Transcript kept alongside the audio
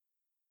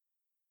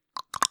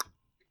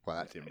Well,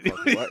 that didn't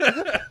fucking work.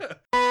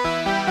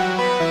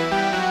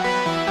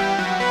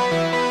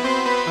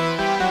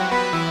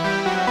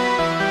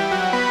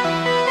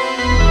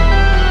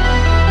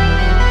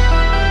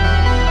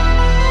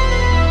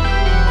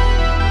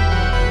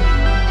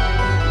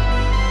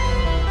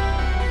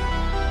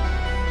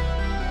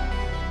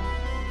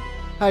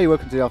 Hey,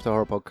 welcome to the After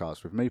Horror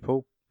Podcast with me,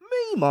 Paul.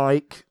 Me,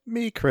 Mike.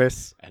 Me,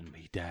 Chris. And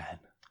me, Dan.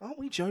 Aren't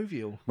we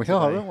jovial? We today?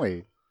 are, aren't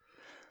we?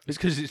 It's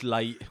because it's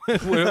late.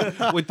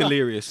 we're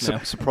delirious now.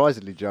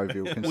 Surprisingly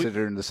jovial,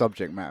 considering the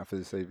subject matter for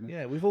this evening.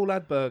 Yeah, we've all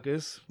had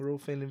burgers. We're all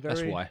feeling very...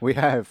 That's why. We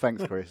have,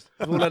 thanks, Chris.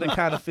 We've all had a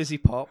can of fizzy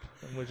pop,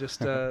 and we're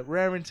just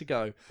raring to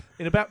go.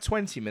 In about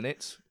 20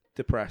 minutes,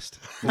 depressed.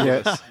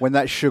 Yeah, when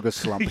that sugar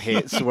slump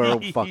hits, we're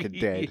all fucking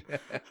dead.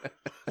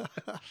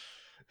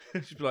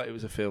 She'd be like, it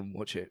was a film,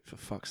 watch it, for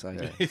fuck's sake.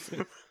 Yeah.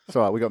 It's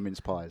all right, we got mince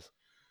pies.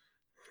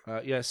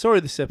 Sorry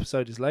this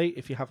episode is late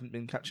if you haven't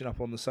been catching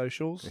up on the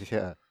socials.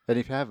 Yeah, and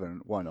if you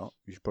haven't, why not?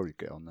 You should probably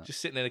get on that.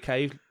 Just sitting in a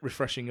cave,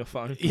 refreshing your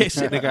phone. Yeah,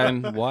 sitting there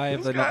going, why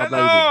have they not What's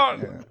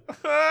uploaded? going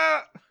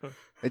Yeah.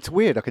 It's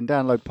weird, I can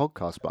download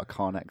podcasts, but I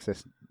can't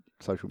access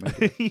social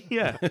media.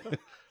 Yeah.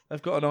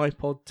 They've got an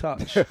iPod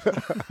Touch.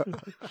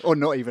 Or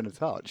not even a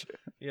touch.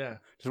 Yeah.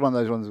 Just one of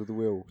those ones with the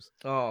wheels.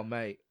 Oh,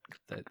 mate.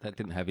 That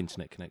didn't have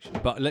internet connection.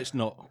 But let's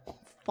not.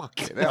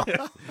 Fucking hell.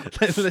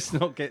 Let's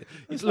not get.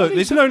 Look,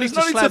 there's no need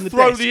to slam the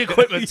throw desk. the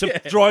equipment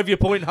to drive your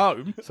point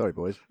home. Sorry,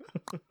 boys.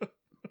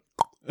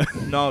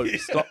 No,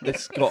 stop.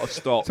 This got to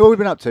stop. So what have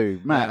we been up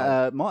to?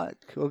 Matt, Mike?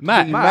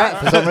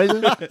 Matt. For some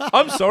reason.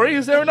 I'm sorry.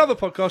 Is there another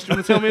podcast you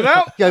want to tell me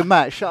about? Yo,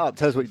 Matt, shut up.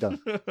 Tell us what you've done.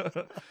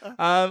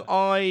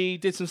 I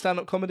did some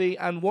stand-up comedy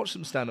and watched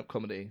some stand-up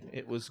comedy.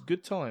 It was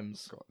good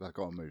times. I've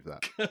got to move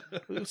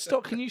that.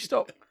 Stop. Can you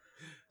stop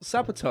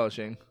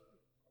sabotaging?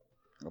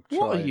 I'm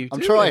What are trying. you I'm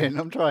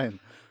doing? trying.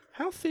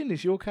 How thin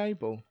is your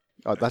cable?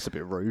 Oh, that's a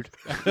bit rude.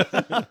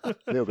 A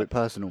little bit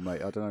personal,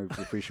 mate. I don't know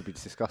if we should be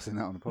discussing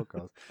that on the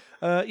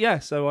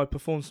podcast. So I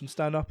performed some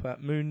stand-up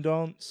at Moon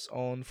Dance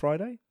on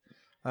Friday,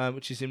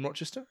 which is in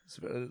Rochester. It's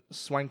a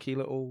swanky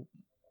little,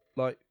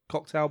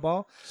 cocktail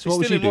bar. So it's what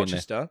was still you in doing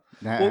Rochester.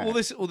 Nah. Well,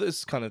 this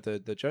is kind of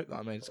the joke that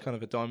I made. It's kind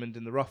of a diamond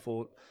in the rough,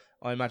 or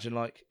I imagine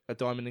like a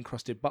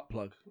diamond-encrusted butt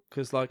plug,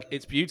 because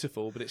it's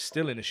beautiful, but it's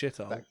still in a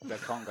shithole.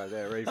 That can't go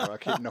there either. I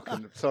keep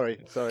knocking. Sorry.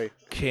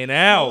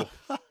 Kinau.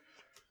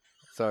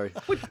 Sorry.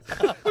 We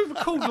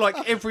record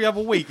every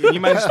other week, and you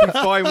manage to be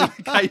fine with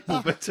the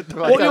cable. But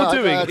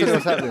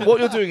What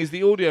you're doing is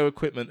the audio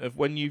equipment of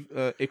when you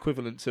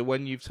equivalent to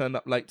when you've turned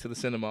up late to the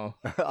cinema,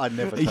 I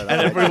never. Turn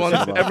and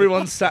up.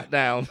 everyone's sat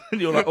down,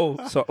 and you're like,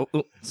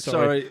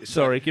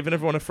 sorry, giving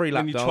everyone a free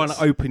lap when you're dance. trying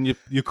to open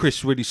your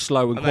crisp really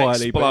slow and And they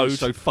quietly, but it's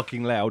explode. so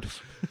fucking loud.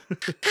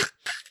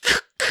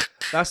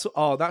 That's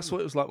what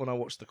it was like when I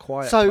watched The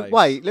Quiet So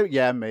Place.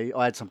 wait, me.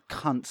 I had some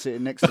cunt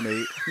sitting next to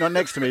me, not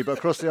next to me, but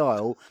across the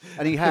aisle,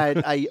 and he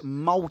had a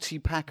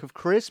multi-pack of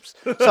crisps.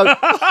 So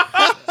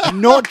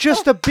not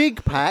just a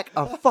big pack,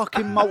 a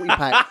fucking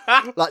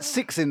multi-pack, like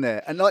 6 in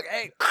there, and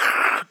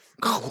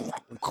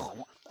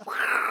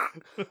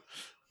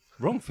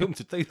Wrong film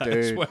to do that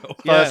as dude, well.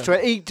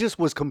 Yeah. he just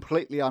was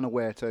completely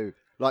unaware too,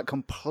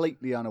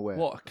 completely unaware.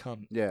 What a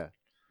cunt. Yeah.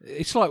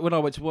 It's like when I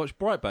went to watch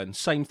Brightburn,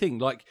 same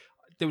thing.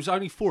 There was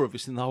only 4 of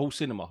us in the whole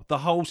cinema. The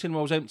whole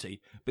cinema was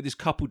empty, but this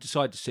couple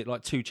decided to sit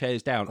 2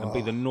 chairs down and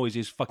be the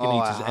noisiest fucking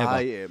eaters I ever.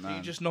 hate it, man.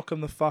 You just knock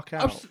them the fuck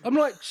out. I'm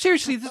like,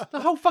 seriously, the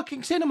whole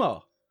fucking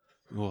cinema.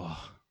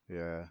 Oh,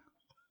 Yeah.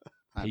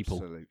 People.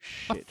 Absolute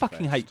I shit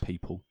fucking fest. hate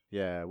people.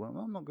 Yeah, well,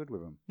 I'm not good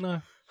with them.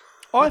 No.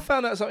 I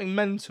found out something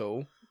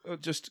mental.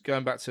 Just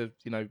going back to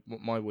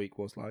what my week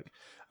was like.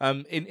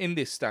 In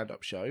this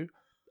stand-up show,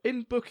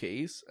 in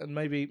bookies, and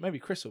maybe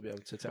Chris will be able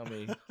to tell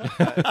me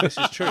if this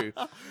is true,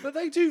 but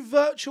they do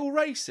virtual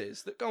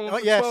races that go on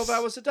for 12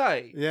 hours a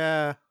day.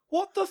 Yeah.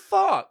 What the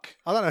fuck?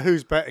 I don't know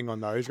who's betting on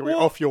those. It's going to be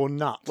What? off your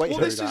nut. Wait, Well,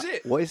 to this do is that.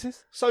 it. What is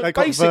this? So They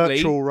got basically,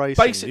 virtual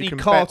racing. You can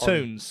bet on-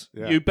 cartoons.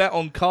 Yeah. You bet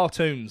on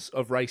cartoons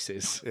of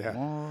races. Yeah.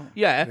 What?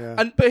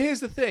 Yeah. But here's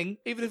the thing: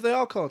 even if they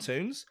are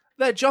cartoons,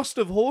 they're just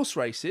of horse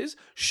races.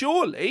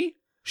 Surely,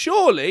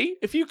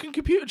 if you can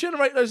computer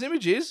generate those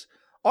images,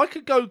 I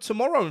could go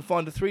tomorrow and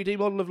find a 3D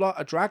model of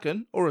a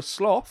dragon or a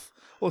sloth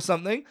or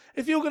something.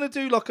 If you're going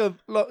to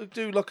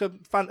do a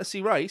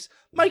fantasy race,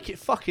 make it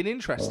fucking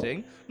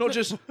interesting, not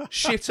just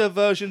shitter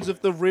versions of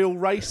the real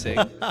racing.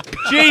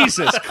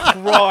 Jesus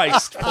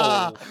Christ,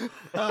 Paul.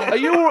 Are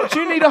you all right?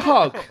 Do you need a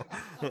hug?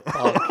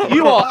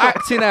 You are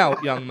acting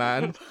out, young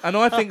man, and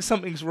I think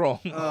something's wrong.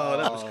 Oh,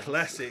 that was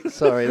classic.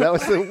 Sorry, that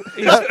was the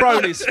He's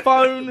thrown his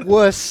phone.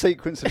 worst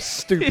sequence of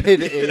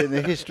stupidity in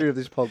the history of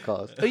this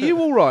podcast. Are you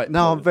all right?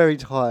 No, I'm very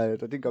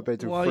tired. I didn't go to bed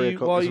till Why 3 are you,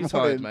 o'clock why are this you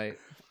tired, morning. mate?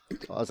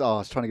 I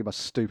was trying to give my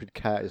stupid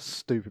cat his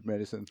stupid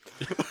medicine.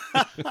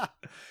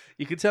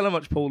 You can tell how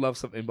much Paul loves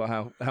something by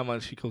how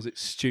much he calls it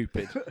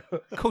stupid.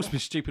 Calls me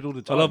stupid all the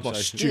I time. love my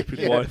so-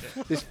 stupid wife.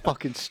 This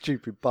fucking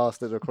stupid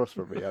bastard across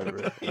from me over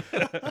it.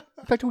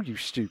 In fact, all you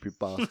stupid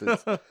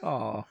bastards.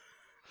 Aw.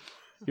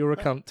 You're a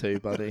cunt too,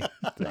 buddy.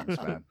 Thanks,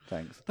 man.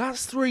 Thanks.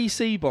 That's 3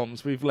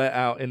 C-bombs we've let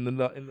out in the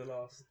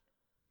last...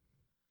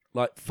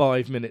 like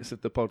 5 minutes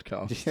of the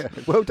podcast. Yeah,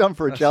 well done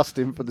for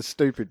adjusting for the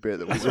stupid bit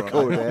that was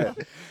recorded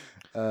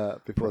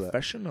before that.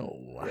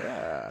 Professional.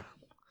 Yeah.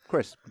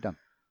 Chris, we're done.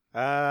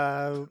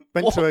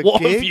 Went to a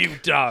What gig. have you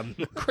done?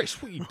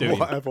 Chris, what are you doing?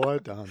 What have I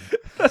done?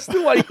 That's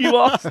the way you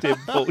asked him,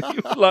 Paul.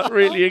 You were like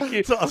really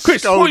accused. like a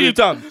Chris, what have you scolded-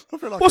 done? I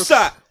feel like What's a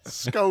that?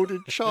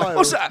 Scolded child.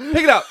 What's that?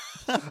 Pick it up.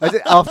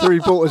 After he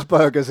bought us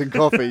burgers and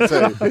coffee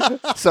too.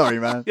 Sorry,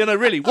 man. Yeah, no,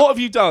 really. What have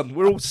you done?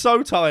 We're all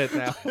so tired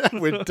now.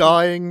 We're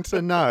dying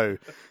to know.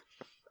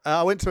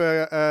 I went to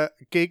a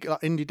gig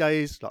like Indie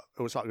Days. Like,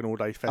 it was like an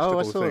all-day festival Oh,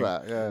 I saw thing.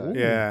 that.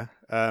 Yeah.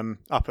 Yeah,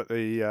 up at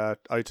the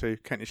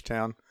O2 Kentish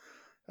Town.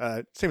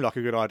 Seemed like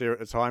a good idea at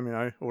the time, you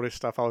know, all this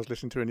stuff I was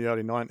listening to in the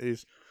early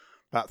 90s.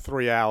 About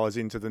 3 hours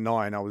into the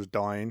 9, I was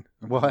dying.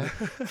 Why?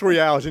 3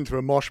 hours into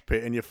a mosh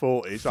pit in your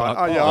 40s. Fuck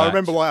I that.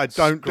 remember why I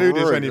don't do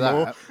this Screw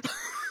anymore. that.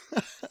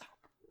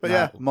 But Nah,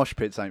 yeah, mosh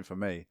pits ain't for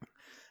me.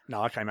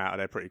 no, I came out of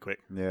there pretty quick.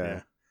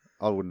 Yeah.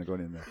 I wouldn't have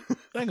gone in there.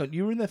 Hang on,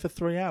 you were in there for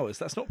 3 hours.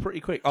 That's not pretty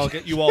quick. I'll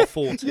get you are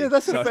 40. Yeah,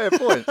 that's a fair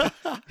point.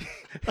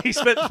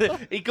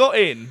 He got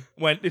in,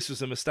 went, this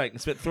was a mistake, and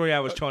spent 3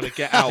 hours trying to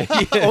get out.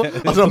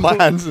 I was on my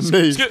hands and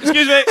knees.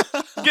 Excuse me.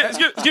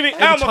 Excuse me.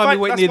 Every time you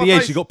went near the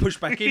edge, you got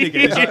pushed back in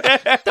again. It's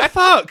like, the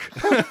fuck?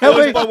 Help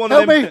me, By one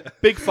help of me. them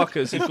big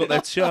fuckers who've got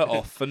their shirt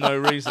off for no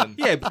reason.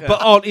 yeah, but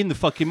aren't in the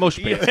fucking mosh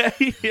pit.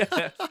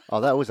 Yeah. Oh,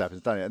 that always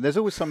happens, doesn't it? And there's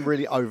always some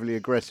really overly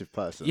aggressive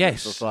person. Yes.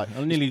 It's just like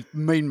I nearly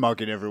mean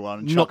mugging everyone.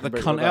 And knock chucking the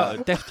people cunt out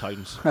about. at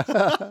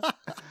Deftones.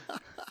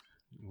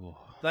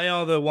 They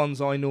are the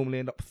ones I normally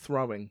end up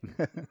throwing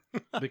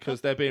because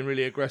they're being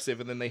really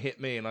aggressive and then they hit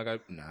me and I go,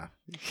 nah,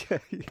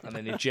 and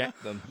then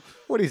eject them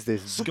What is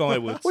this?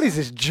 skywards. What is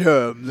this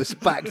germ that's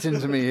backed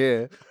into me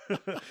here?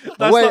 That's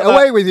Away, like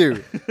away with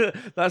you!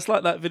 That's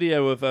like that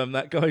video of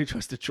that guy who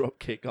tries to drop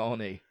kick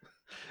Arnie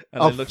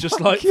and Oh, then just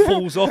fuck like yeah.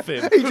 falls off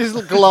him. He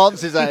just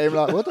glances at him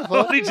like, what the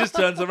fuck? And he just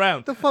turns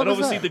around. The fuck And was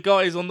obviously that? the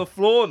guy is on the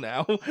floor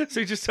now. So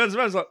he just turns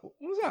around and is like, what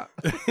was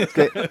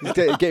that? He's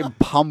getting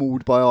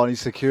pummeled by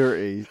Arnie's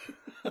security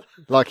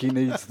like he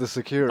needs the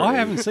security. I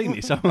haven't seen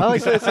this. Oh,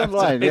 it's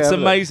online. It's yeah, look.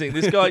 amazing.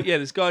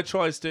 This guy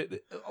tries to.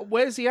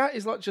 Where's he at?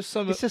 Is like just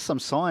some. It's just some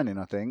signing,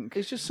 I think.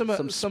 It's just some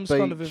speech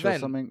kind of or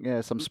event. something.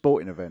 Yeah, some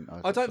sporting event.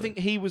 I don't think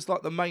he was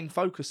like the main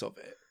focus of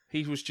it.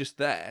 He was just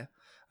there,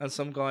 and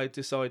some guy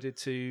decided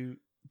to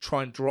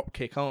try and drop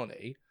kick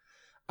Arnie,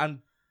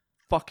 and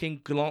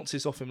fucking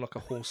glances off him like a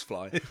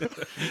horsefly.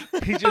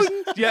 He just,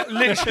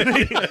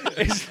 literally,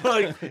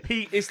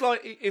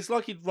 it's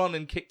like he'd run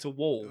and kicked a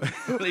wall.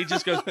 And he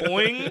just goes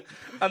boing,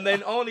 and then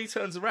Arnie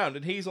turns around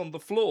and he's on the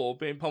floor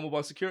being pummeled by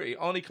security.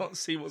 Arnie can't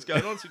see what's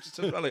going on, so he just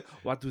turns around like,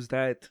 "What was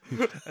that?"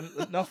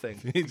 And nothing.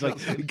 It's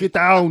like, get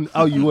down.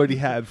 Oh, you already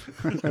have.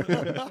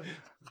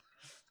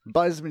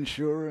 Buy some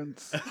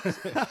insurance.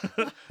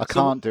 I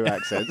can't do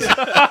accents.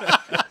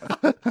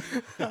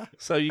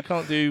 So you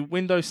can't do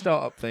Windows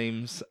startup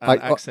themes and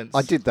accents.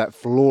 I did that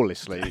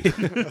flawlessly.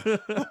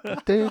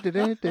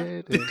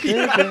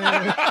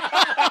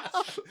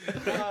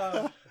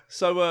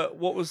 So,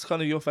 what was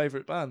kind of your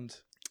favourite band?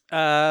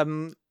 I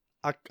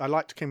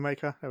liked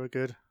Kingmaker. They were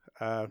good.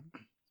 Well,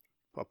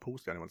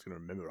 Paul's the only one's going to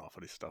remember half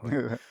of this stuff.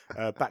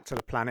 Back to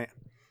the Planet.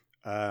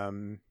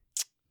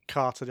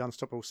 Carter, the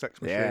Unstoppable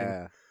Sex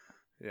Machine.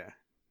 Yeah.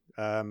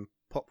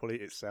 Pop Will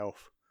Eat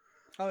Itself.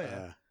 Oh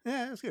yeah.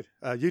 Yeah, it was good.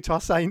 Utah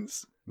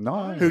Saints,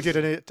 Nice. who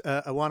did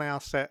a 1 hour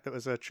set that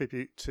was a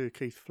tribute to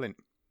Keith Flint.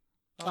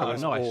 Oh, It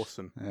was nice.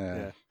 awesome.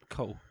 Yeah.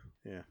 Cool.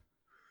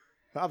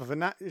 But other than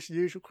that, it's the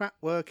usual crap,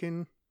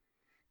 working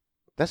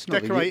That's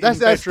not Decorating that's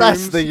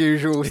bedrooms. the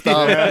usual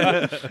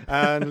stuff.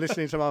 and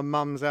listening to my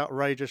mum's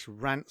outrageous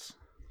rants.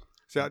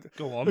 So,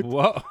 Go on.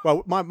 What?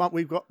 well, my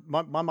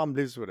mum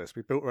lives with us.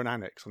 We built her an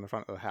annex on the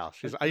front of the house.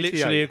 She's 88.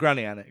 Literally a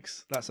granny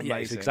annex. That's amazing.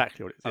 Yeah, it's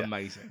exactly what it is. Yeah.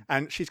 Amazing.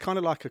 And she's kind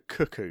of like a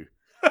cuckoo.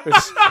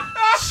 It's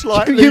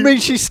slightly. You mean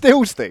she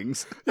steals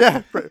things?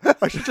 Yeah,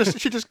 but she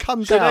just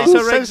comes She out. lays her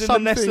says eggs in the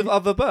nest of something.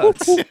 other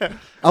birds.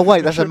 Oh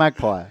wait, that's a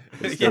magpie.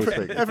 It steals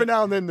things. Every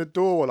now and then the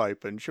door will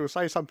open. She'll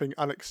say something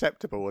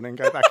unacceptable and then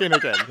go back in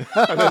again.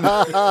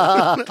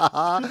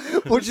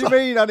 What do you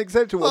mean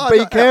unacceptable? Oh, Be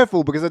no,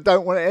 careful because I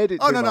don't want to edit.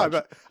 Oh too no, much.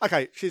 but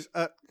okay, she's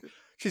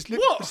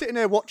sitting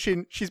there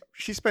watching.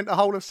 She spent the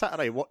whole of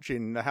Saturday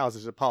watching the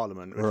Houses of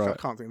Parliament. Which I Right.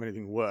 can't think of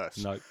anything worse.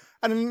 No.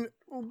 And then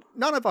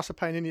none of us are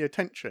paying any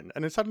attention.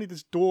 And then suddenly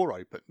this door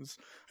opens,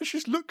 and she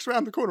just looks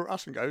around the corner at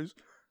us and goes,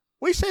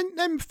 "We sent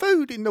them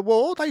food in the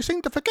war. They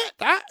seem to forget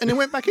that," and then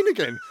went back in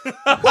again. what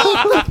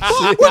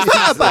was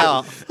that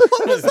about?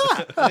 What was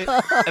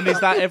that? And is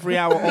that every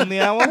hour on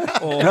the hour?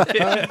 Or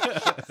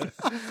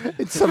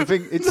It's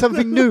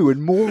something new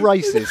and more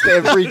racist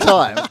every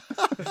time.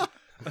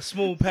 a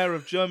small pair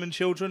of German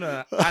children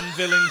are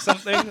anviling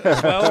something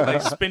as well? They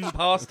spin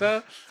past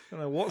her. I don't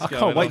know what's I going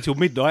can't wait on. till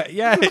midnight.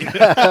 Yeah.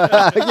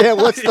 Yeah,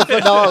 what's the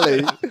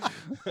finale?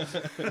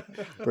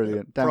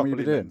 Brilliant. Dan, what are you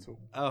Properly doing? mental.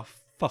 Oh,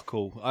 fuck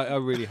all. I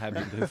really have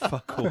been doing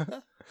fuck all.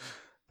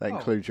 That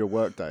includes your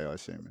work day, I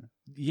assume.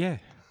 Yeah.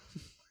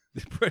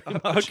 Pretty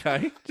much.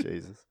 Okay.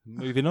 Jesus.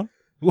 Moving on.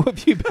 What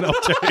have you been up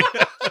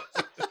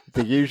to?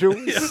 The usual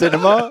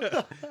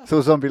cinema.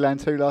 Saw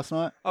Zombieland 2 last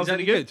night. Oh, Is that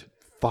any good?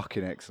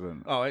 Fucking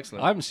excellent. Oh,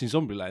 excellent. I haven't seen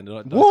Zombieland. And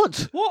I don't-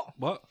 What? What?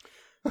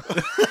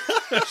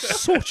 What?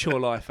 Sort your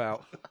life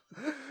out.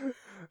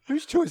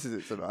 Whose choice is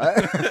it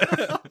tonight?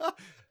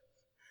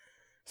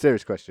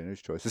 Serious question.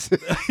 Whose choice is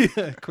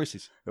it?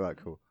 Chris's. All right,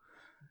 cool.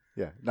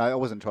 Yeah. No, I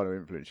wasn't trying to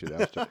influence you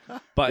there.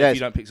 But Yes. if you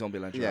don't pick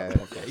Zombieland, you're Yeah. out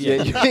of the podcast.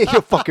 Yeah,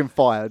 you're fucking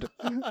fired.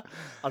 I'm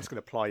just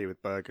going to ply you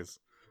with burgers.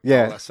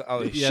 Yeah.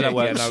 Oh, Yeah, shit, that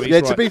works. no, he's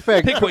Yeah, to right. be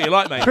fair, Pick what you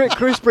like, mate.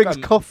 Chris brings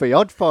Done. coffee.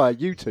 I'd fire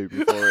you two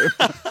before him.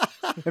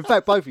 In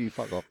fact, both of you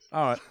fuck off.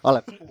 All right. I'll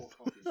have...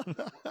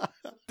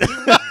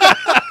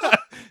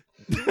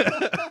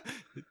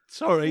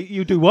 Sorry,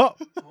 you do what?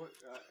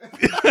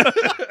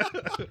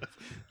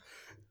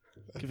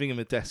 Giving him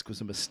a desk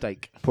was a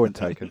mistake. Point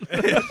taken.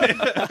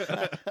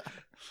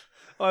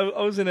 I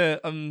was in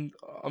I'm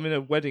in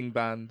a wedding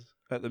band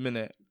at the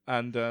minute,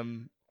 and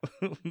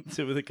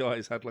two of the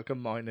guys had like a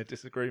minor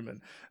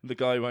disagreement, and the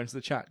guy who owns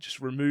the chat just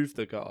removed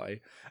the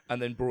guy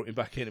and then brought him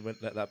back in and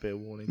went, "Let that be a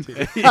warning to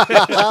you."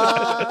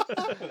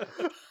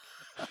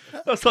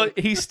 I was like,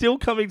 he's still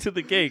coming to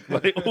the gig.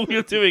 Like, all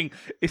you're doing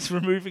is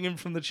removing him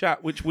from the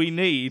chat, which we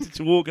need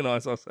to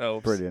organise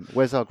ourselves. Brilliant.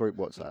 Where's our group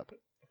WhatsApp?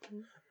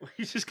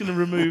 He's just going to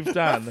remove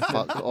Dan.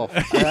 Fuck off.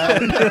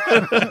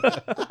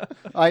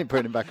 I ain't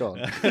putting him back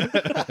on.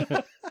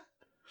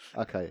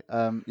 Okay.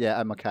 Yeah,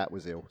 and my cat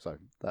was ill, so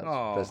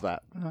there's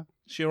that.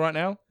 She all right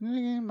now?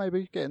 Yeah,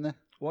 maybe getting there.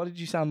 Why did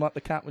you sound like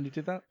the cat when you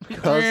did that?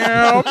 Because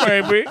Yeah,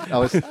 baby. I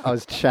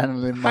was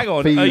channeling my Hang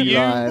on, are you-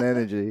 feline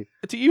energy.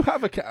 Do you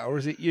have a cat, or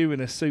is it you in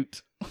a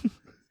suit?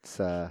 It's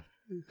yeah.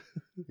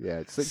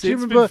 It's, do you Sid's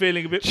remember, been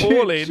feeling a bit do you-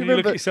 poorly, do and you you look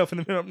remember- at yourself in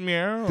the mirror.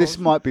 Meow. this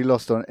might be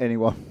lost on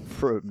anyone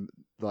from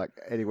like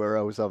anywhere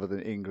else other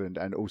than England,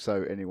 and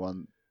also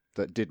anyone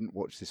that didn't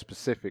watch this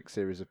specific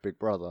series of Big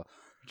Brother.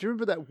 Do you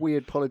remember that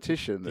weird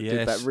politician that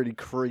did that Yes. really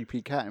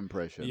creepy cat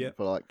impression Yeah.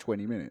 for like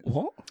 20 minutes?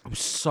 What? I was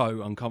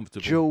so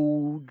uncomfortable.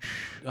 George,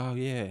 Oh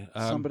yeah,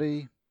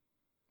 somebody.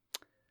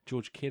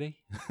 George Kitty.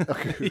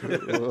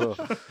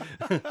 Ugh.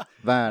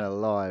 Man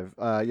alive.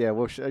 Yeah,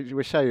 we'll show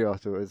you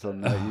afterwards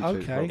on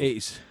YouTube. Okay.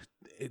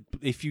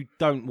 If you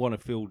don't want to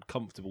feel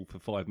comfortable for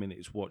 5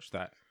 minutes, watch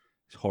that.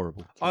 It's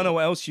horrible. I know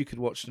what else you could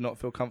watch to not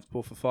feel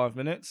comfortable for 5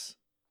 minutes.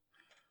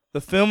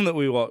 The film that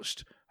we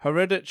watched,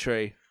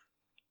 Hereditary.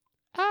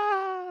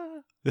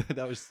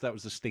 that was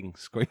the Sting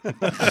scream.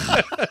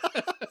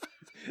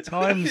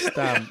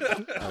 Timestamp.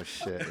 Oh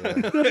shit!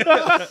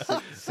 Yeah.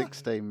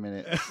 16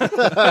 minutes. I'm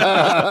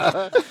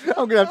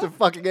gonna have to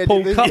fucking edit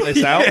Paul, this. cut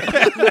this out.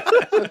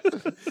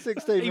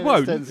 16 minutes,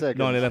 won't. 10 seconds.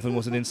 9/11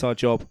 was an inside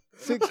job.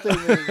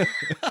 16 minutes.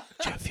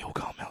 Jet fuel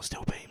can't melt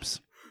steel beams.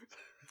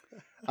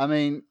 I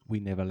mean, We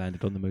never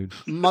landed on the moon.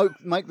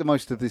 make the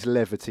most of this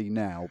levity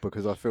now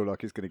because I feel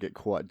like it's going to get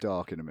quite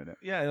dark in a minute.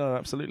 Yeah, no,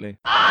 absolutely.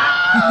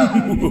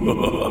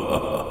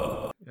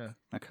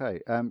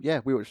 Okay. Yeah,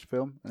 we watched the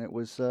film and it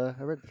was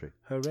Hereditary.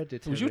 Hereditary.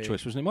 It was your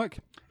choice, wasn't it, Mike?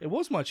 It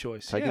was my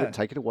choice. Take yeah.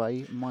 it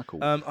away, Michael.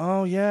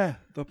 Oh yeah,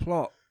 the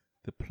plot.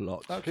 The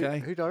plot. Okay.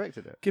 Who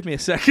directed it? Give me a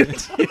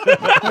second.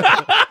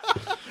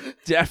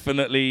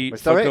 Definitely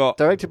It's forgot.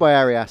 directed by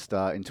Ari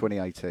Aster in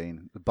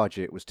 2018. The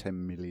budget was $10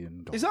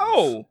 million. Is that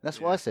all? That's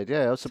what I said.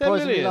 Yeah, I was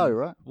surprisingly million? low,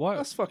 right? Why?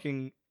 That's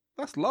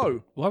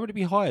low. Why would it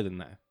be higher than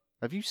that?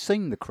 Have you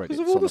seen the credits?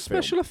 Because of all on the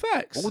film? special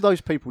effects. All those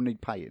people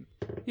need paying.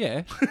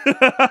 Yeah,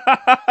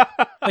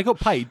 they got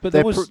paid, but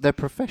They're there was. they're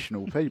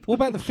professional people. What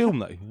about the film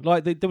though?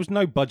 Like there was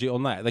no budget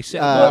on that. They set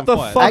What it What on the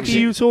fire. fuck Actually, are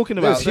you talking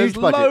about? there's There's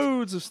huge budgets.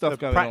 loads of stuff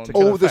going on.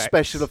 practical All the effects.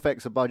 special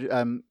effects are budget.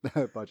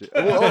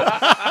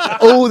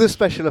 All the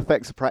special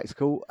effects are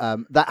practical.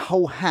 That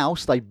whole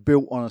house they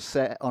built on a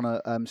set on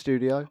a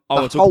studio. I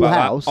The want to talk whole about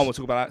house. that. I want to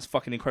talk about that. It's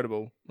fucking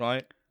incredible,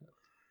 right?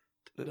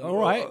 All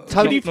right,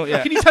 Tony- can Not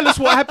yet. you tell us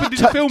what happened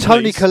in the film,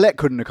 Tony please? Collette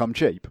couldn't have come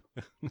cheap.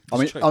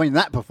 true. I mean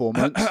that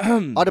performance.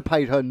 I'd have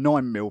paid her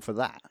 $9 million for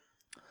that.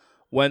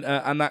 When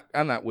and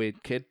that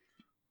weird kid.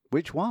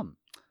 Which one?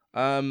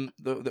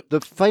 The The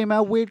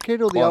female weird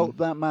kid or the One.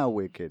 that male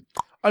weird kid?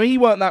 I mean, he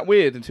weren't that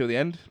weird until the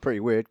end. Pretty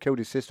weird. Killed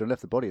his sister and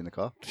left the body in the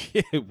car.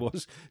 Yeah, it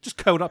was just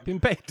curled up in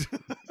bed.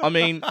 I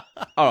mean,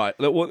 all right.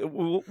 Look,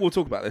 we'll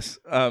talk about this.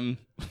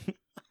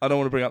 I don't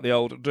want to bring up the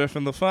old death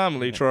in the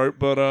family trope,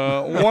 but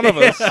one of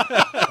us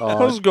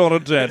has got a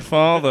dead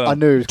father. I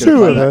knew he was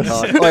going to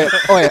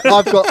play that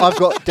card. I've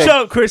got dead. Shut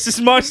up, Chris. This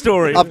is my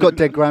story. I've got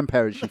dead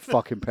grandparents. You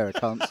fucking pair of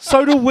cunts.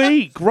 So do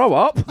we. Grow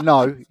up.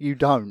 No, you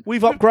don't.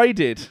 We've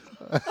upgraded.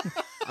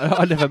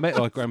 I never met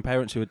my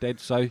grandparents who are dead,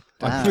 so I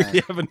Damn. really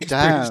haven't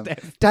experienced Damn.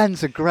 death.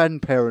 Dan's a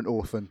grandparent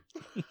orphan.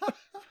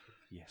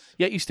 Yes.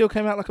 Yet you still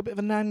came out like a bit of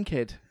a nan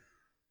kid.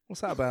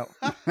 What's that about?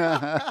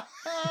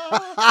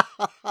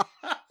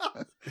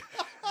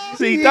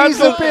 See, He Dan's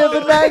is a bit of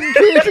a man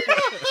kid.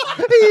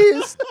 He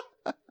is.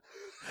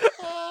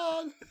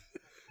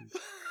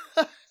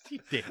 You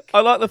dick.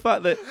 I like the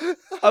fact that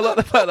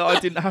I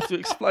didn't have to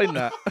explain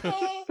that.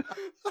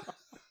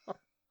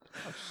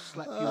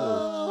 Slap you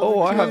all.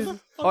 Oh, I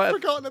have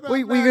Forgotten about What are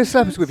you going to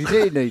slap us with your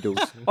knitting needles?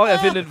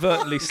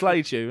 inadvertently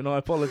slayed you, and I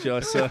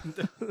apologise, sir.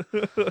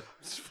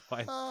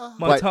 Fine.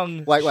 My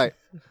tongue. Wait.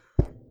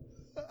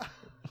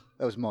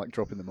 That was Mike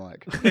dropping the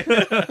mic.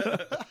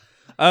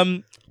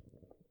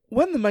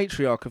 When the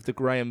matriarch of the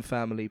Graham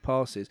family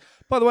passes,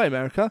 by the way,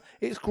 America,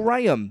 it's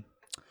Graham.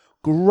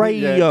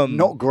 Graham. Yeah,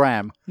 not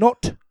Graham.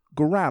 Not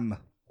Graham.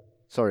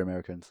 Sorry,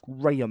 Americans.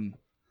 Graham.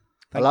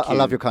 I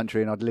love your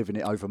country and I'd live in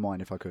it over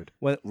mine if I could.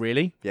 Well,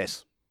 really?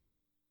 Yes.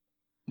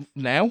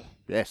 Now?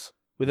 Yes.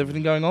 With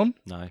everything going on?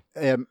 No.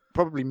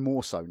 Probably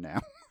more so now.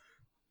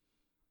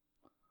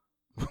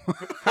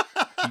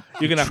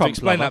 You're going to have to Trump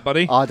explain lover. that,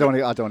 buddy. I don't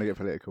want to get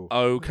political.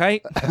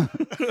 Okay.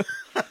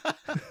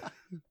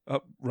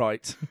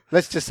 Right.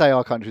 Let's just say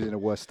our country's in a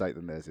worse state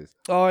than theirs is.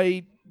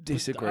 I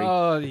disagree.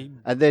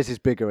 And theirs is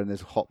bigger and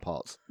there's hot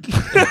parts.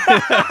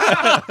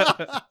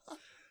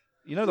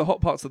 You know the hot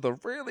parts are the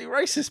really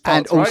racist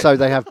And parts, right? also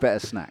they have better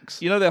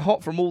snacks. You know they're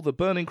hot from all the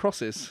burning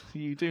crosses.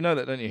 You do know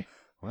that, don't you?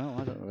 Well,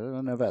 I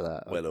don't know about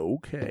that. Well,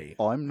 okay.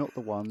 I'm not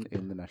the one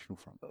in the National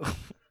Front.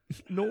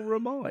 Nor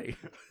am I.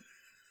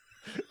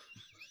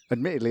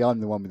 Admittedly, I'm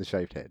the one with the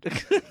shaved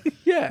head.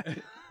 Yeah.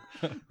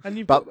 And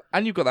you've got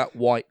that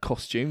white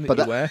costume that But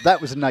you wear. that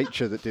was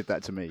nature that did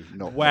that to me,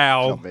 not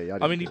Wow. not me.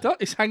 I mean,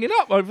 it's hanging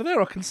up over there.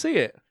 I can see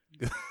it.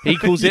 He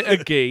calls it a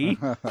gi.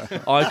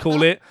 I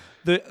call it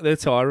the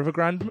attire of a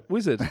grand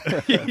wizard.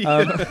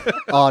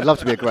 I'd love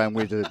to be a Grand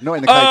Wizard. Not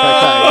in the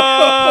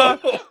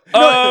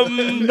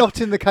KKK. Not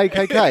in the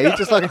KKK,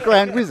 just like a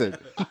Grand Wizard.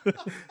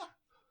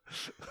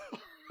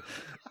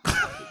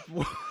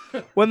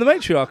 When the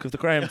matriarch of the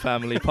Graham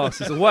family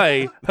passes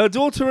away, her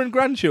daughter and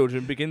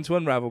grandchildren begin to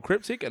unravel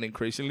cryptic and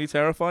increasingly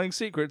terrifying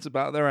secrets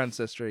about their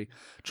ancestry,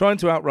 trying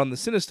to outrun the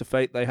sinister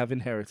fate they have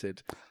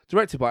inherited.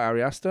 Directed by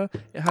Ari Aster,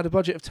 it had a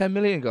budget of 10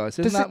 million, guys.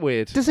 Isn't that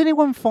weird? Does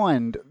anyone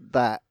find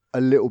that a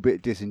little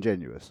bit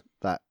disingenuous,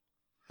 that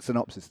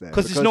synopsis there?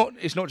 Because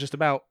it's not just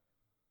about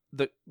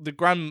the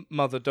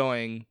grandmother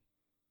dying.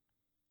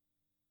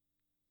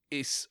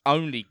 It's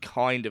only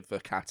kind of the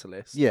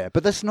catalyst. Yeah,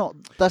 but that's not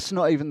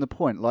even the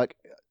point. Like,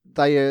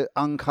 they are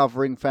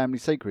uncovering family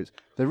secrets.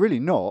 They're really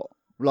not.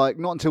 Like,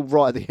 not until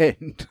right at the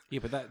end. Yeah,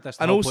 but that's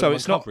the And whole also, point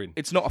it's of not uncovering.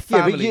 it's not a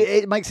Yeah, family. but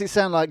it makes it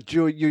sound like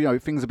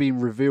things are being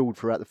revealed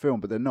throughout the film,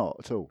 but they're not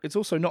at all. It's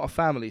also not a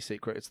family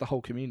secret. It's the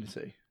whole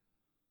community.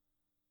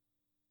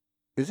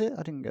 Is it?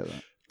 I didn't get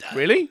that.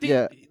 Really?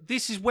 Yeah.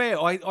 This is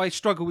where I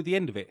struggle with the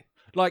end of it.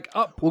 Like,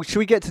 Well, should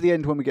we get to the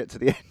end when we get to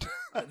the end?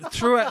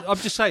 throughout, I'm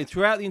just saying,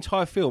 throughout the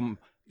entire film,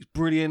 it's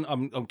brilliant.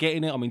 I'm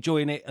getting it. I'm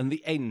enjoying it. And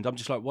the end, I'm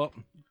just like, what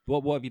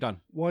have you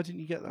done? Why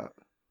didn't you get that?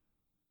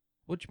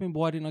 What do you mean?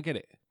 Why didn't I get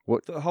it?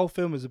 The whole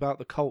film is about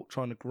the cult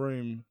trying to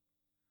groom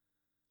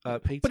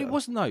Peter. But it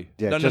wasn't though.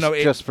 Yeah, No,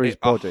 just for his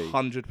body.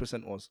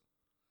 100% was.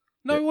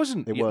 No, it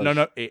wasn't. It was.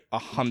 No, it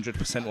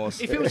 100% was.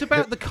 If it was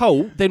about the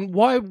cult, then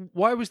why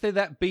was there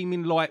that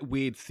beaming light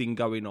weird thing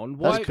going on?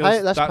 Why?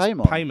 That's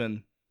Paimon.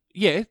 Paimon.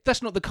 Yeah,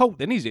 that's not the cult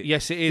then, is it?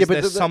 Yes, it is.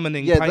 They're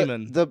summoning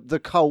Paimon. The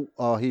cult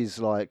are his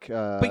like.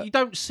 But you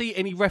don't see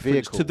any reference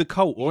vehicle. to the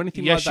cult or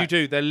anything Yes, like you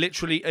that. do. They're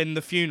literally in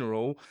the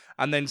funeral,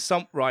 and then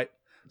some. Right.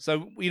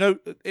 So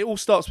it all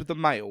starts with the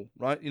mail,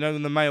 right?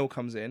 When the mail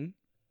comes in,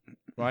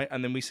 right,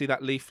 and then we see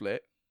that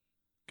leaflet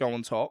go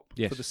on top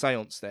Yes. for the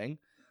séance thing.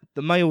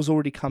 The mail's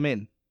already come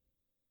in,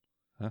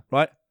 Huh?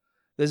 right?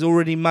 There's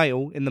already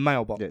mail in the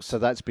mailbox. Yeah, so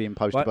that's being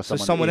posted right? by So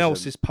someone. someone that else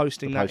isn't is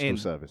posting the that postal in,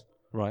 service.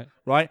 Right,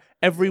 right?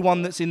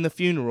 Everyone that's in the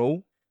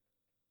funeral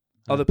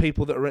are the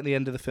people that are at the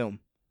end of the film.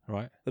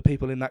 right, The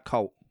people in that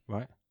cult.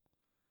 right.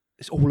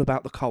 It's all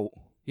about the cult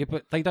Yeah,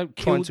 but they don't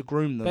kill. trying to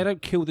groom them. They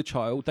don't kill the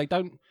child. They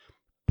don't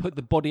put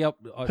the body up.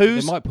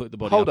 Who's- They might put the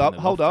body Hold up. up,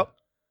 hold up.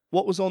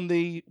 What was on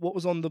the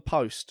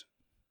post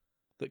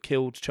that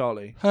killed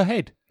Charlie? Her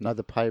head. No,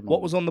 the Paimon.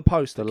 What was on the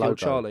post that The killed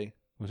logo. Charlie?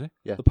 Was it?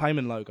 Yeah. The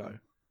Paimon logo.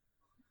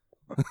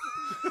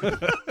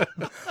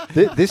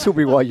 This will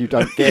be why you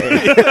don't get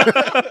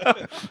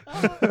it.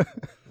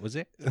 Was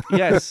it?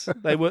 Yes,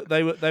 they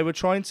were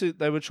trying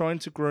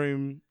to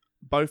groom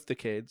both the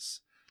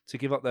kids to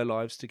give up their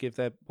lives to give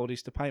their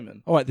bodies to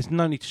Paimon. All right. There's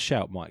no need to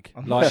shout, Mike.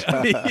 Like,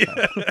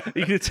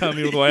 You can turn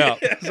me all the way up.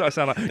 So I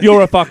sound like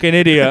you're a fucking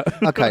idiot.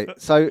 Okay,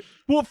 so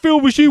what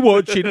film was you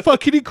watching?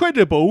 Fucking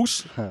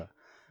Incredibles.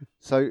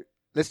 so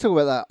let's talk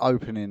about that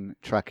opening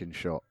tracking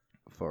shot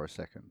for a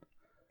second.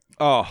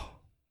 Oh,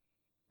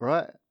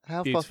 Right?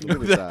 How Beautiful. fucking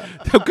good is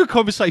that? Good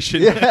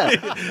conversation. Yeah.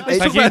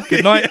 thank you.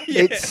 Good night.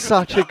 It's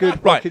such a good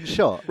Right. fucking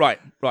shot. Right.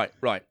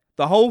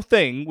 The whole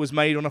thing was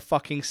made on a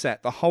fucking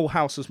set. The whole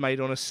house was made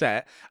on a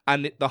set,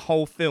 and the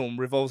whole film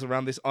revolves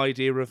around this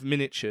idea of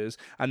miniatures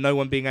and no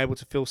one being able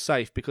to feel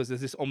safe because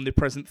there's this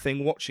omnipresent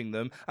thing watching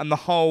them. And the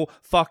whole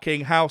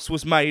fucking house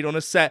was made on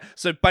a set.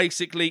 So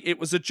basically, it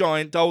was a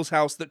giant doll's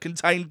house that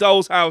contained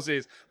doll's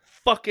houses.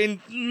 Fucking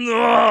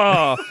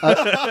all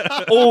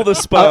the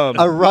sperm.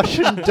 A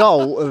Russian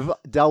doll of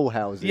doll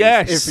houses,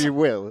 Yes. if you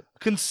will.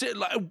 Consider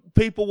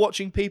people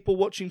watching people,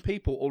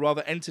 or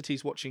rather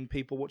entities watching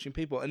people,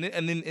 and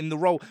in the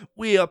role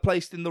we are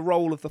placed in the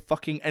role of the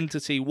fucking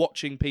entity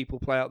watching people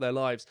play out their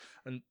lives,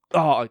 and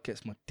it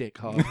gets my dick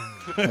hard.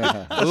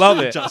 I love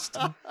it.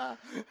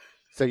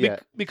 So yeah,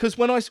 Because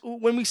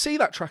when we see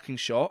that tracking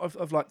shot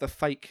of like the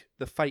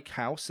fake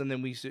house, and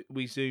then we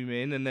zoom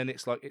in, and then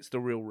it's like it's the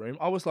real room.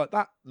 I was like,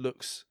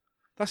 that's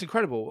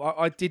incredible.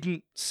 I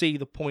didn't see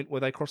the point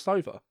where they crossed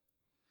over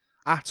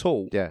at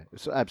all. yeah,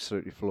 it's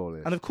absolutely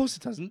flawless. And of course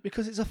it doesn't,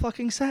 because it's a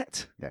fucking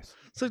set. Yes,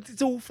 So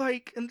it's all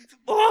fake, and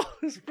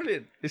it's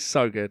brilliant. It's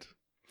so good.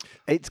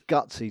 it's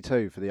gutsy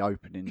too for the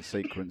opening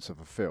sequence of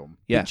a film.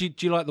 Yeah. But do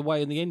you like the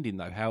way in the ending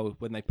though? How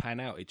when they pan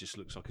out, it just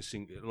looks like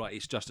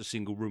it's just a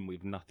single room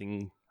with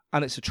nothing.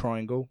 And it's a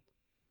triangle.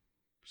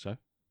 So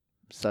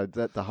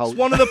that the whole It's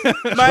one of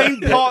the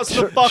main parts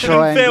of the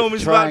fucking film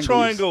is about triangles.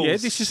 triangles. Yeah,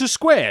 this is a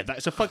square.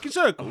 That's a fucking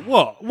circle.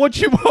 What do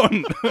you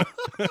want?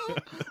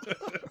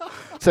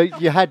 So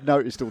you had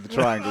noticed all the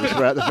triangles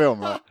throughout the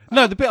film, right?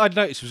 No, the bit I'd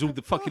noticed was all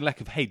the fucking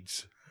lack of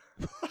heads.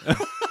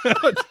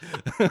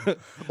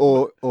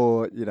 Or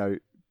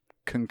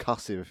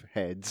concussive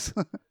heads.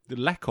 The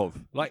lack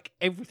of, like,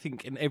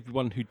 everything and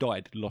everyone who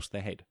died lost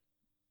their head.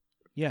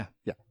 Yeah.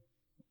 Yeah.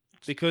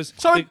 Because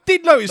So I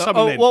did notice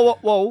something. then.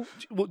 Whoa.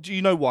 Do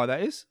you know why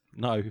that is?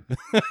 No,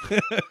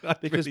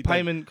 Because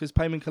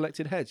Payman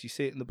collected heads. You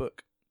see it in the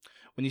book.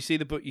 When you see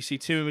the book, you see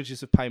two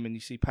images of Payman. You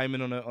see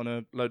Payman on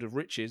a load of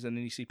riches, and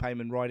then you see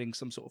Payman riding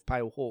some sort of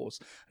pale horse,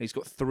 and he's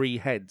got 3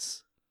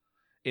 heads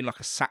in like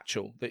a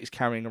satchel that he's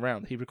carrying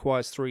around. He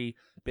requires 3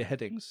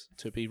 beheadings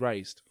to be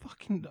raised.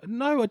 fucking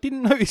no. I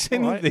didn't notice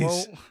any All of right,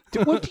 this.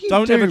 well, What do you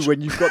Don't do ever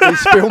when you've got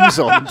these films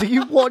on? Do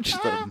you watch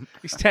them?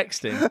 he's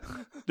texting.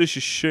 This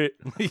is shit.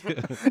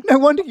 No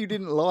wonder you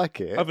didn't like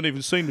it. I haven't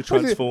even seen the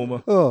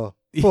Transformer. Oh,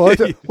 well, I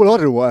don't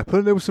know what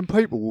happened. There was some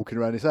people walking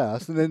around his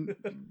house, and then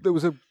there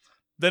was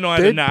Then I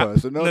had a dead nap,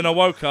 person. and then I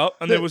woke up,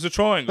 and there was a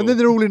triangle. and then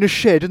they're all in a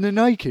shed and they're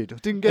naked. I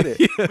didn't get it.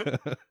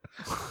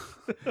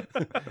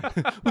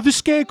 With the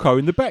scarecrow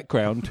in the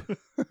background.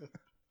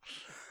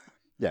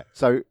 Yeah.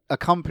 So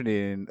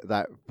accompanying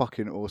that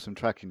fucking awesome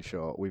tracking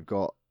shot, we've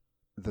got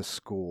the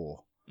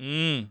score,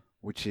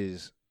 which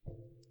is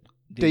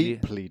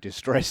deeply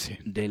distressing.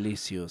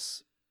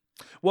 Delicious.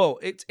 Well,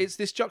 it's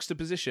this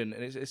juxtaposition,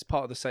 and it's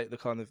part of the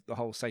kind of the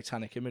whole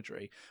satanic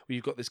imagery, where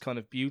you've got this kind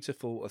of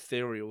beautiful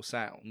ethereal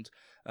sound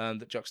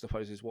that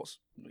juxtaposes what's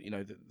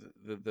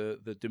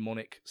the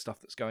demonic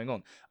stuff that's going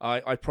on.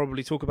 I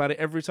probably talk about it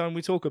every time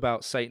we talk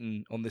about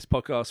Satan on this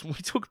podcast. We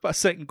talk about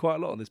Satan quite a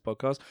lot on this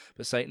podcast,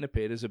 but Satan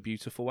appeared as a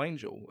beautiful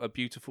angel, a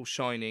beautiful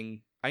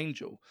shining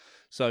angel.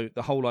 So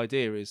the whole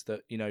idea is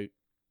that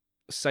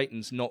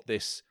Satan's not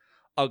this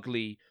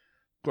ugly,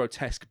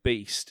 grotesque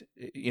beast.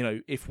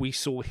 If we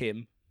saw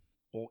him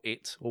or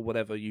it or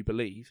whatever you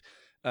believe,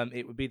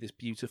 it would be this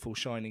beautiful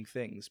shining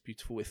thing, this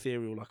beautiful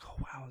ethereal, like, oh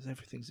wow,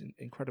 everything's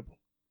incredible.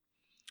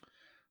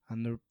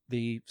 And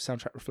the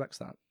soundtrack reflects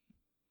that.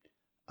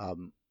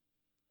 I'm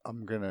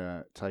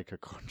gonna take a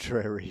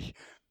contrary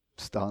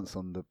stance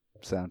on the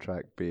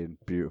soundtrack being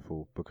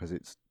beautiful because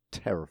it's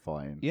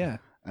terrifying, Yeah,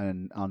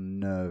 and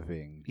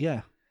unnerving,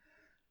 yeah.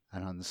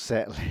 and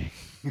unsettling.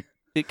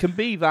 It can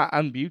be that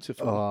and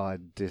beautiful. Oh, I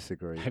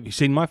disagree. Have you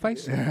seen my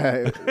face?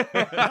 I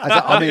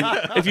mean,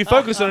 If you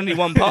focus on only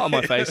one part of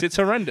my face, it's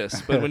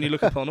horrendous. But when you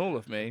look upon all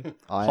of me,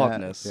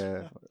 hardness.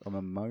 Yeah, I'm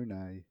a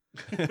Monet.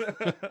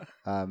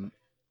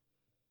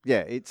 Yeah,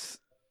 it's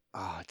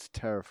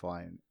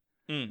terrifying.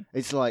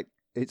 It's like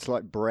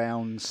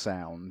brown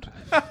sound.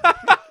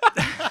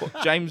 What,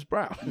 James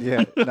Brown?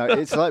 Yeah, no,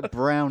 it's like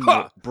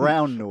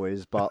brown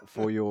noise, but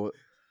for your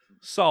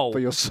Soul.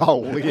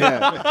 soul.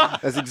 Yeah,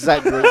 that's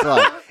exactly what it's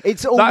like.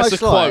 It's almost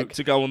That's a like quote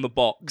to go on the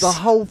box. the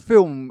whole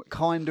film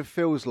kind of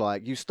feels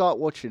like you start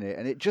watching it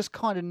and it just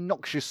kind of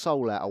knocks your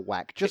soul out of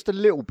whack just a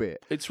little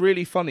bit. It's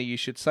really funny you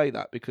should say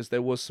that, because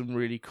there was some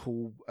really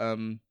cool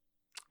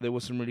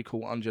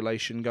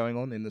undulation going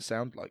on in the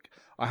sound. Like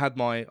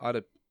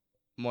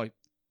my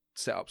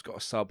setup's got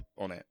a sub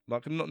on it,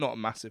 like not a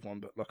massive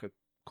one, but like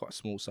quite a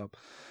small sub.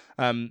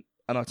 And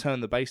I turn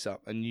the bass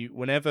up, and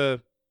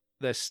whenever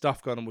there's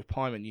stuff going on with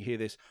Payman, you hear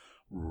this.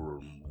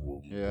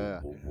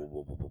 Yeah.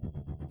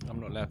 I'm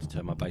not allowed to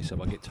turn my bass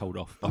up. I get told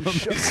off.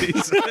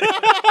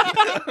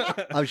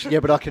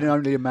 Yeah, but I can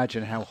only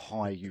imagine how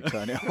high you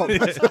turn it up.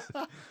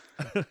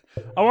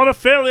 I want to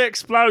feel the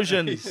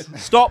explosions.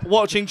 Stop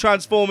watching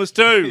Transformers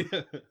 2.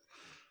 For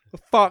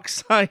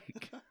fuck's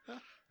sake.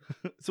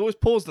 It's always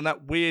paused on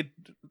that weird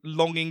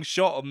longing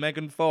shot of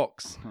Megan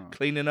Fox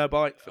cleaning her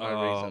bike for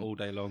no reason. All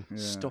day long. Yeah.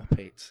 Stop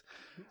it.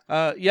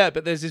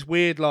 But there's this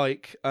weird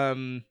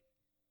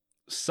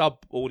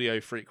sub audio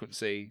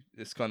frequency,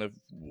 this kind of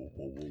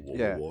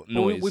Yeah.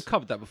 noise. We've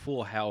covered that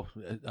before. How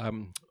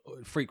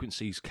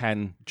frequencies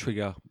can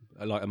trigger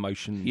like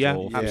emotions. Yeah,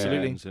 or absolutely.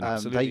 feelings and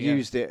Absolutely, They yeah.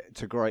 used it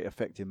to great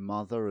effect in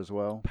Mother as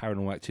well.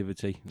 Paranormal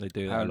Activity. They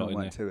do that a lot in Paranormal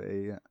there.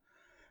 Activity. Yeah.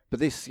 But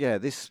there's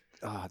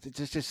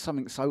just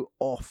something so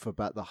off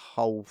about the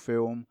whole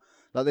film.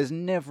 Like, there's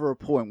never a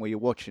point where you're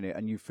watching it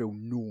and you feel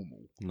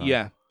normal. No.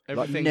 Yeah,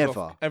 Like,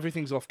 never.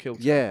 Everything's off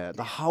kilter. Yeah,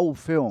 the whole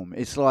film.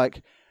 It's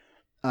like,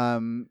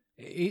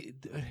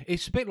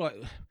 It's a bit like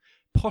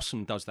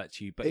Possum does that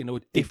to you, but in a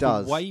It different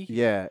does. way.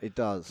 Yeah, it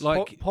does.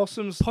 Like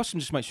Possums. Possum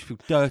just makes you feel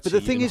dirty. But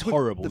the thing and is,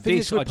 horrible. the thing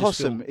This, is with I just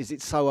Possum feel, is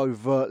it's so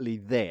overtly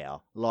there.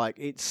 Like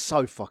it's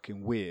so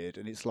fucking weird,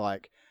 and it's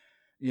like,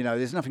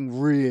 there's nothing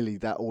really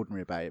that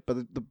ordinary about it. But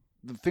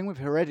the thing with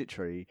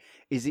Hereditary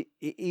is it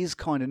is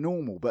kind of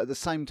normal, but at the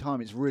same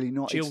time, it's really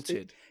not.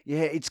 Jilted.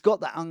 It's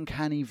got that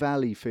uncanny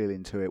valley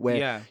feeling to it, where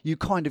Yeah. you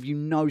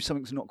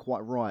something's not quite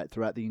right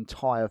throughout the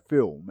entire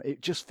film.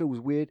 It just feels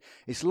weird.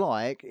 It's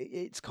like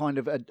it's kind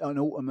of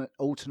an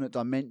alternate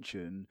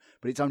dimension,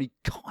 but it's only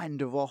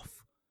kind of off.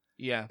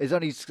 Yeah. There's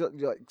only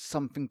like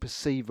something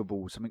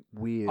perceivable, something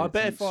weird. I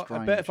bet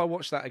something if I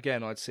watched that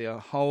again, I'd see a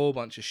whole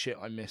bunch of shit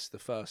I missed the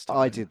first time.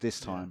 I did this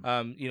time.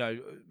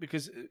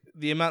 Because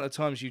the amount of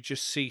times you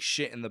just see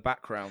shit in the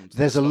background.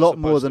 There's a that's not lot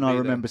more supposed than to I be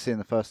there. remember seeing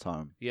the first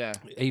time. Yeah.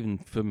 even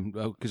from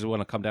because when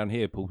I come down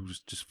here, Paul was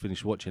just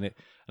finished watching it,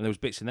 and there was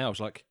bits in there. I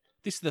was like,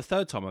 "This is the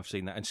third time I've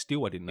seen that, and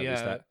still I didn't notice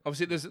Yeah. that."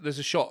 Obviously, there's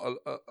a shot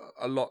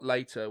a lot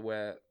later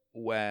where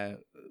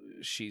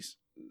she's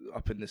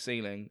up in the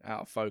ceiling,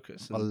 out of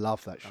focus. I And,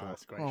 love that shot.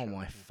 That's a great oh shot.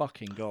 my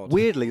fucking god!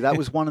 Weirdly, that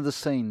was one of the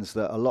scenes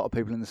that a lot of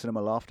people in the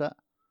cinema laughed at.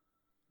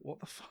 What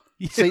the fuck?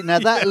 See, now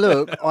that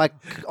look, I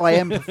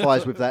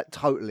empathise with that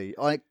totally.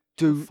 I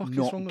do fuck is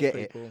not wrong with get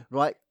it. people?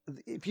 Right?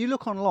 If you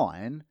look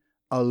online,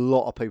 a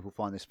lot of people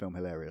find this film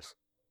hilarious.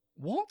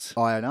 What?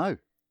 I know.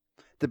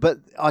 But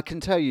I can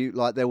tell you,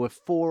 like, there were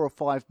 4 or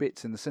 5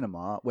 bits in the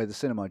cinema where the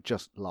cinema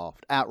just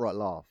laughed, outright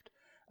laughed.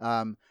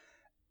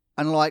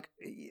 And, like,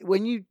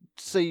 when you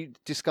see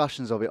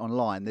discussions of it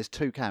online, there's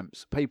 2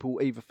 camps. People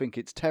either think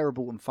it's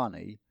terrible and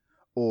funny,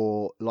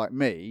 or, like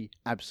me,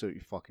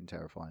 absolutely fucking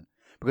terrifying.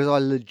 Because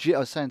I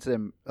was saying to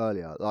them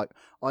earlier, like,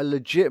 I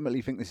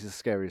legitimately think this is the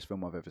scariest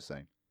film I've ever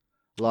seen.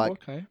 Like,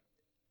 Okay.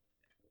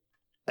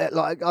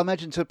 Like, I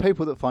imagine to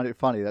people that find it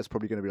funny, that's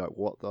probably going to be like,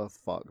 "What the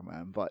fuck,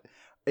 man?" But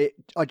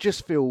I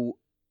just feel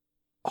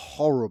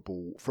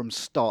horrible from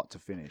start to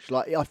finish.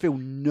 Like, I feel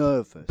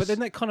nervous. But then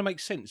that kind of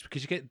makes sense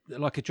because you get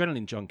like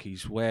adrenaline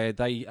junkies where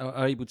they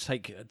are able to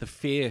take the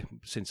fear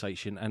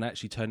sensation and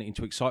actually turn it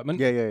into excitement.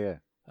 yeah.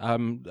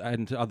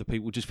 And other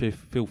people just feel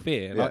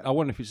fear. Yeah. Like, I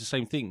wonder if it's the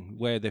same thing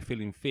where they're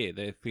feeling fear.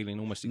 They're feeling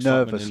almost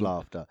excitement. Nervous and,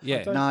 laughter.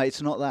 Yeah. No,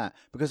 it's not that,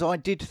 because I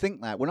did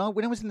think that when I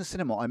was in the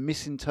cinema, I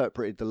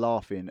misinterpreted the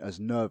laughing as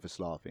nervous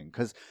laughing,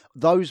 because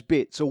those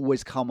bits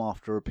always come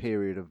after a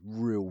period of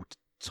real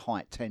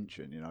tight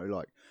tension.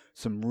 Like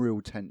some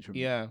real tension.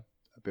 Yeah.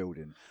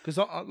 Building. Because,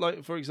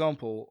 like, for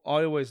example,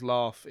 I always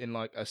laugh in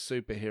like a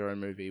superhero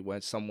movie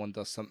where someone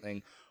does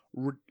something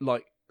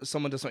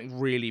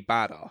really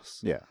badass.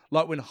 Yeah.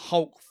 Like when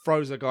Hulk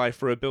throws a guy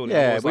through a building.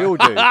 Yeah, I'm we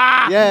always all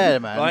like, do. Yeah,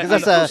 man. Right? 'Cause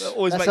And that's it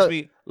always that's makes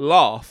me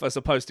laugh as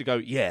opposed to go,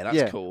 yeah,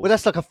 that's cool. Well,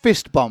 that's like a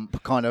fist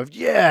bump, kind of.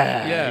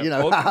 Yeah. yeah,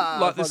 or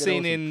like the fucking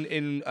scene awesome.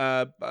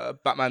 in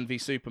Batman v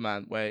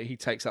Superman where he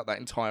takes out that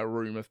entire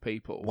room of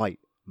people. Wait,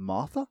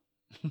 Martha?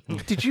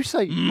 Did you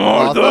say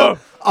Martha?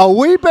 Are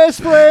we best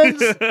friends?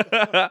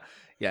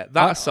 Yeah, that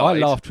I aside,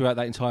 laughed throughout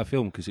that entire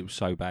film because it was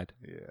so bad.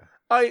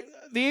 Yeah.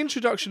 the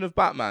introduction of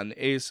Batman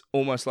is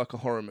almost like a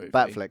horror movie.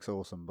 Batfleck's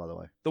awesome, by the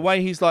way. The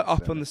way he's like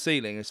up on the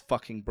ceiling is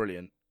fucking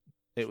brilliant.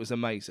 It was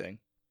amazing.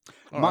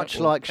 All Much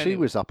right, well, like she anyway.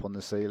 was up on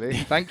the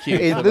ceiling. Thank you.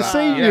 In for the that.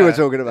 scene you were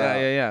talking about.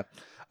 Yeah.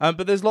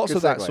 But there's lots Good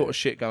of that segue. sort of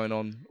shit going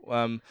on.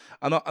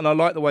 And I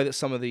like the way that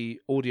some of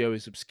the audio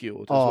is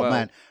obscured as Oh, well.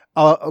 man.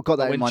 I've got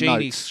that When in my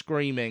Genie's notes.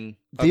 screaming,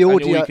 The and all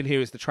audio- you can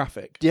hear is the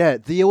traffic. Yeah,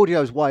 the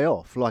audio's way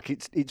off. Like,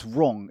 it's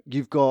wrong.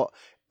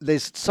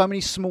 There's so many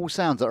small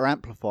sounds that are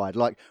amplified.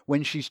 Like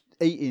when she's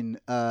eating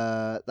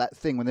that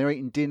thing, when they're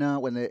eating dinner,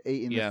 when they're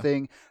eating the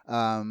thing.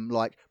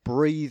 Like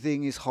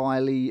breathing is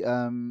highly.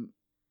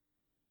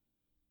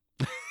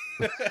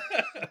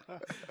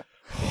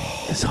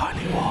 It's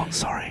highly what?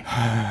 Sorry.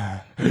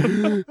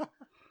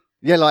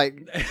 Yeah,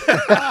 like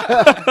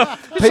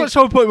It's like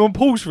someone put him on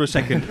pause for a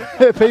second.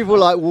 people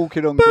like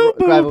walking on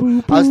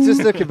gravel. I was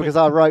just looking because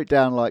I wrote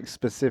down like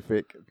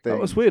specific things. That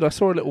was weird. I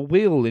saw a little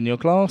wheel in your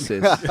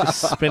glasses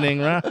just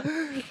spinning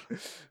around.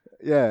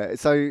 Yeah,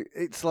 so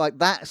it's like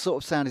that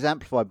sort of sound is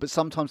amplified, but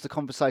sometimes the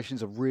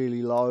conversations are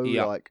really low,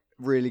 Yeah. like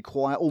really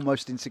quiet,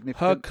 almost Her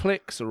insignificant.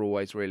 clicks are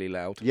always really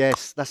loud.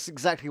 Yes, that's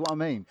exactly what I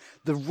mean.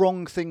 The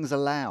wrong things are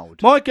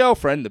loud. My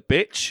girlfriend, the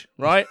bitch,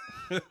 right?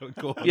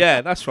 Go on.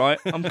 Yeah, that's right.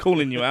 I'm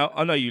calling you out.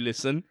 I know you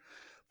listen.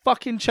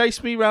 Fucking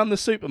chased me round the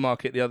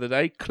supermarket the other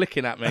day,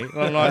 clicking at me. And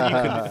I'm like,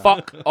 you can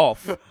fuck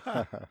off.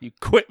 You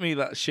quit me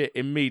that shit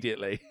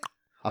immediately.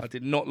 I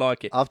did not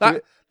like it.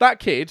 After That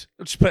kid,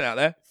 I'll just put it out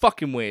there,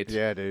 fucking weird.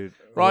 Yeah, dude.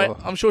 Right? Oh.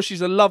 I'm sure she's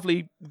a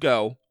lovely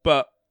girl,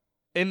 but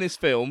in this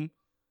film,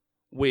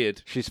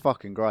 weird. She's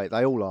fucking great.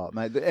 They all are,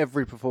 mate.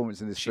 Every performance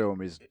in this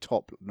film is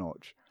top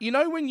notch. You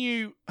know when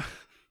you...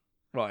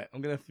 Right,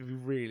 I'm going to have to be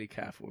really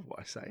careful with what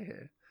I say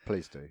here.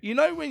 Please do. You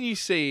know when you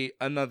see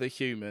another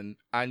human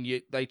and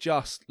they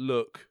just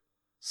look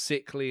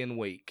sickly and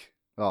weak,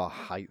 Oh,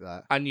 I hate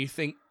that. and you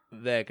think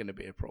they're going to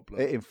be a problem.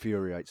 It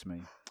infuriates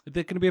me.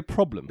 They're going to be a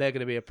problem. They're going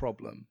to be a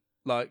problem.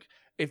 Like,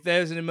 if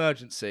there's an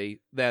emergency,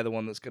 they're the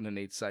one that's going to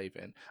need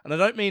saving. And I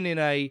don't mean in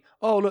a,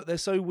 oh, look, they're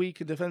so weak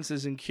and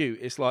defenseless and cute.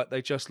 It's like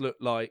they just look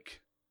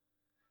like...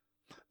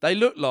 They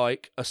look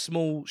like a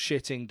small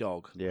shitting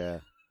dog. Yeah.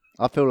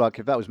 I feel like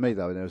if that was me,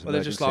 though, and there was an Well,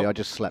 they're just emergency, like- I'd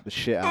just slap the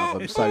shit out of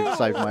them, so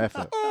save my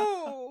effort.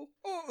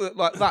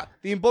 Like that.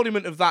 The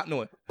embodiment of that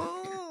noise.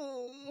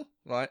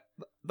 Right?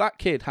 That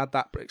kid had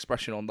that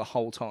expression on the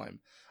whole time.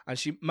 And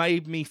she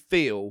made me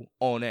feel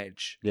on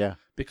edge. Yeah.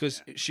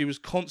 Because she was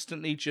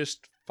constantly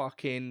just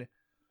fucking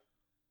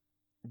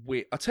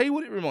weird. I'll tell you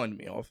what it reminded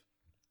me of.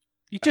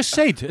 You just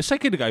said a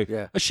second ago,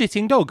 Yeah. a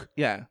shitting dog.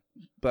 Yeah.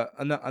 But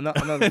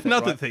another thing.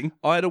 Another right? thing.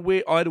 I had a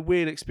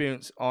weird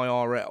experience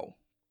IRL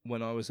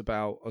when I was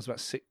about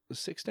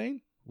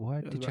 16 Why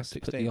was did you about have to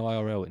put 16. the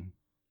IRL in?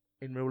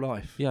 in real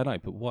life. Yeah, I know,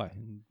 but why?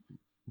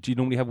 Do you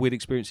normally have weird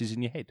experiences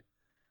in your head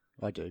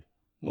I do.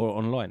 or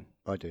online?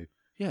 I do.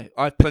 Yeah,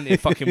 I have plenty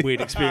of fucking weird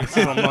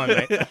experiences online,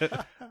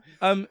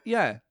 mate.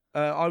 Yeah,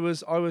 I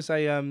was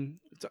a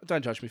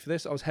don't judge me for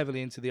this. I was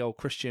heavily into the old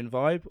Christian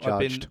vibe.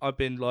 Judged. I've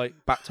been like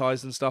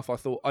baptized and stuff.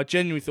 I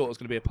genuinely thought I was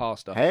going to be a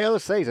pastor. Hail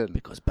Satan.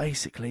 Because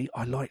basically,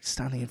 I liked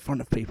standing in front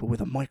of people with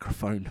a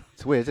microphone,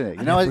 It's weird, isn't it?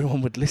 and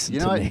everyone would listen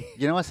to me.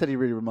 You know, I said he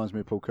really reminds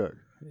me of Paul Cook.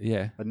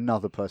 Yeah.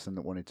 Another person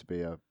that wanted to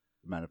be a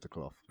man of the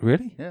cloth.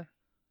 Really? Yeah.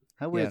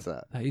 How weird is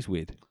that? That is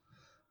weird.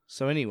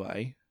 So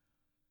anyway,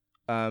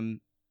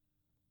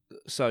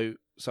 so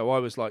I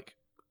was like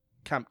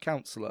camp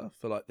counselor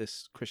for like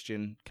this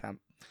Christian camp,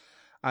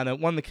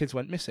 and one of the kids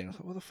went missing. I was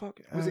like, "What the fuck?"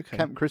 Was it Okay.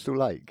 Camp Crystal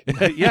Lake?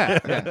 yeah.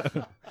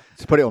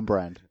 Let's put it on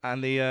brand.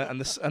 And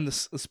the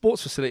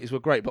sports facilities were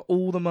great, but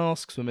all the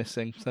masks were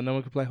missing, so no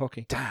one could play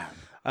hockey.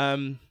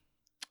 Damn.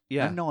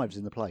 Yeah, And knives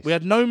in the place. we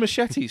had no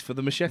machetes for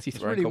the machete It's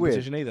throwing really weird.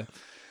 competition either.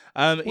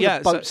 All Yeah,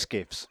 the boat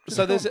skiffs.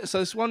 so there's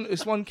this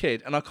one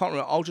kid, and I can't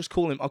remember.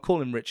 I'll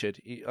call him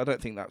Richard. I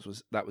don't think that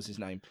was his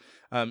name.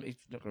 He's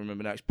not gonna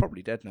remember now. He's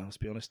probably dead now, let's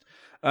be honest.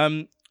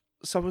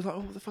 So I was like, oh,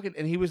 what the fucking,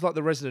 and he was like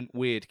the resident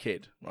weird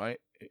kid, right?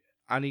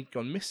 And he'd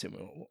gone missing. We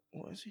were like,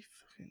 what is he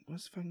fucking?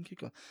 Where's the fucking kid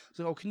gone? I was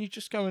like, oh, can you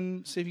just go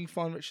and see if you can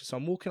find Richard? So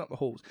I'm walking up the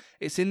halls.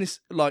 It's in this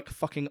like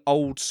fucking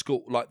old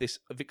school, like this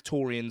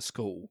Victorian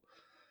school,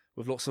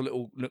 with lots of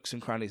little nooks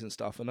and crannies and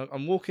stuff. And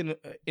I'm walking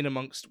in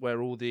amongst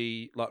where all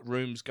the like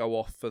rooms go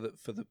off for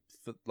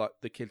like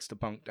the kids to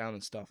bunk down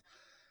and stuff.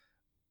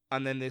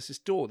 And then there's this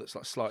door that's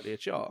like slightly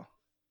ajar.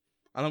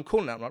 And I'm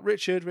calling out, I'm like,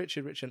 Richard.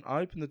 And I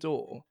open the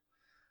door,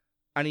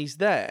 and he's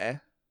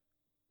there,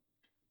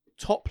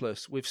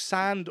 topless, with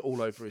sand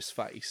all over his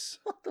face.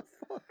 What the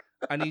fuck?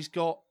 And he's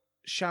got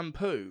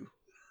shampoo,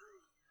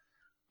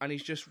 and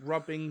he's just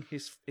rubbing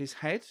his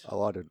head.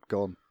 Oh, I'd have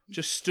gone.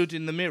 Just stood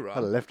in the mirror, I'd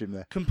have left him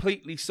there.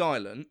 completely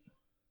silent,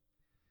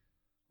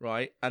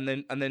 right? And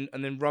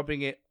then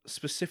rubbing it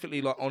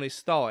specifically like on his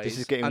thighs, This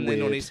is getting and then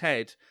on weird. his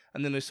head,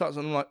 and then he starts.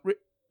 And I'm like,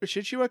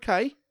 Richard, you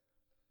okay?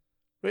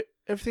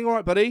 Everything all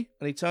right, buddy?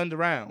 And he turned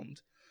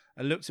around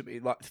and looked at me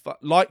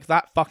like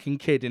that fucking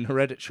kid in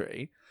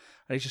Hereditary,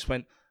 and he just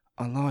went,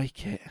 "I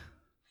like it."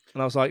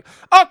 And I was like,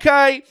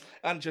 okay,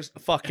 and just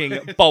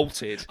fucking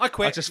bolted. I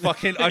quit. I just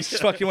fucking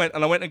went,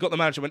 and I went and got the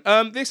manager. Went,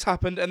 this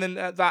happened, and then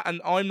that,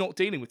 and I'm not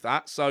dealing with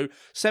that. So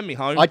send me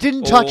home. I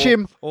didn't touch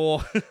him.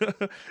 Or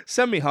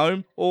send me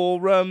home, or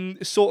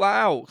sort that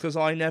out, because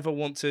I never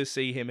want to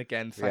see him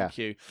again. Thank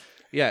you.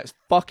 Yeah, it's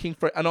fucking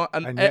and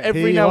yet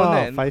every here you now are,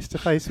 and then. face to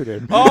face with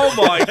him. Oh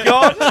my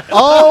god!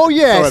 Oh,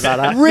 yes. Sorry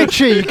about that.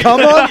 Richie, come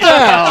on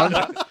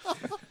down.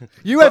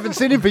 You haven't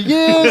seen him for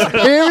years.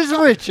 Here is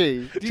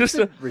Richie. Just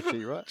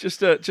Richie, right?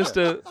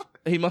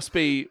 He must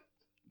be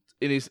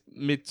in his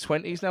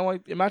mid-20s now, I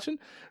imagine.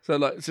 So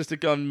like, it's just a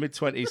guy in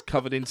mid-20s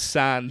covered in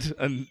sand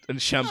and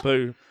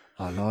shampoo.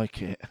 I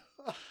like it.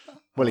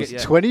 Well, he's Yeah.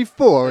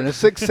 24 and a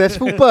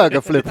successful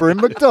burger flipper in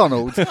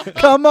McDonald's.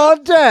 Come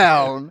on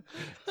down.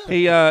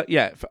 He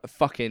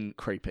fucking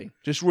creepy.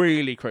 Just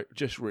really creepy.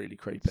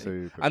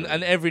 Super And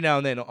creepy. every now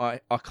and then I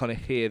kind of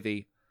hear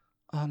the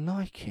I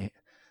like it.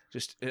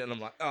 And I'm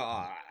like,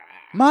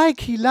 Mike,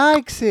 he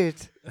likes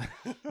it.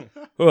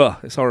 ugh,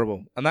 it's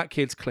horrible. And that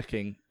kid's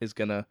clicking is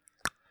gonna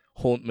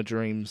haunt my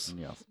dreams.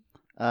 Yes.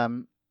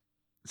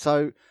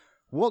 So,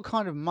 what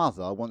kind of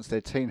mother wants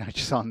their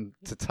teenage son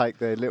to take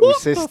their little What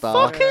sister the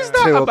fuck is to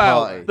that a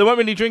about? party? There won't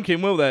be any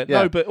drinking, will there?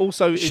 Yeah. No, but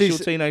also it's your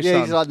teenage yeah,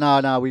 son. he's like,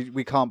 no,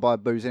 we can't buy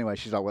booze anyway.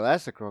 She's like, well,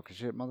 that's a crock of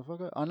shit,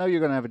 motherfucker. I know you're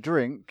going to have a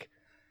drink.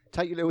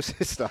 Take your little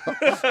sister.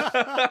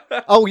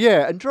 Oh,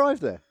 yeah, and drive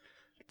there.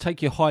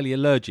 Take your highly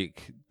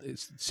allergic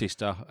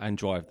sister and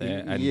drive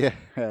there. And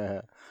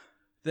Yeah.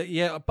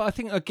 Yeah, but I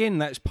think, again,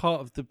 that's part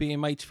of the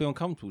being made to feel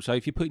uncomfortable. So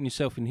if you're putting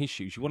yourself in his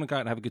shoes, you want to go out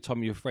and have a good time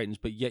with your friends,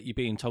 but yet you're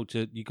being told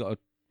you got to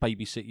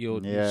babysit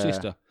your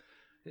sister.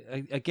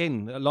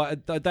 Again,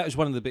 like that was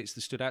one of the bits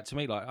that stood out to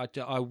me. Like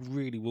I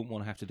really wouldn't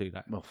want to have to do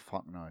that. Well,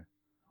 fuck no.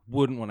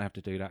 Wouldn't want to have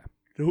to do that.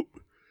 Nope.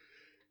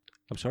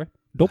 I'm sorry.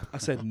 Nope. I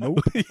said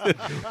nope.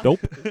 Nope.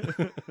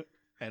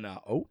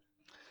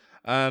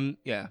 And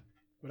yeah.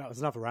 Well, that was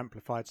another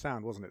amplified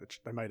sound, wasn't it?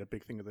 They made a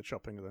big thing of the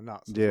chopping of the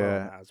nuts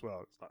Yeah. as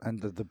well. It's like,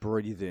 And the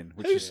breathing,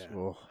 which Who's- is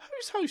oh.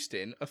 Who's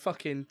hosting a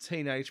fucking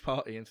teenage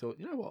party and thought,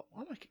 you know what,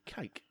 I'll make a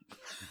cake.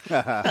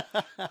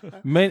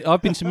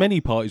 I've been to many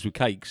parties with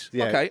cakes.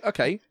 Yeah,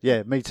 Okay.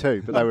 yeah, me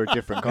too. But they were a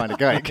different kind of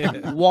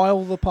cake.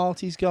 While the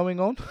party's going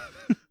on.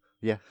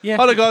 Yeah. Yeah.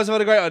 Hello guys, I've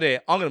had a great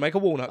idea. I'm going to make a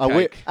walnut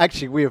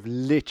cake. We have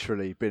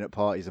literally been at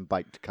parties and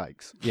baked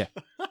cakes. Yeah.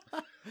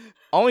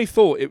 I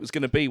thought it was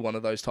going to be one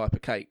of those type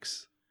of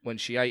cakes when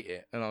she ate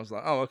it, and I was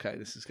like, "Oh, okay,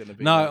 this is going to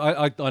be." No,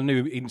 one. I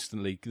knew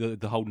instantly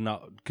the whole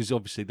nut, because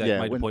obviously they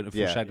made a point of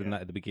foreshadowing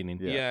that at the beginning.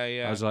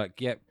 Yeah. I was like,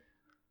 yep,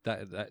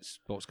 that's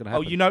what's going to Oh,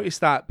 happen. you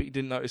noticed that, but you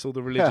didn't notice all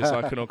the religious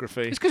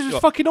iconography. It's because it's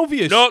Like, fucking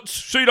obvious. nuts.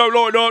 She don't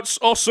like nuts.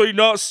 I see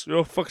nuts.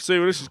 You'll fucking see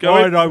where this is I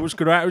going. know what's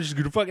going to happen. She's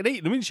going to fucking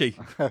eat them, isn't she?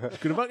 She's going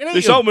to fucking eat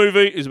This them. whole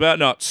movie is about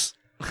nuts.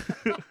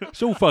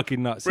 It's all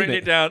fucking nuts, Written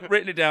isn't it down,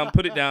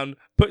 put it down,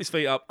 put his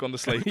feet up, gone to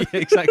sleep. Yeah,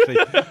 exactly.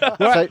 Right,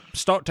 So-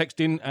 start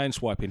texting and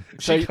swiping.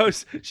 She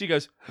goes,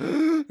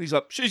 he's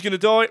like, she's going to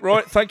die.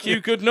 Right, thank you,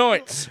 good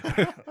night.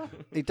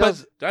 He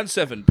does. Dan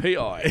 7,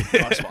 PI.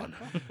 Nice one.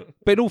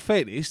 But in all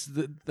fairness,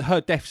 her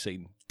death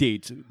scene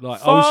did.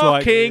 Like, I was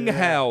like, Fucking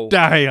hell.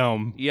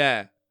 damn.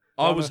 Yeah.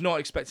 I was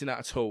not expecting that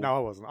at all. no, I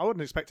wasn't. I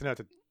wasn't expecting her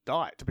to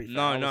die, to be fair.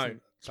 No, I no. wasn't- I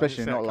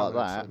Especially didn't see not like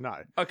coming, that. so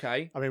no.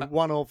 Okay. I mean,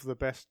 one of the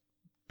best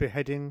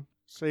beheading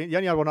scenes. The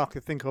only other one I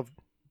could think of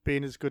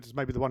being as good as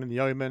maybe the one in The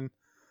Omen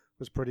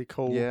was pretty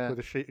cool Yeah. with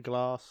a sheet of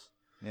glass.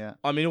 Yeah.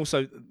 I mean,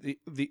 also,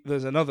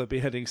 there's another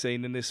beheading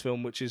scene in this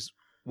film, which is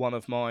one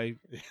of my...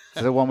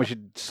 So the one where she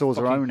saws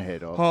her own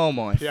head off. Oh,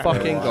 my Yeah.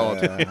 fucking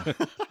God. Yeah.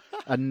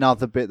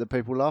 Another bit that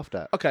people laughed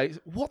at. Okay,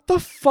 what the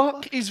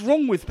fuck is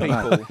wrong with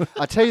people?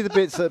 I tell you, the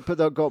bits that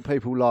got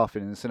people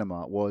laughing in the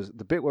cinema was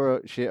the bit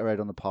where she hit her head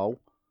on the pole.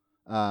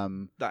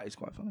 That is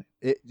quite funny.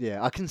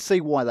 I can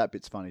see why that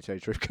bit's funny, to tell you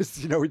the truth,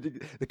 because when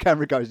the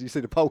camera goes and you see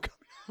the pole coming.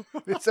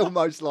 It's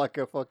almost like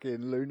a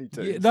fucking Looney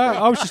Tunes. Yeah, no,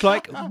 thing. I was just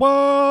like,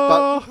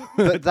 what?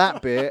 But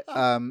that bit,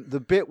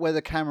 the bit where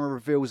the camera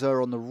reveals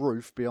her on the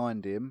roof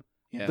behind him,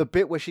 Yeah. the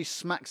bit where she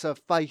smacks her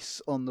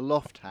face on the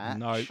loft hatch.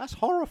 No. That's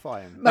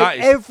horrifying. Mate, That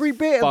is every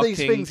bit of these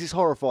fucking- things is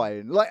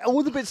horrifying. Like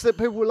all the bits that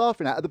people were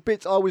laughing at are the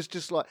bits I was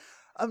just like,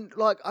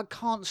 I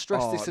can't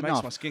stress Oh, this it makes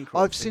enough. my skin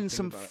crawl I've thinking seen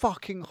some about it.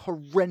 fucking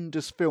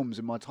horrendous films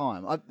in my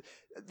time.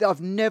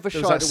 I've never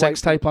There was shied that away.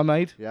 sex tape I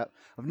made. Yeah,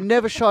 I've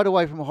never shied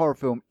away from a horror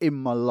film in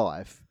my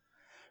life,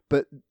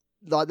 but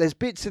like there's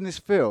bits in this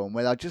film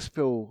where I just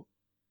feel,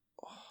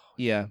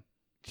 Yeah.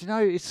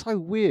 it's so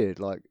weird.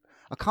 Like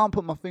I can't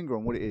put my finger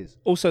on what it is.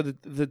 Also,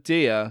 the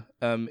deer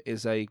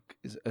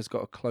has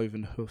got a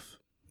cloven hoof,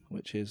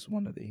 which is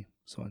one of the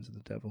signs of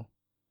the devil,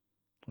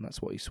 and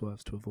that's what he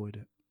swerves to avoid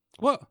it.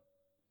 What?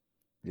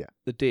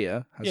 The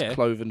deer has Yeah.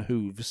 cloven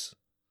hooves.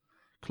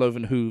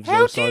 Cloven hooves.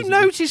 How are the do you size of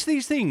notice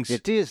these things? Yeah,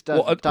 deers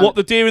don't. What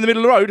the deer in the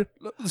middle of the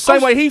road? The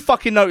same way he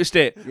fucking noticed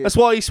it. Yeah. That's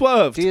why he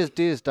swerved.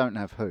 Deers don't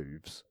have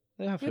hooves.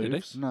 They have Yeah, they do.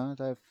 hooves. No,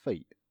 they have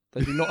feet.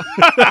 They do not.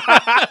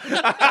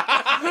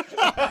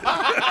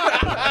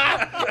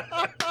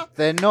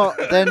 They're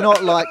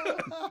not like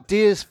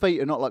deer's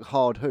feet are not like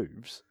hard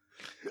hooves.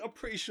 I'm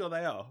pretty sure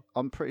they are.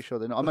 I'm pretty sure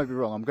they're not. I may be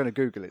wrong. I'm going to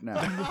Google it now.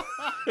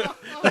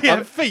 They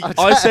have feet.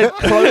 I said.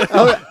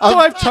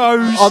 Five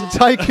toes. I'm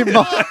taking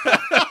my.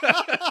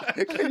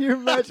 Can you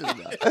imagine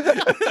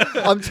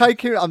that? I'm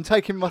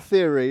taking my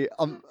theory.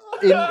 I'm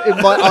in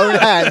my own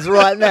hands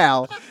right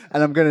now,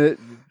 and I'm going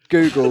to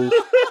Google.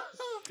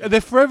 And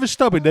they're forever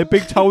stubbing their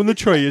big toe in the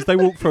tree as they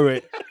walk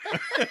through it.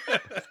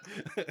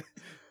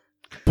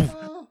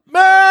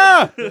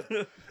 Ma!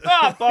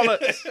 Ah,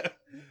 bollocks!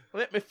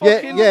 Let me Yeah,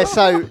 fucking. yeah.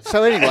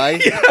 So anyway,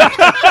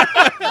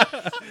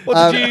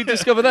 What did you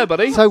discover there,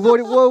 buddy? so what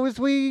was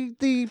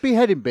the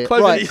beheading bit?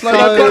 Cloven, Right.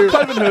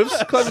 cloven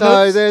hooves. Cloven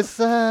So hooves.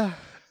 there's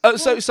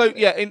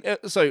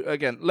So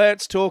again,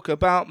 let's talk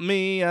about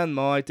me and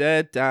my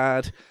dead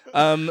dad.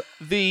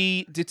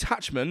 The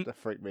detachment that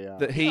freaked me out.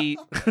 that he,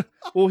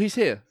 well, he's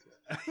here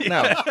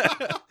now.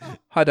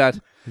 Hi,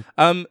 Dad.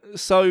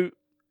 So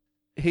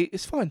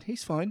it's fine.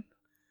 He's fine.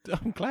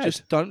 I'm glad.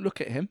 Just don't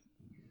look at him.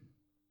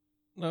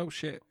 Oh,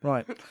 shit.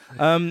 Right.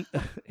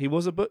 He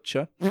was a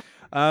butcher.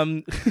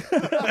 Don't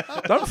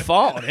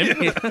fart on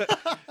him. You've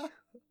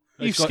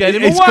It's got- scared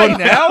him it's away gone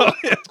now.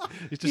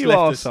 He's just You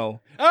left us. arsehole.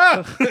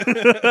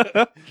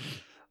 Ah!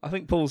 I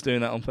think Paul's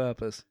doing that on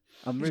purpose.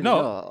 I'm really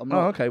not. not. I'm Oh,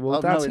 not. okay. Well,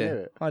 I'm Dad's nowhere near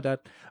here. it. Hi, Dad.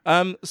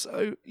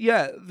 So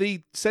yeah,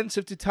 the sense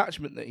of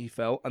detachment that he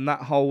felt, and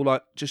that whole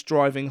like just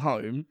driving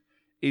home,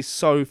 is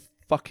so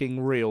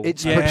fucking real.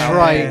 It's Yeah.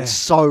 portrayed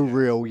so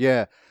real.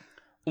 Yeah.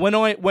 when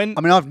I mean,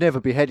 I've never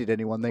beheaded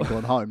anyone then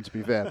gone home. To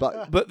be fair,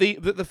 but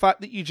the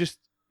fact that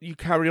you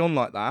carry on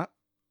like that,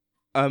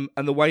 and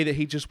the way that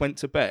he just went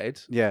to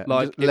bed, yeah,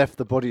 like just left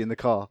the body in the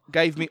car.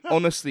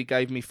 honestly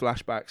gave me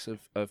flashbacks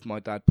of my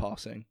dad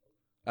passing.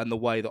 And the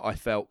way that I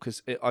felt,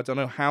 because I don't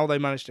know how they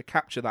managed to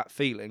capture that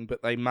feeling,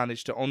 but they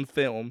managed to, on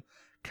film,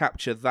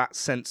 capture that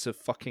sense of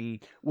fucking...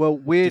 Well,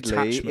 weirdly,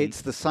 detachment.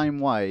 it's the same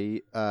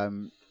way.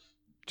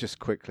 Just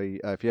quickly,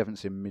 if you haven't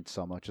seen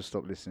Midsummer, just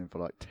stop listening for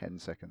like 10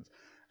 seconds.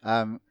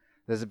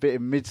 There's a bit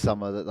in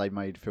Midsummer that they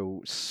made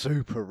feel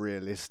super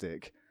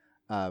realistic.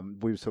 We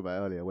were talking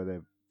about earlier where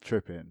they're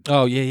tripping.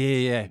 Oh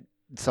yeah.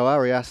 So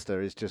Ari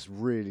Aster is just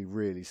really,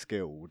 really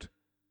skilled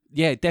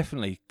Yeah,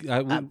 definitely.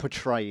 at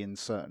portraying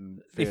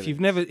certain feelings.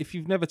 If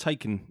you've never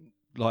taken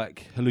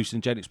like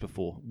hallucinogenics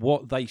before,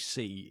 what they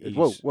see is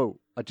Whoa!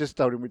 I just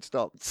told him we'd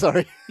stop.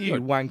 Sorry. You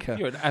wanker.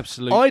 you're an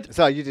absolute.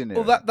 So you didn't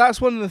hear Well, it.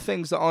 that's one of the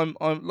things that I'm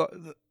like.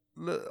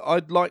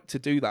 I'd like to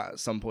do that at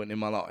some point in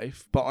my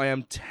life, but I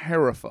am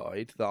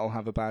terrified that I'll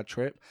have a bad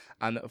trip.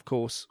 And of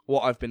course,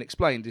 what I've been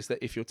explained is that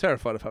if you're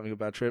terrified of having a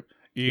bad trip,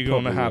 you're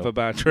going to probably have will. a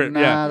bad trip. Nah,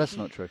 Yeah, that's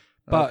not true.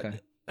 But Okay.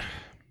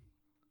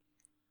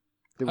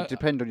 It would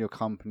depend on your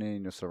company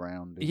and your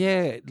surroundings.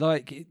 yeah,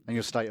 like And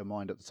your state of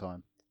mind at the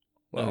time.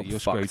 Well, you're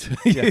fucked.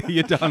 screwed.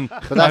 You're done.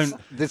 But that's,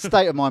 the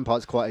state of mind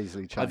part's quite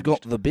easily changed. I've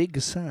got the big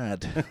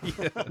sad.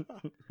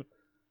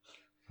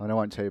 And I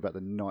won't tell you about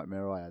the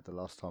nightmare I had the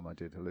last time I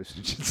did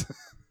hallucinogens.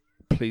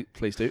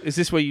 Please do. Is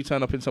this where you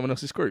turn up in someone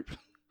else's group?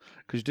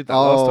 Because you did that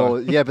last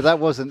time. Yeah, but that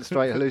wasn't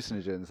straight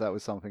hallucinogens. That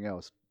was something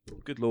else.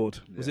 Good lord.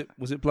 Yeah.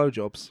 Was it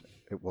blowjobs?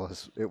 It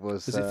was.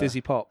 Was it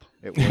fizzy pop?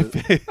 It was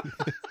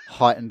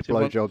heightened Do you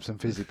want- blowjobs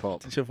and fizzy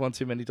pop. Did you have one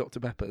too many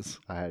Dr Peppers?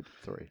 I had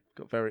 3.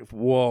 Got very.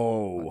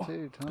 Whoa.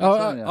 Dude,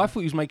 Oh, I thought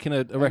he was making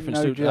a reference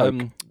no to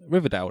joke.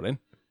 Riverdale then,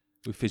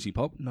 with Fizzy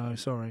Pop. No,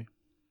 sorry.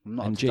 I'm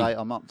not up MG. to date.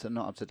 I'm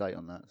not up to date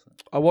on that. So.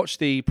 I watched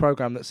the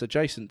program that's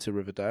adjacent to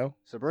Riverdale.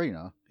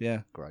 Sabrina,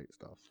 Yeah. great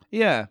stuff.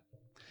 Yeah.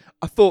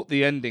 I thought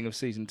the ending of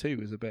season 2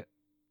 was a bit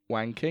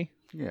wanky.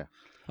 Yeah.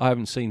 I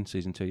haven't seen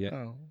season 2 yet.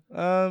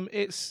 Oh.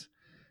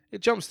 It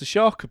jumps the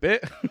shark a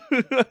bit.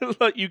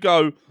 Like you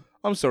go,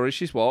 I'm sorry,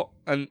 she's what?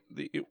 And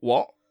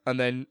what? And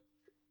then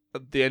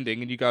at the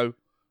ending and you go,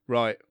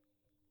 right.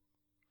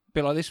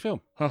 Bit like this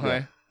film.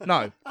 Okay.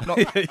 No. Not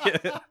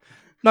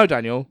No,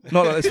 Daniel.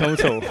 Not like this film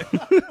at all.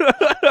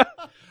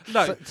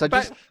 No, So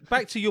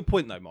back to your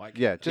point though, Mike.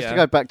 Yeah, just Yeah. to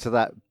go back to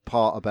that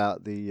part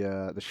about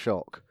the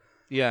shock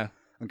Yeah.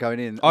 and going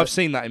in. I've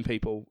seen that in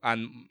people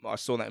and I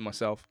saw that in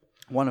myself.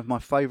 One of my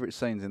favourite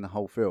scenes in the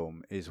whole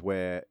film is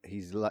where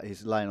he's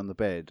laying on the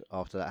bed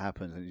after that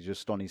happens, and he's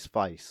just on his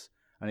face,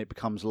 and it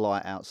becomes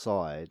light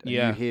outside, and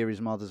Yeah. you hear his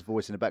mother's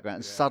voice in the background,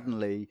 and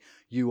suddenly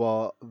you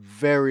are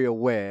very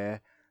aware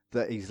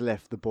that he's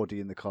left the body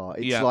in the car.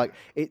 It's Yeah. like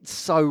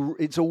it's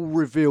all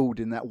revealed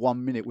in that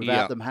 1 minute without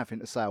Yeah. them having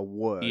to say a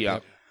word. Yeah.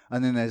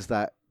 And then there's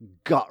that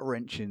gut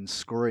wrenching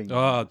scream.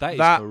 Oh, that is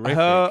That horrific.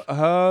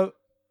 her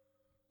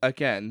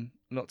again,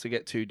 not to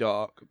get too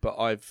dark, but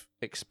I've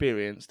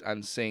experienced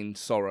and seen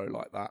sorrow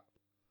like that.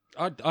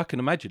 I can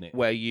imagine it.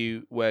 Where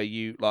you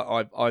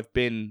like I've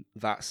been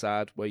that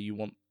sad where you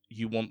want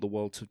the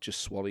world to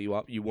just swallow you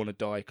up. You want to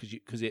die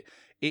because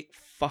it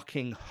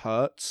fucking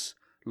hurts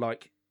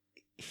like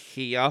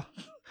here,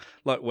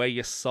 like where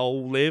your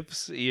soul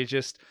lives. You're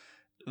just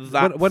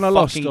that when I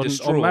lost on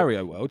distraught.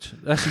 Mario World,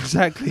 that's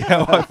exactly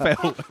how I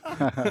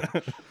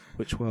felt.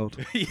 Which world?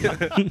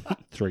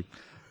 3.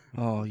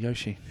 Oh,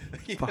 Yoshi.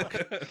 Fuck.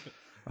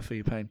 I feel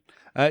your pain.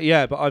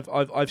 Yeah, but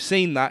I've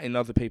seen that in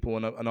other people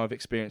and I've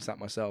experienced that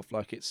myself.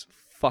 Like it's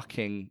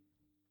fucking,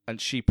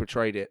 and she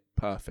portrayed it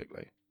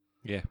perfectly.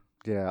 Yeah.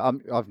 Yeah,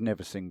 I've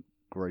never seen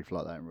grief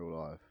like that in real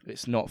life.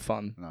 It's not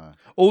fun. No.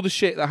 All the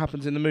shit that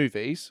happens in the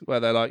movies where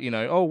they're like,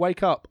 oh,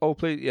 wake up, oh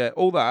please, yeah,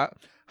 all that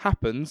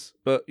happens,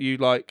 but you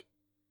like,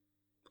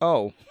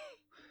 oh,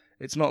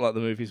 it's not like the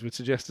movies would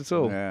suggest at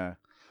all. Yeah.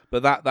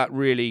 But that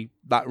really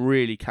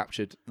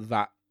captured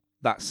that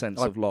sense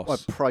of loss.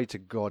 I pray to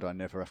God I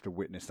never have to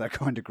witness that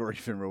kind of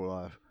grief in real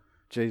life.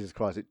 Jesus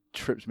Christ, it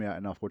trips me out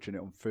enough watching it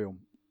on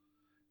film.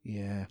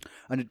 Yeah.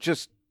 And it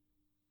just,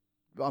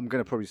 I'm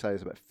going to probably say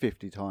this about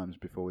 50 times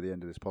before the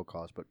end of this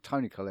podcast, but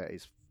Toni Collette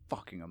is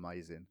fucking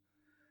amazing.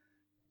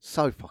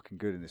 So fucking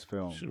good in this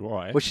film. She's all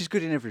right. Well, she's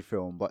good in every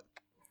film, but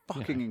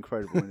fucking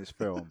incredible in this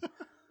film.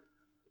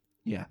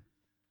 Yeah.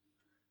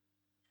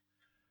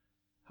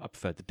 I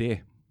prefer the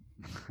deer.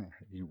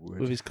 You would.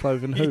 With his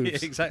cloven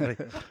hooves. exactly.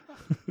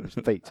 His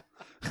feet.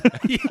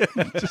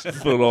 Just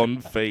full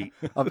on feet.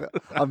 I'm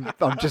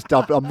just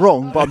I'm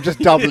wrong, but I'm just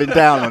doubling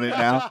down on it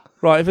now.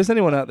 Right, if there's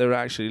anyone out there who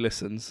actually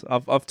listens,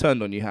 I've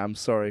turned on you, Ham,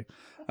 sorry.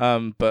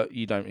 But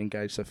you don't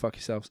engage, so fuck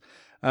yourselves.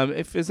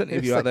 If there's any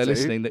of Yes, you out there I do.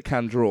 listening that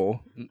can draw,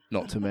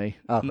 not to me.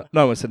 Oh.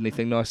 No one said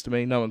anything nice to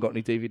me. No one got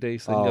any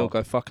DVDs. So they Oh. all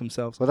go fuck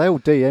themselves. Well, they all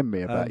DM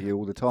me about you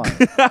all the time.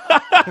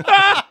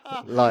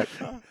 Like,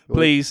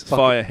 Please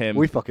fire him.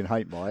 We fucking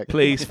hate Mike.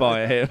 Please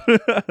fire him.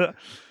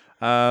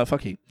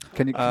 Fuck you.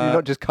 Can you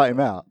not just cut him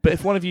out? But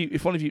if one of you,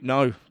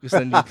 no, because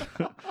then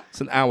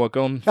it's an hour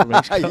gone from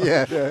each cut.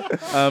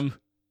 Yeah.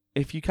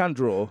 If you can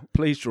draw,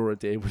 please draw a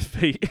deer with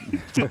feet.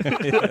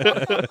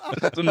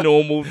 Just a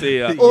normal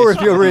deer. Or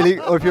if you're really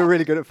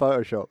good at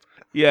Photoshop.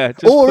 Yeah.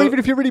 Just Or put- even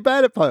if you're really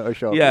bad at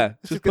Photoshop. Yeah,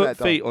 just get put that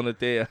done. feet on a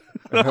deer.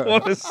 I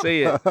want to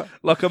see it.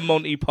 Like a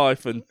Monty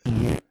Python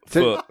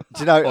foot Do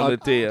you know, on a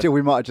deer. Jill,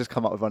 we might have just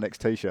come up with our next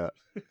T-shirt.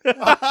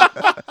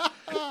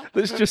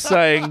 That's just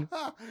saying,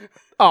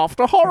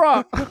 after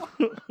horror.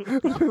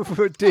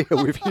 A deer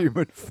with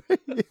human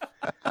feet.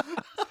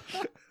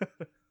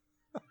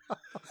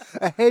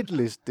 A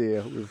headless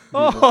deer. With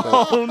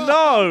Oh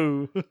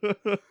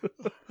no!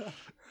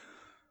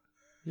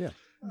 Yeah.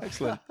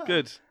 Excellent.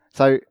 Good.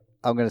 So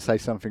I'm going to say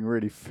something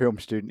really film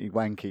studenty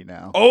wanky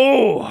now.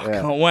 Oh, I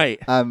Yeah. can't wait.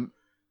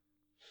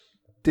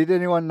 Did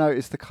anyone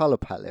notice the colour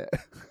palette?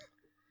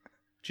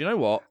 Do you know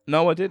what?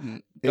 No, I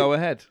didn't. Go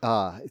ahead.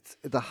 It's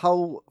the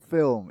whole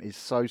film is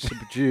so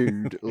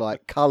subdued,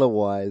 like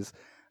colour-wise,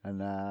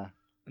 and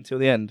Until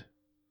the end.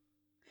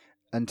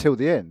 until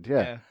the end.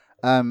 Yeah.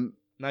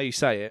 Now you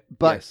say it.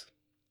 But-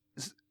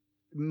 yes.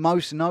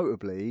 Most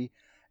notably,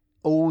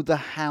 all the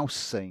house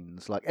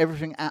scenes, like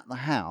everything at the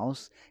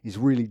house, is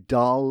really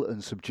dull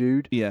and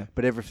subdued. Yeah.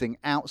 But everything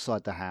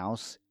outside the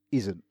house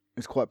isn't.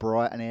 It's quite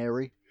bright and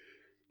airy.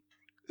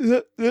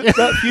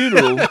 That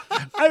funeral.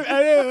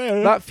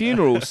 That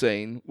funeral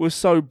scene was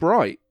so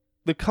bright.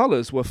 The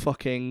colours were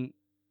fucking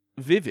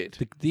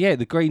vivid.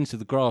 The greens of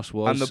the grass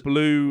was, And the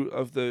blue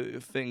of the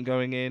thing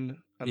going in,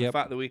 and Yep.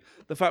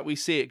 the fact we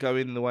see it go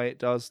in the way it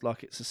does,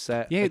 like it's a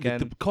set. yeah, again.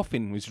 the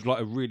coffin was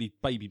like a really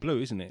baby blue,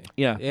 isn't it?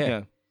 yeah, yeah.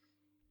 yeah.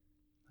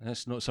 And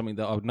that's not something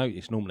that I would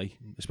notice normally,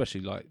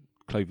 especially like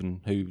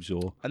cloven hooves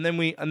or And then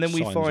we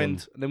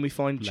Signs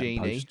find Jeannie.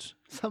 lampposts.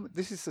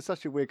 This is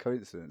such a weird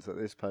coincidence that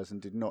this person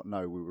did not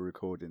know we were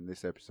recording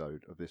this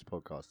episode of this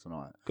podcast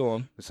tonight. Go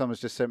on. But someone's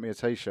just sent me a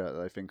T-shirt that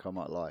they think I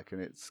might like,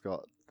 and it's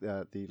got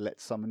the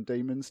Let's Summon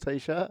Demons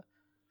T-shirt.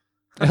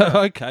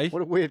 Okay.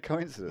 What a weird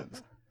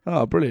coincidence.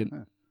 Oh,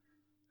 brilliant.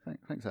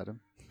 Thanks, Adam.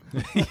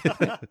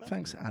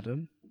 Thanks,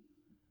 Adam.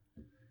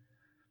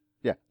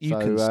 Yeah, You so,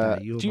 can stay.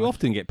 You're Do you my-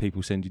 often get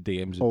people send you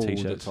DMs of all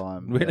t-shirts? the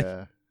time. Really?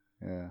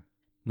 Yeah.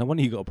 No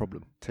wonder you got a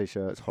problem.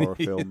 T-shirts, horror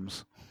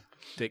films,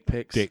 dick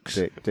pics? Dicks.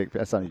 dick.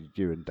 That's only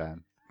you and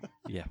Dan.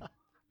 Yeah.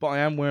 But I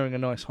am wearing a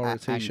nice horror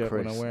And t-shirt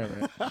when I Chris. wear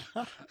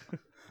it.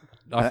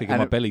 I think and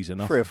my belly's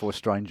enough. 3 or 4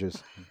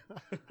 strangers.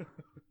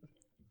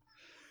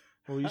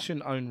 Well, you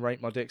shouldn't own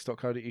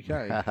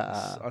ratemydicks.co.uk.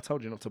 I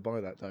told you not to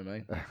buy that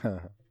domain.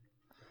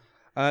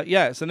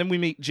 So then we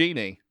meet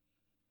Jeannie.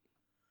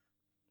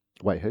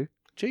 Wait, who?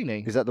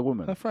 Jeannie. Is that the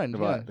woman? Her friend,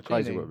 Right, yeah, the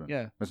crazy Jeannie, woman.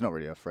 yeah. It's not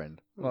really her friend.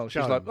 Well,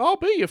 she's Joan. like, I'll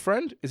be your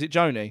friend. Is it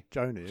Joni?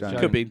 Joni. Joni.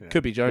 Could be. Yeah.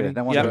 Could be Joni. Yeah,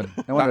 no wonder,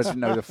 Yep. no wonder I didn't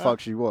know who the fuck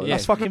she was. Yeah.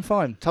 That's fucking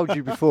fine. Told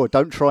you before,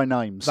 don't try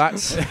names.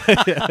 That's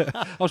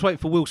I was waiting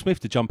for Will Smith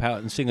to jump out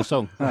and sing a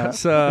song.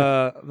 that's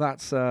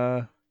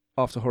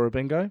after horror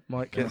bingo.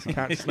 Mike gets the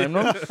character's name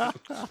wrong.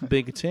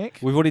 Big tick.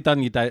 We've already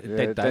done your dead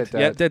Dead dad. Dad.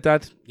 Yeah, Dead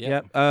Dad.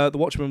 Yeah. Yeah. The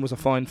Watchmen was a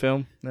fine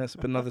film. That's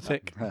been another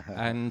tick.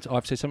 And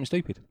I've said something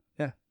stupid.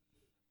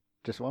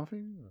 Just one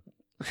thing?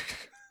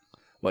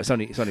 Well, it's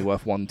only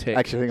worth one tick.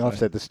 Actually, I think I've so.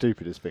 said the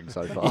stupidest thing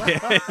so far.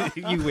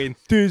 You win.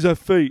 Deers have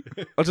feet.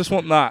 I just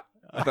want that.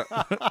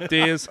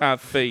 Deers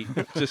have feet,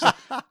 just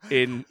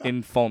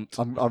in font.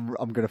 I'm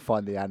going to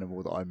find the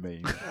animal that I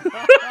mean.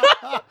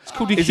 It's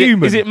called a Is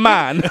human. it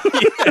man?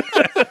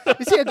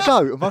 Is it a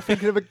goat? Am I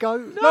thinking of a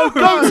goat? No,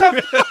 goats have.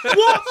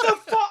 What the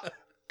fuck?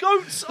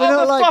 Goats They're are not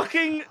the like-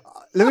 fucking.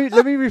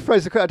 Let me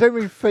rephrase the question. I don't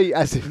mean feet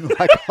as in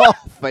like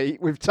half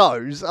feet with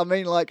toes. I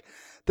mean like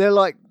they're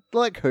like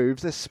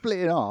hooves. They're split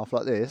in half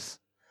like this,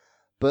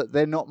 but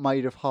they're not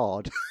made of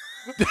hard.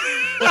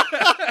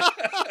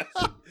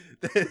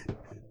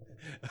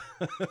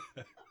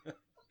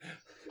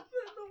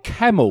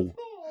 Camel.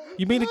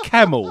 You mean a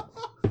camel?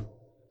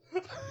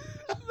 They're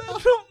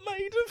not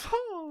made of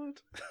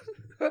hard.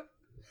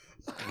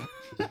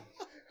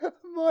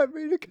 Might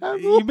mean a camel.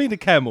 You mean a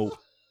camel?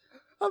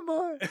 I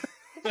might.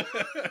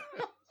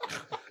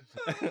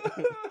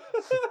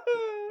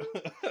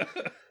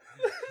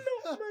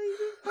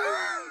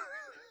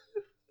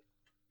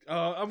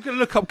 I'm going to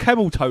look up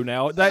camel toe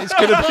now. That's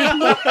going to be.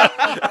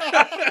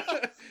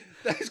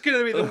 That's going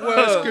to be the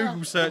worst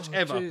Google search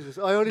ever. Jesus,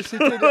 I honestly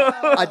didn't.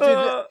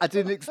 I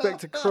didn't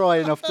expect to cry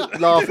enough to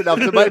laugh enough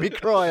to make me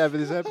cry over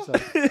this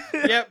episode.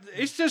 Yep,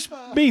 it's just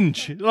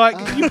minge. Like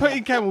you put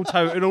in camel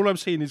toe, and all I'm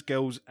seeing is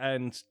girls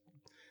and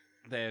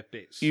their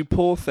bits. You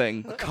poor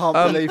thing. Can't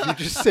believe you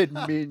just said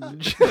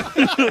minge.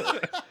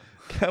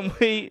 Can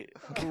we?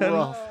 Can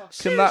that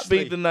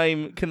Seriously? be the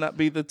name? Can that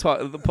be the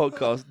title of the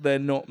podcast? They're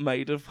not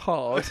made of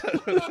hard.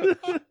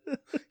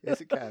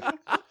 Yes, it can.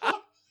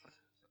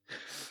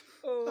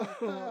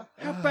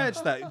 How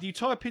bad's that? You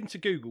type into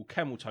Google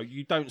camel toe,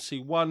 you don't see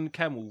one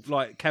camel,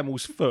 like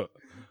camel's foot,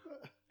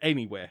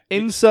 anywhere.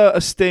 Insert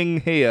a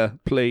sting here,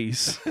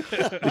 please,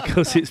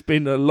 because it's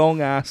been a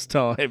long ass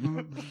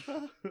time.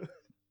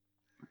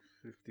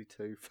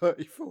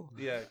 52-34.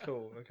 Yeah,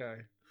 cool. Okay.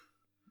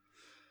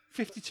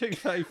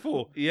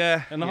 52-34.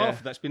 Yeah, And half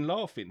of that's been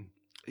laughing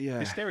Yeah.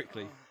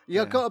 hysterically.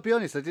 Yeah, I've got to be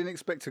honest. I didn't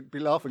expect to be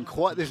laughing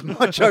quite this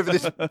much over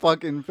this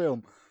fucking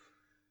film.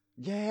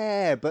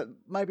 Yeah, but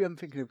maybe I'm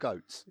thinking of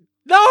goats.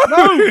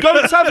 No,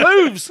 goats have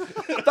hooves.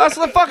 That's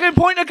the fucking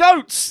point of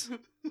goats.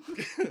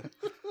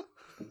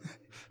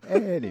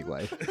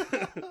 Anyway,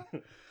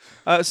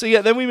 So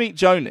yeah, then we meet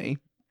Joni.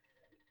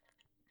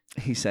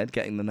 He said,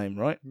 getting the name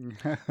right,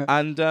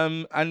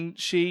 and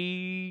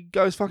she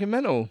goes fucking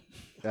mental.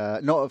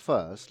 Not at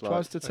first. Like,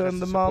 Tries to It's turn just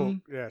the a support-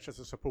 mum. Yeah, it's just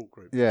a support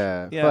group.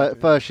 yeah, Yeah.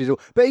 First she's all,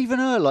 but even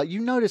her, like, you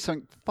know, there's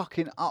something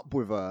fucking up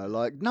with her.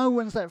 Like, no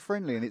one's that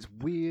friendly, and it's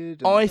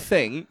weird. And I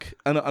think,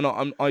 and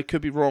I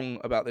could be wrong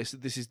about this.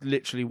 This is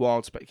literally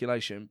wild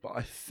speculation, but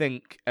I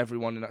think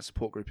everyone in that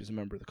support group is a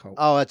member of the cult.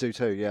 oh, I do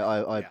too. Yeah,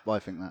 I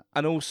think that.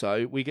 And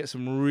also, we get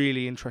some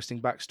really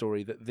interesting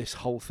backstory that this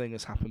whole thing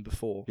has happened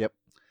before. Yep.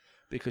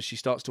 Because she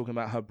starts talking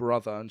about her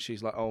brother, and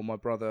she's like, "Oh, my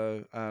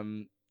brother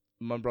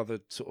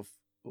sort of,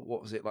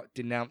 what was it, like,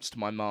 denounced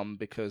my mum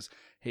because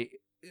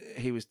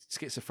he was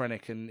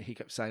schizophrenic, and he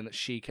kept saying that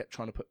she kept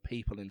trying to put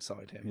people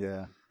inside him."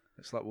 Yeah.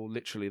 It's like, well,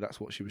 literally,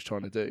 that's what she was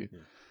trying to do,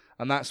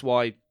 and that's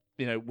why,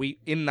 you know, we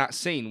in that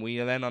scene we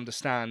then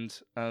understand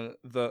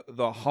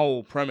the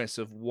whole premise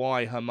of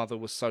why her mother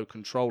was so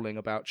controlling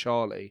about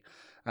Charlie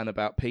and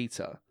about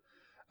Peter,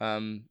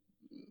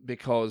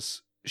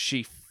 because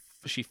she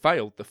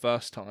failed the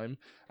first time,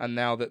 and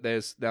now that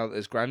there's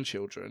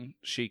grandchildren,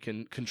 she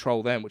can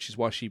control them, which is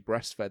why she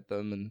breastfed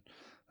them, and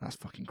that's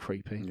fucking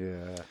creepy.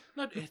 Yeah.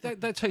 No,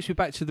 that takes me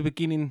back to the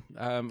beginning.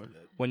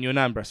 When your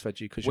nan breastfed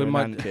you because you're a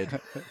When nan kid.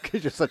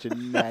 Because you're such a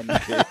nan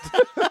kid.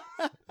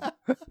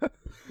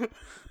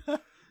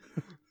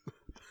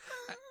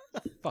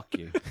 Fuck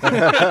you.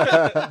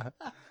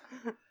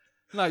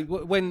 No,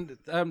 when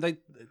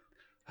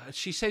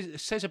she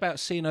says about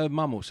seeing her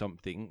mum or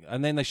something,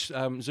 and then they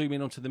zoom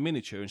in onto the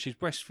miniature, and she's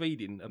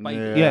breastfeeding a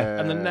baby, Yeah.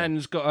 and the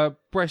nan's got her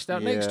breast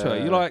out next to her.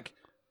 Yeah. You're like,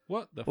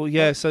 what the? Well,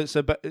 yeah. So,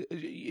 but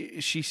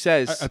she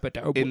says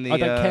in the. I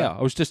don't care.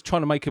 I was just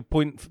trying to make a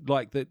point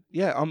like that.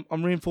 Yeah,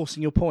 I'm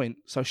reinforcing your point.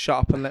 So shut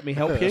up and let me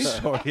help you.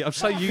 Sorry, I'm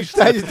so used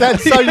to.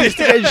 Dad's so used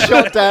to getting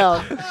shot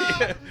down.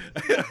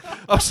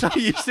 I'm so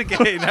used to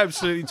getting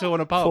absolutely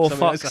torn apart. For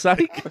fuck's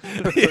sake.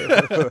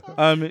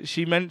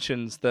 She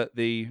mentions that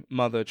the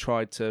mother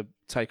tried to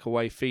take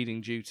away feeding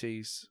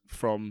duties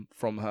from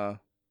her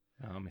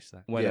Oh, I missed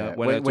that. when Yeah,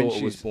 her daughter was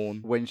she's-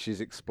 born. When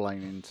she's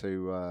explaining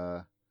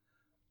to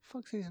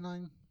fuck's his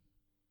name?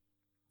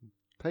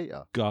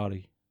 Peter,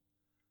 Gardy.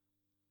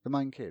 the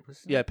main kid.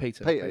 What's his Yeah, name?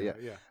 Peter. Peter, yeah.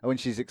 Yeah. And when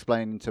she's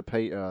explaining to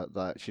Peter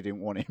that she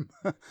didn't want him.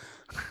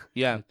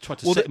 Yeah. Tried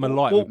to set him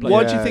alight. with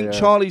why do you Yeah, think yeah.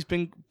 Charlie's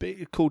been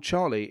called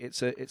Charlie?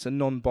 It's a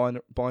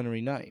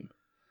non-binary name.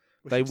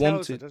 Well, They she tells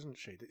wanted- her, doesn't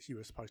she, that you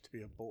were supposed to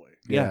be a boy.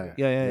 Yeah.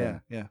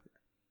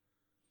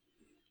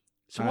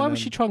 So why And, would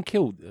she try and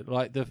kill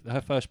like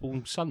her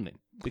firstborn son then?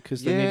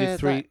 Because they Yeah, needed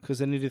three. that- Because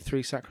they needed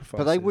 3 sacrifices.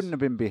 But they wouldn't have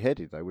been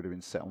beheaded. They would have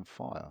been set on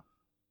fire.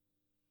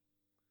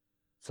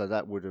 So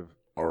that would have.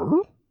 have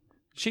Well,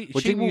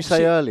 didn't you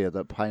say earlier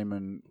that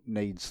Payman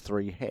needs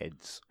 3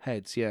 heads?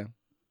 heads. Yeah.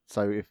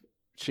 So if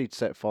she'd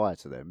set fire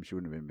to them, she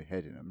wouldn't have been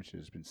beheading them. She'd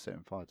just been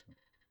setting fire to them.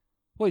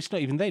 Well, it's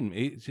not even then.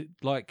 It's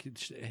like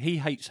he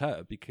hates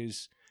her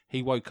because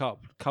he woke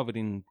up covered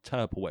in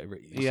turp or whatever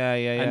it is. Yeah.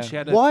 And she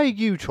had a Why are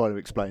you trying to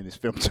explain this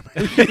film to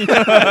me?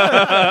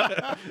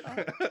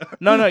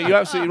 No, you're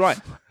absolutely right.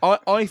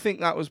 I think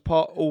that was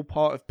all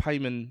part of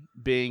Payman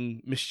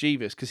being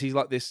mischievous because he's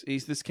like this.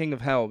 He's this king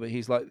of hell, but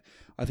he's like,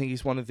 I think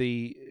he's one of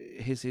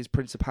his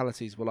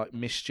principalities were like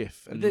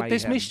mischief and mayhem.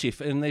 there's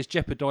mischief and there's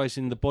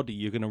jeopardising the body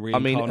you're going to I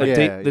mean,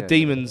 reincarnate. the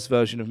demon's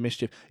version of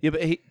mischief. Yeah,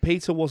 but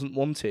Peter wasn't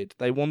wanted.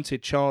 They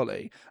wanted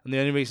Charlie, and the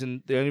only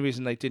reason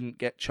they didn't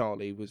get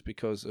Charlie was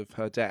because of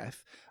her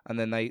death. And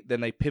then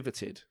they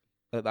pivoted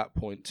at that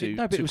point to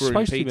no, but it was groom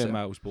supposed Peter. to be a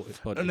male's body.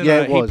 No,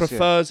 Yeah, it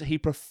was, he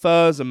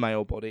prefers a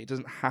male body. It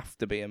doesn't have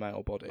to be a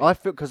male body. I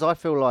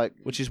feel like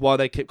Which is why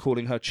they kept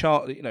calling her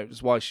Charlie. You know,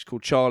 it's why she's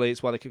called Charlie.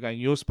 It's why they kept going,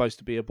 "You're supposed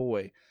to be a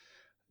boy."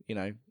 You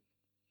know,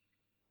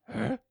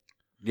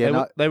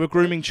 they were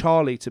grooming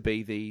Charlie to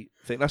be the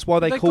thing. That's why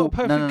they called.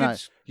 no.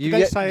 You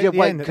they say at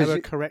the end that they were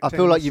 'cause correcting I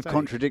feel a like you've mistake?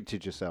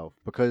 contradicted yourself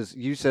because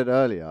you said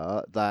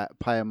earlier that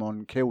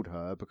Paimon killed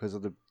her because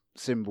of the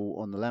symbol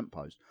on the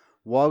lamppost.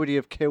 Why would he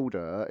have killed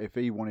her if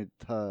he wanted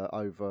her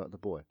over the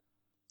boy?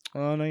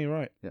 Oh no, you're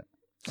right.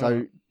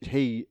 So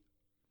he.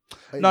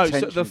 No, so the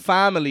intentionally-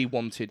 family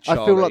wanted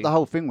Charlie. I feel like the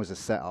whole thing was a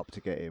setup to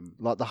get him.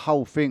 Like the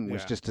whole thing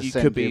was Yeah. just to You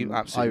send could be him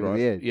absolutely over right.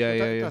 the edge.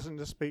 Yeah. Doesn't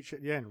the speech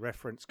at the end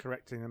reference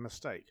correcting a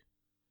mistake?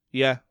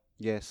 Yeah,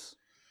 Yes.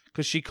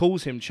 because she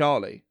calls him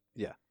Charlie.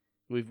 Yeah.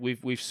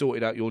 We've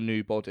sorted out your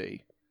new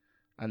body,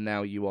 and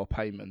now you are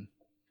Payman.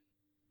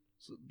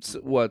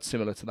 Words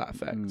similar to that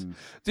effect. Mm.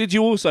 Did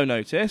you also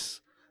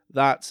notice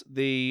that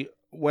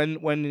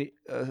when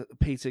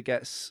Peter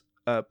gets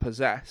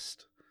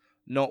possessed,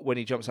 not when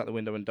he jumps out the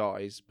window and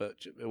dies,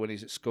 but when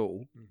he's at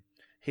school,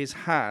 his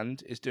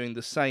hand is doing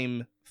the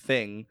same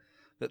thing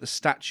that the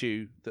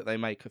statue that they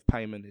make of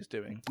Payman is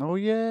doing. Oh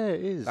yeah,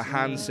 it is. The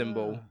hand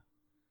symbol.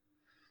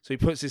 So he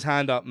puts his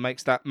hand up,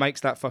 makes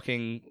that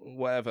fucking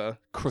whatever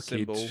Crooked.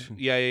 symbol.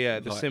 Yeah.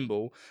 The Like-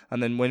 symbol,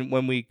 and then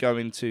when we go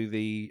into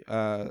the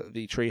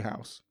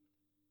treehouse,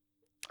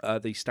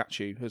 the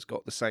statue has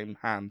got the same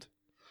hand.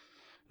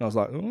 And I was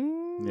like,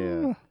 oh.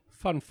 Yeah.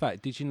 Fun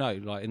fact: did you know,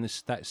 like in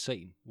that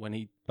scene when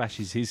he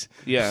bashes his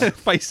Yeah.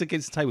 face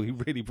against the table, he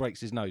really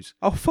breaks his nose.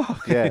 Oh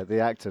fuck. Yeah, the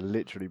actor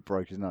literally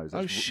broke his nose. Oh,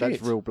 That's, shit.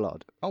 That's real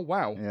blood. Oh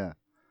wow. Yeah.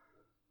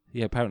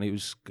 Yeah, apparently it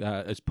was,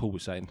 as Paul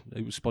was saying,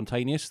 it was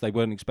spontaneous. They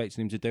weren't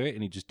expecting him to do it,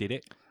 and he just did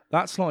it.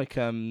 That's like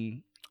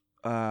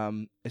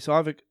it's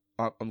either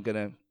I'm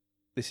gonna.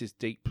 This is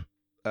deep,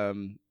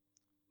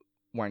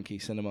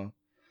 wanky cinema.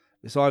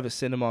 It's either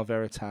Cinema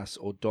Veritas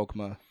or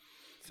Dogma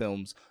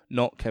films,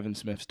 not Kevin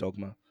Smith's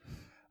Dogma,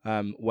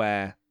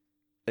 where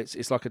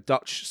it's like a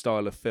Dutch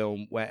style of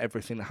film where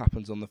everything that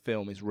happens on the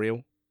film is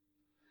real,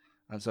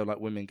 and so like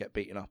women get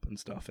beaten up and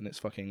stuff, and it's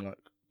fucking like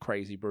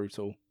crazy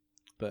brutal.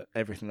 But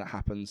everything that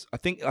happens, I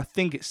think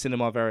it's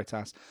Cinema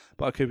Veritas,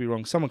 but I could be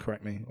wrong. Someone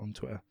correct me on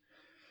Twitter.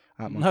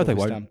 No, they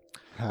won't.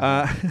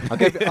 I'll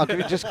give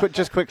you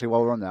just quickly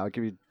while we're on there. I'll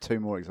give you 2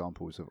 more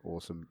examples of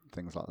awesome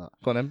things like that.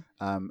 Go on,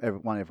 then.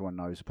 Everyone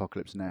knows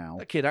Apocalypse Now.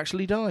 That kid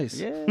actually dies.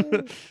 Yeah.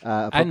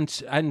 And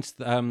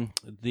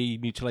the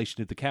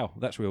mutilation of the cow.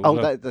 That's real. Oh,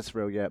 as well. that's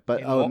real. Yeah,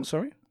 but What?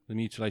 Sorry. The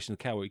mutilation of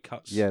the cow where he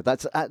cuts. yeah,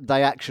 that's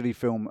they actually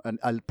film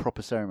a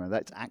proper ceremony.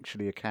 That's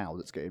actually a cow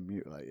that's getting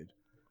mutilated.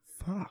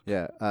 Fuck.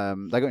 Yeah.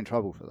 They got in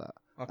trouble for that.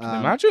 I can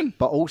imagine.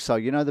 But also,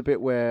 you know the bit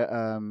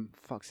where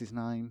fuck's his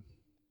name?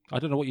 I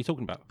don't know what you're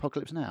talking about.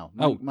 Apocalypse Now.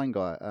 Oh. Main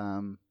guy.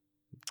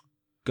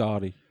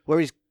 Gardy. Where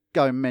he's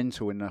going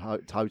mental in the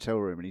hotel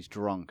room and he's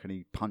drunk and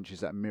he punches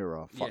that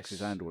mirror, fucks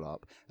his Yes. hand all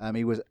up.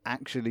 He was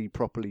actually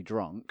properly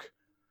drunk,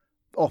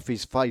 off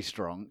his face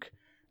drunk.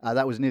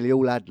 That was nearly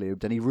all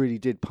ad-libbed, and he really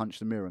did punch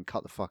the mirror and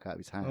cut the fuck out of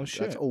his hand. Oh, shit.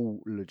 That's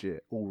all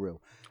legit, all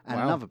real. And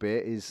Wow. another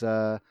bit is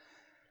Leonardo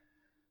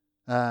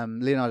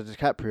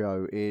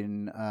DiCaprio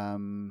in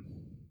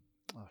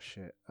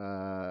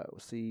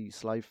what's the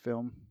slave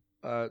film?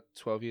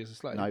 12 Years a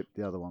Slave. No,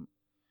 the other one.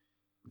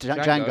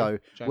 Django.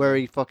 Where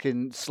he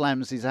fucking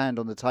slams his hand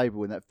on the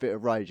table in that fit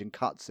of rage and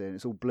cuts it, and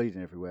it's all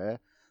bleeding everywhere.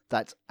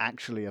 That's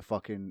actually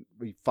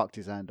he fucked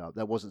his hand up.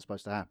 That wasn't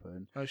supposed to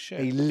happen. Oh shit.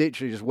 He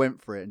literally just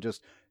went for it and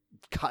just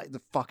cut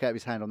the fuck out of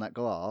his hand on that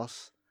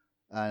glass,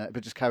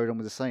 but just carried on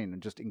with the scene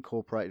and just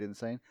incorporated it in the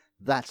scene.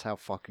 That's how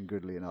fucking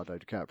good Leonardo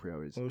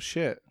DiCaprio is. Oh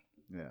shit.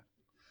 Yeah.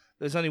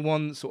 There's only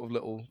one sort of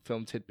little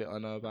film tidbit I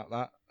know about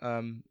that.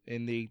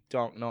 In the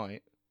Dark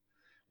Knight,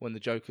 when the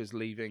Joker's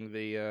leaving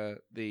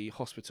the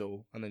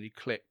hospital and then he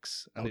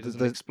clicks and it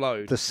doesn't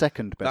explode. The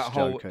second best that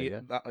whole, Joker,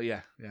 yeah?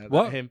 yeah.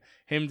 What? Him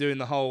doing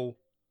the whole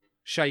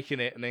shaking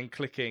it and then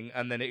clicking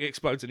and then it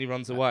explodes and he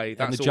runs away.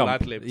 That's the all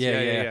jump. ad-libbed.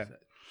 Yeah.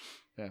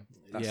 That's Yeah,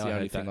 the I only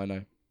heard thing that. I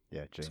know.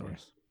 Yeah, genius. Sorry.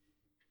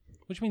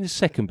 What do you mean the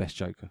second best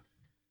Joker?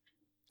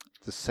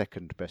 The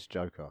second best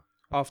Joker.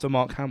 After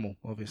Mark Hamill,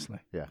 obviously.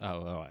 Yeah.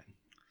 Oh, all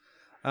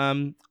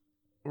right.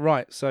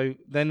 Right, so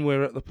then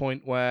we're at the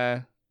point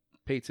where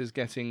Peter's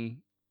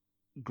getting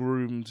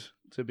groomed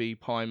to be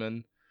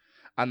Pieman,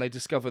 and they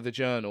discover the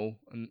journal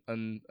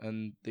and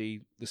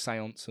the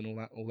seance and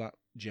all that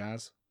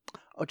jazz.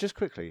 Oh, just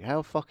quickly,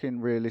 how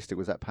fucking realistic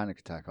was that panic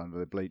attack under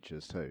the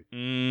bleachers too?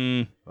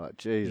 Like,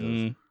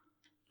 Jesus.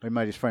 He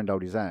made his friend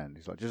hold his hand.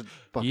 He's like, just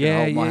fucking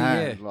hold my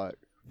hand. Like,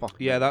 fuck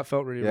Yeah, me. that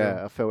felt really Yeah,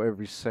 real. I felt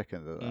every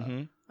second of that.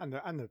 Mm-hmm.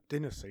 And the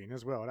dinner scene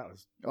as well. That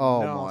was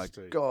Oh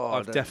nasty. my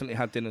God. I've definitely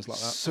had dinners like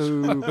that.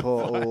 Super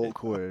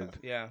awkward.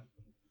 Yeah.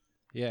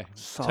 Yeah.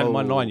 So Tell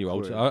my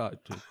 9-year-old. awkward.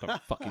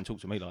 Don't fucking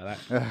talk to me like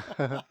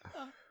that.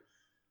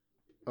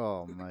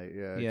 Oh, mate,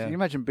 yeah. Yeah. Can you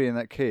imagine being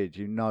that kid?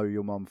 You know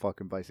your mum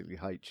fucking basically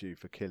hates you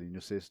for killing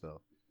your sister.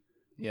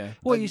 Yeah.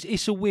 Well,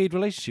 it's a weird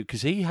relationship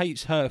because he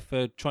hates her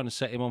for trying to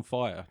set him on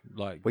fire.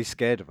 Like, Well, he's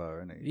scared of her,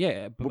 isn't he?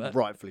 yeah,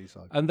 Rightfully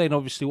so. and then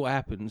obviously what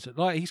happens?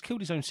 Like, he's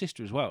killed his own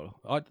sister as well.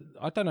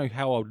 I don't know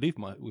how I'll live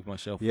with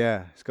myself.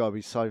 Yeah, it's got to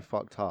be so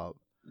fucked up.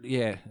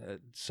 Yeah.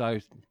 So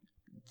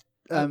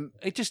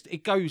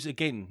it goes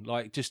again,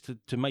 like just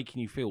to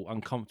making you feel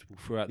uncomfortable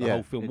throughout the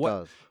whole film. It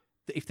does.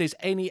 If there's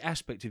any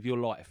aspect of your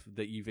life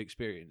that you've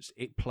experienced,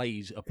 it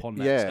plays upon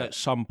that Yeah. at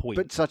some point.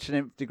 But such an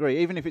nth degree,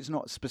 even if it's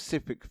not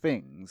specific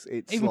things,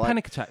 it's even like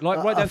panic attack,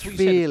 like right down a to what you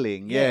said.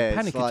 feeling. Yeah,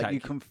 panic it's like attack. you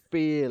can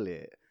feel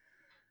it.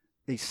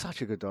 He's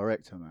such a good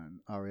director, man.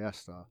 Ari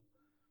Aster,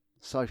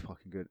 so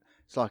fucking good.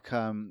 It's like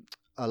a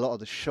lot of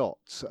the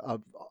shots.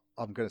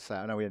 I'm going to say,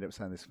 I know we end up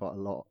saying this quite a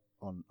lot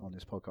on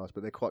this podcast,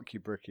 but they're quite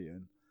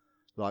Kubrickian,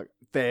 like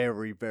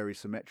very, very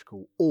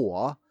symmetrical.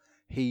 Or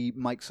he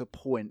makes a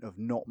point of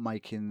not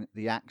making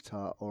the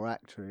actor or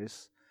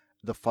actress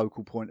the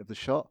focal point of the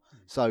shot.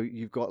 So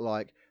you've got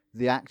like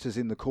the actors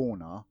in the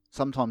corner,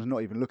 sometimes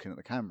not even looking at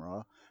the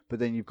camera, but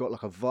then you've got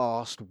like a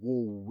vast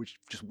wall with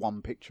just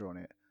one picture on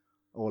it,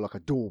 or like a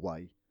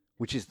doorway,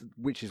 which is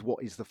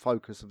what is the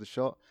focus of the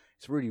shot.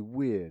 It's really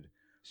weird.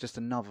 It's just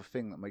another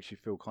thing that makes you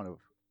feel kind of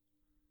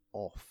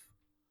off.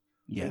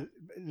 Yeah. It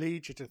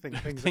leads you to think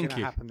things are Thank going to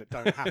you. happen that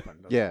don't happen.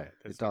 doesn't Yeah, it?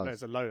 it does.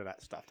 There's a load of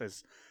that stuff.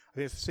 I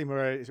think it's the scene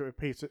where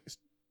Peter, it's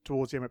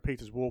towards the end where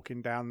Peter's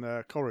walking down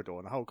the corridor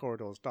and the whole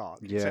corridor's dark,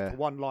 Yeah. except for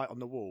one light on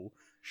the wall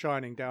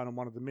shining down on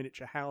one of the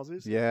miniature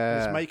houses. Yeah.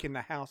 And it's making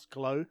the house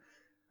glow.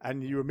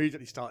 And you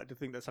immediately started to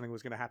think that something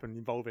was going to happen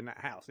involving that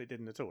house. It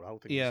didn't at all. The whole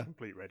thing was a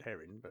complete red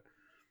herring. But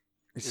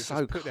It's was so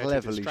just put there to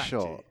cleverly distract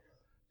shot. you.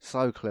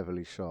 So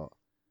cleverly shot.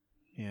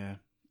 Yeah.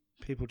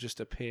 People just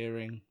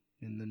appearing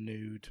in the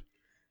nude.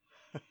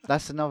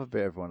 That's another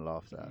bit everyone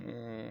laughed at.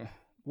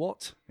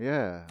 What?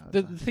 Yeah.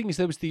 The thing is,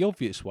 there was the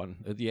obvious one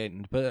at the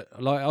end,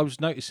 but like I was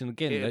noticing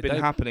again, It had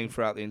been happening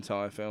throughout the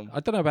entire film. I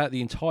don't know about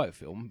the entire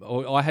film,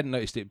 or I hadn't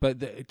noticed it,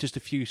 but just a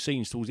few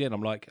scenes towards the end,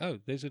 I'm like, oh,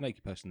 there's a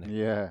naked person there.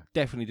 Yeah.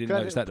 Definitely didn't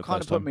notice that the kind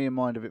first of put time. me in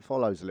mind of It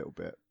Follows a little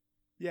bit.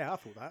 Yeah, I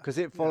thought that. Because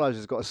It Follows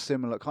has got a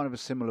similar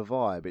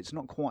vibe. It's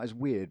not quite as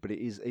weird, but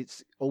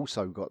it's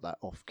also got that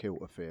off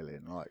kilter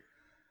feeling. Like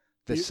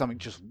there's something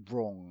just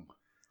wrong.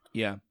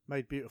 Yeah.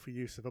 Made beautiful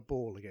use of a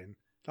ball again.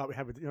 Like we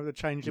had with the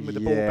changing with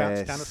the ball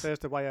bouncing down the stairs,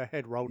 the way her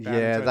head rolled down.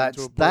 Yeah, and turned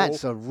into a ball.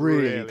 that's a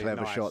really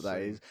clever nice shot. That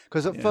scene. is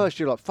because at first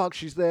you're like, "Fuck,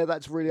 she's there."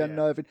 That's really Yeah.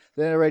 unnerving.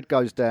 Then her head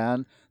goes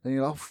down. Then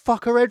you're like, oh,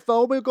 "Fuck, her head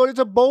fell. Oh my god, it's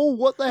a ball.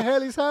 What the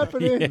hell is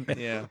happening?"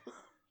 Yeah.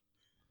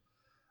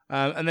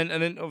 And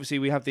then obviously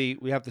we have the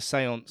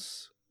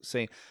séance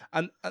scene,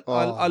 and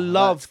I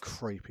love that's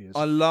creepy. As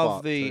I love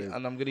fuck, the, too.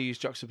 and I'm going to use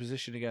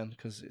juxtaposition again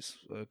because it's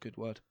a good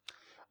word.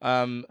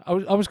 I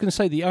was going to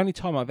say the only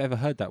time I've ever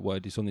heard that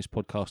word is on this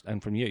podcast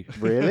and from you.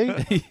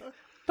 Really?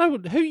 No,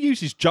 who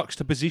uses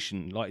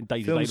juxtaposition like in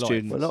day-to-day Film life?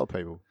 students. For a lot of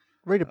people.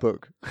 Read a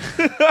book.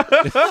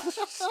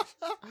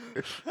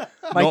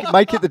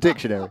 make it the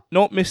dictionary.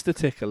 Not Mr.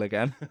 Tickle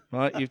again,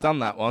 right? You've done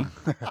that one.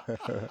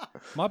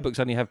 My books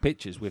only have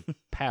pictures with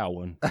pow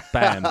and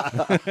bam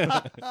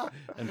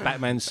and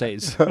Batman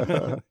says.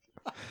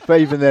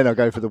 But even then, I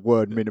go for the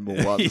word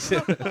minimal ones.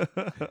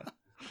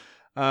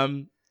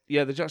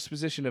 Yeah, the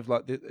juxtaposition of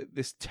like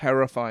this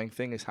terrifying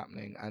thing is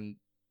happening, and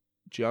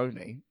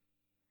Joni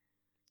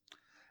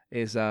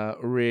is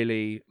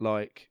really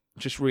like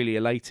just really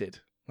elated.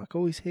 Like,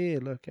 oh, he's here.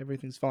 Look,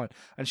 everything's fine.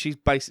 And she's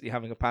basically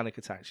having a panic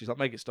attack. She's like,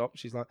 make it stop.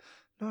 She's like,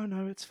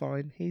 no, it's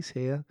fine. He's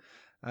here.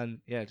 And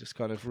yeah, just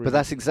kind of. Really... But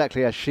that's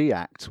exactly as she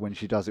acts when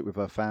she does it with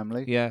her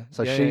family. Yeah.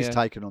 So yeah, she's yeah.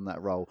 taken on that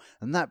role,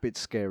 and that bit's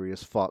scary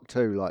as fuck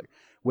too. Like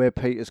where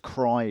Peter's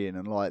crying,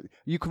 and like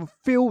you can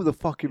feel the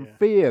fucking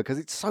fear because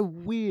it's so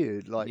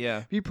weird. Like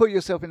Yeah. you put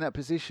yourself in that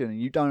position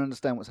and you don't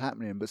understand what's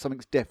happening, but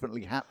something's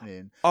definitely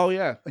happening, Oh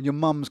yeah. and your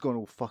mum's gone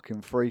all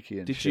fucking freaky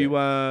and Did shit.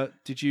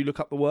 you look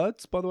up the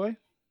words, by the way?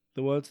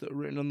 The words that are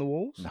written on the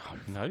walls? No,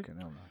 fucking hell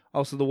no.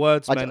 Also, the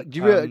words meant.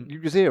 You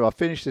was here. I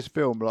finished this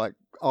film like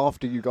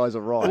after you guys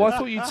arrived. Oh, I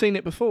thought you'd seen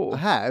it before. I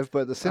have,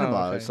 but at the cinema,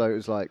 Oh, okay. so it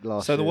was like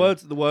last. So year.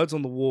 the words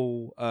on the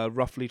wall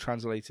roughly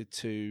translated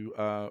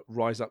to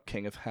 "Rise up,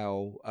 King of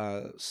Hell,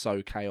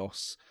 sow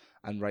chaos,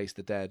 and raise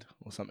the dead,"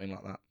 or something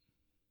like that.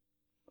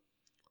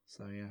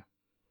 So yeah,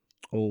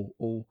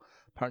 all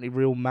apparently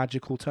real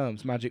magical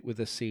terms. Magic with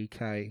a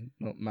CK,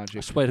 not I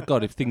magic. swear to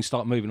God, if things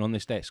start moving on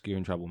this desk, you're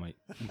in trouble, mate.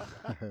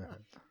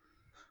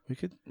 We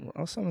could.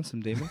 I'll summon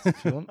some demons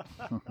if you want.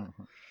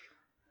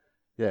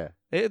 Yeah.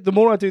 The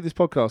more I do this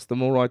podcast, the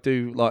more I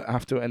do like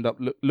have to end up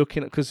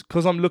looking at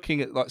because I'm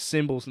looking at like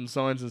symbols and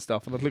signs and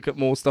stuff, and I look at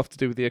more stuff to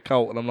do with the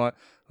occult, and I'm like,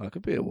 I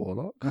could be a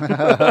warlock.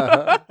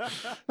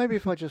 Maybe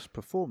if I just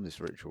perform this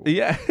ritual.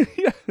 Yeah,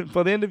 yeah.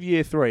 By the end of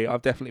year 3, I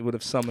definitely would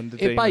have summoned a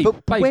demon. Babe,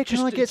 But babe, where can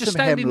just, I get just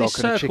some stand in this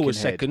hemlock and a circle a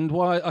chicken head? second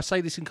while I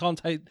say this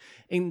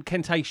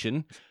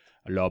incantation.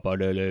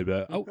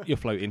 Oh, you're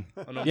floating.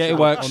 Yeah, it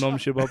works. Om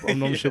Shabab,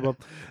 Om Shabab.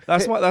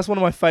 That's one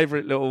of my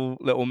favourite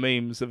little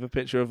memes of a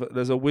picture of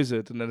there's a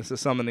wizard and then it's a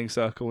summoning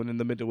circle and in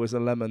the middle is a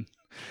lemon,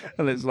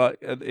 and it's like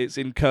it's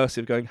in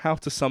cursive going how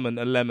to summon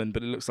a lemon,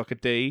 but it looks like a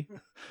D.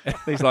 And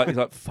he's like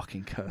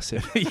fucking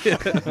cursive.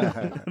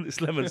 And this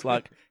lemon's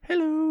like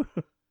hello.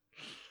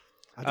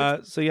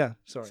 So yeah,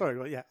 sorry. Sorry,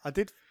 well, yeah, I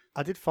did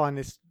find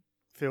this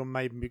film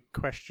made me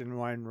question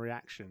my own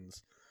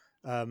reactions.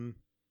 Were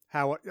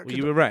Were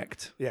you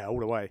erect? Yeah, all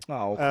the way.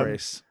 Oh,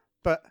 Chris.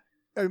 But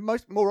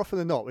more often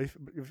than not, if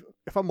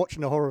I'm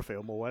watching a horror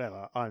film or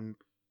whatever,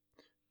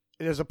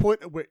 there's a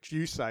point at which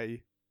you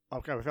say,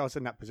 "Okay, if I was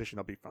in that position,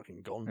 I'd be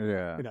fucking gone."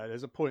 Yeah. You know,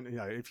 there's a point. You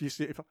know, if you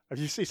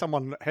see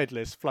someone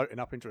headless floating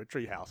up into a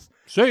treehouse,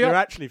 See ya. you're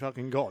actually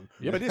fucking gone.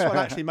 Yep. But this one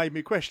actually made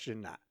me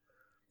question that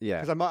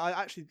Yeah. because I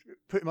actually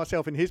put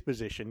myself in his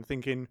position,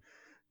 thinking,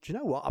 "Do you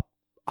know what?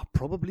 I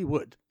probably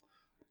would."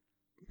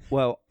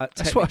 Well,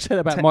 That's what I said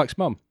about Mike's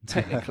mum.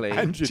 technically,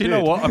 And Do you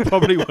know what? I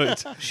probably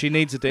would. she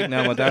needs a dick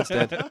now. My dad's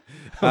dead.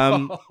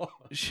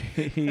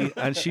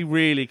 She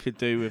really could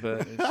do with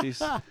it.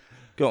 She's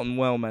gotten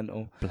well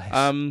mental. Bless.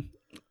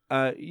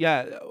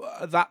 Yeah.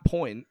 At that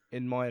point,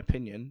 in my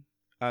opinion,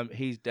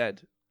 he's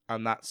dead,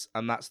 and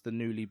that's the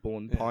newly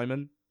born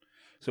Pyman.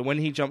 So when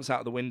he jumps out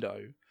of the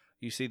window,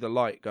 you see the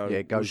light go. Yeah,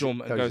 it goes and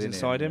goes in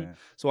inside him. yeah.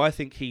 So I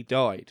think he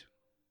died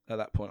at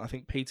that point. I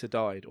think Peter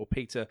died, or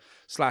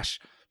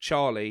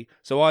Peter/Charlie.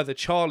 So either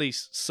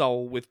Charlie's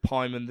soul with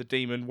Pyman the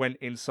demon went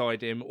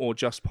inside him, or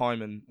just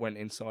Pyman went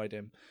inside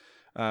him,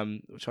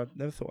 which I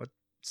never thought I'd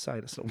say.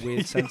 That's a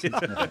weird sentence.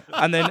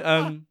 And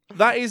then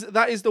that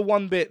is the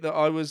one bit that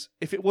I was.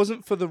 If it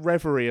wasn't for the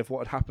reverie of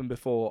what had happened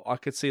before, I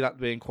could see that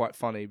being quite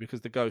funny because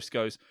the ghost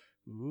goes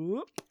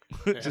whoop,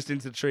 just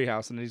into the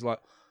treehouse, and he's like,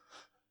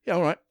 "Yeah,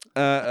 all right,"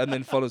 and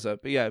then follows her.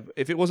 But yeah,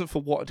 if it wasn't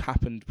for what had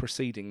happened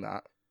preceding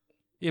that.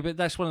 Yeah, but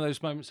that's one of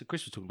those moments that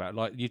Chris was talking about.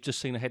 Like, you've just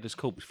seen a headless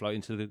corpse float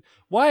into the...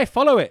 Why?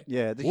 Follow it!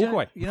 Yeah, Walk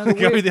away. You know, the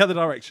Go weird, the other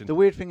direction. the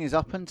weird thing is,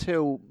 up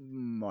until, I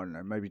don't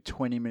know, maybe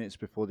 20 minutes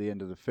before the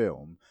end of the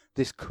film,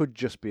 this could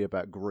just be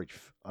about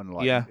grief and,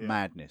 like, Yeah.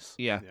 madness.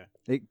 Yeah.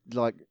 It,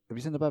 like, have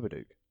you seen The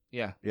Babadook?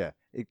 Yeah. Yeah.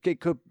 It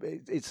could...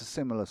 it's a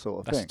similar sort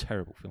of That's thing. a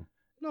terrible film.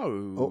 No.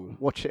 Oh,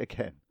 watch it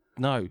again.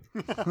 No.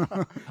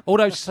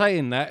 Although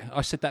saying that,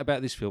 I said that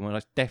about this film, and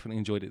I definitely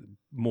enjoyed it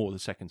more the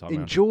second time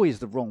around. Enjoy is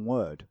the wrong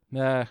word.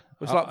 Nah,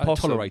 It's I, like I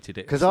possum. tolerated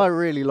it. Because I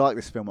really like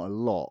this film a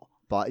lot,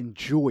 but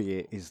enjoy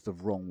it is the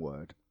wrong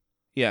word.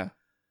 Yeah.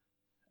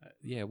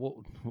 Yeah,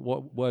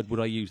 what word would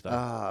I use though?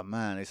 Ah,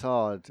 man, it's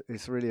hard.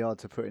 It's really hard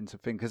to put into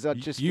thing because I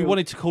just You feel-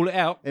 wanted to call it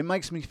out. It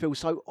makes me feel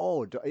so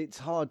odd. It's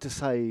hard to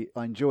say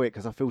I enjoy it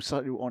because I feel so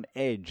on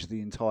edge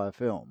the entire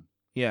film.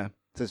 Yeah.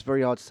 So it's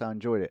very hard to say I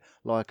enjoyed it.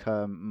 Like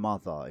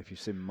Mother, if you've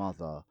seen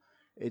Mother,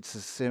 it's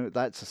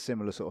that's a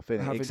similar sort of I thing.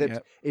 haven't Except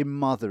yet. in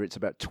Mother, it's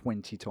about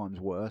 20 times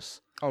worse.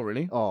 Oh,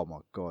 really? Oh my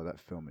god, that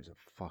film is a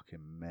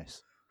fucking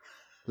mess.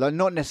 Like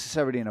not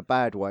necessarily in a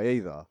bad way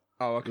either.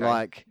 Oh, okay.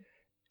 Like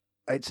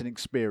it's an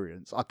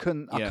experience. I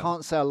Yeah.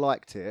 can't say I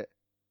liked it,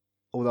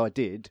 although I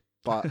did.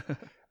 But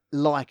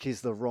like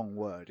is the wrong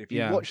word. If you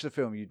Yeah. watch the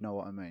film, you'd know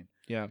what I mean.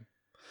 Yeah.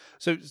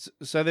 So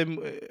then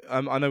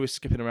I know we're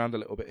skipping around a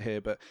little bit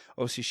here, but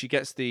obviously she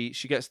gets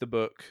the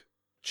book.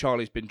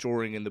 Charlie's been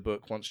drawing in the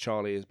book once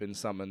Charlie has been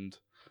summoned,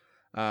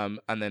 and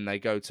then they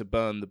go to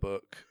burn the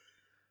book.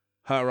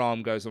 Her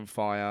arm goes on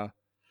fire,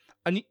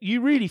 and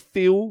you really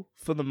feel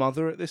for the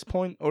mother at this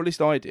point, or at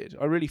least I did.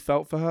 I really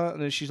felt for her,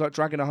 and then she's like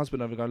dragging her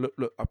husband over, going,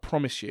 "Look, I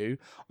promise you,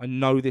 I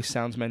know this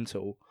sounds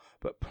mental,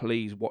 but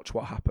please watch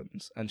what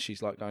happens." And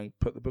she's like going,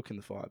 "Put the book in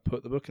the fire,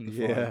 put the book in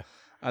the fire."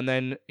 And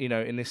then,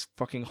 in this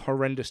fucking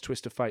horrendous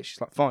twist of fate,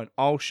 she's like, "Fine,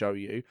 I'll show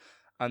you."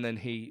 And then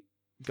he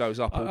goes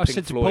up all I Pink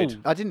said to Floyd.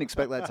 Paul, I didn't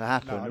expect that to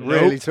happen. No, It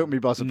nope. really took me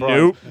by surprise.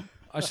 Nope.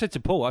 I said to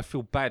Paul, I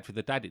feel bad for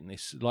the dad in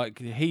this. Like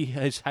he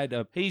has had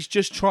a He's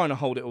just trying to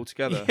hold it all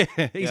together.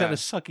 he's had Yeah. a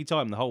sucky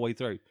time the whole way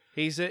through.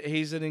 He's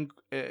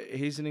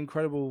an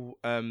incredible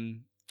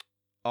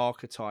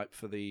archetype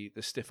for the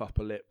stiff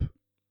upper lip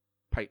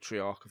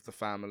patriarch of the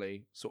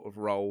family sort of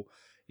role.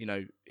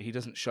 He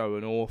doesn't show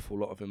an awful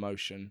lot of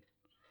emotion,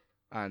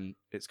 and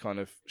it's kind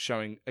of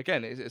showing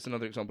again. It's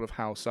another example of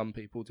how some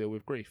people deal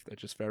with grief. They're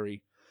just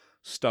very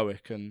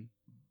stoic and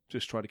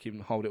just try to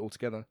hold it all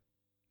together.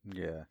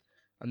 Yeah.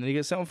 And then he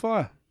gets set on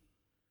fire.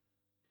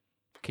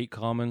 Keep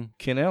calm and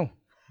Kinnell.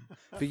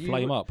 But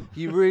flame up.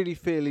 You really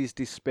feel his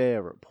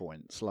despair at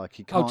points. Like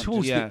he Oh, can't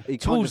towards just, the- he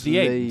can't towards just the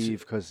end. leave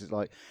because it's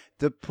like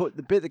the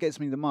bit that gets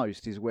me the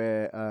most is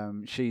where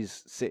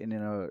she's sitting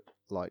in a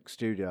like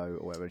studio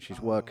or whatever, and she's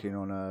working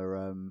on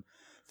her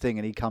thing,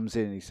 and he comes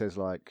in and he says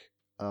like,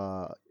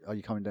 "Are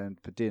you coming down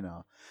for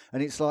dinner?"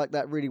 And it's like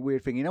that really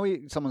weird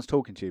thing. Someone's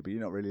talking to you, but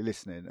you're not really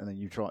listening, and then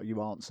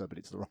you answer, but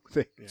it's the wrong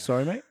thing.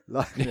 Sorry, mate.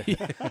 Like,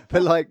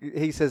 but like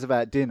he says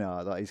about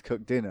dinner, like he's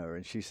cooked dinner,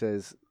 and she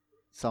says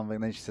something.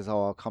 Then she says,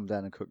 "Oh, I'll come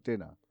down and cook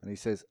dinner." And he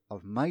says,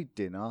 "I've made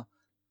dinner.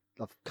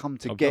 I've come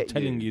to I'm get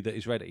telling you that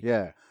it's ready.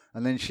 Yeah.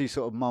 And then she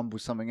sort of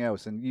mumbles something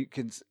else, and he's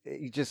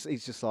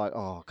just like,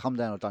 "Oh, come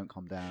down or don't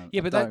come down."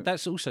 Yeah, but Don't-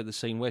 that's also the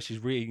scene where she's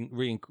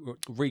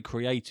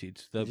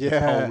recreated the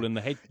Yeah. pole and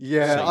the head.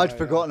 yeah, scene. I'd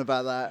forgotten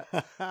about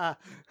that.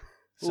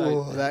 So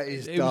Oh, that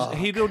is it dark.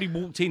 he'd already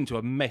walked into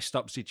a messed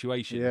up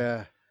situation.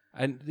 Yeah,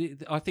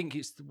 And I think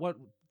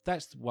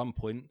that's one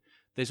point.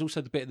 There's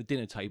also the bit at the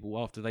dinner table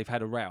after they've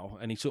had a row,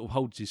 and he sort of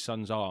holds his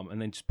son's arm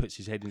and then just puts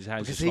his head in his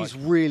hands. because just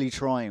he's like, really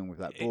trying with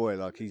that boy.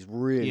 Like he's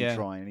really Yeah.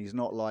 trying. He's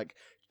not like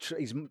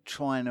he's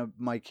trying to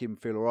make him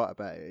feel all right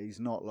about it. He's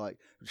not like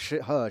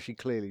she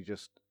clearly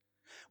just.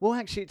 Well,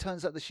 actually, it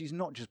turns out that she's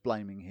not just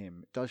blaming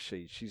him, does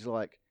she? She's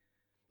like,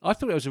 I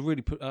thought it was a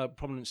really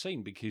prominent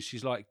scene because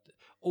she's like,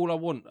 all I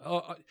want,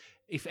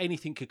 if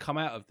anything could come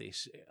out of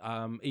this,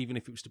 even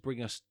if it was to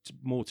bring us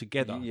more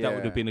together, that would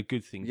Yeah. have been a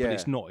good thing. Yeah. But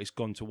it's not. It's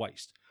gone to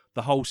waste.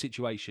 The whole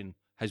situation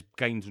has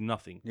gained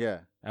nothing,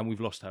 yeah, and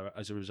we've lost her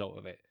as a result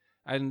of it.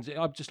 And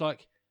I'm just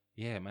like,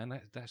 yeah, man,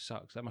 that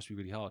sucks. That must be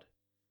really hard.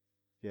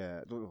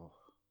 yeah. Ugh.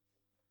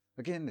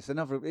 Again, it's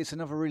another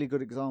really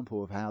good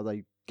example of how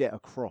they get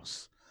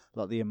across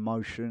like the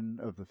emotion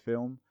of the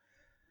film.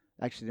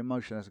 Actually, the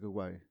emotion, that's a good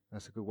way.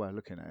 That's a good way of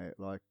looking at it.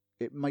 Like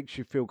it makes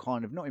you feel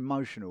kind of not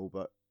emotional,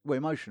 but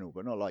emotional,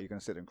 but not like you're going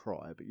to sit and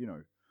cry. But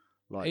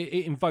like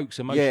It invokes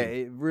emotion.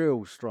 yeah,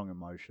 real strong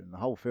emotion. The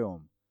whole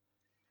film.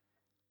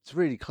 It's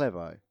really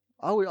clever.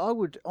 I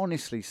would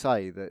honestly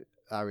say that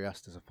Ari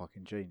Aster's a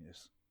fucking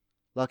genius.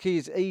 Like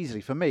he's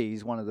easily, for me,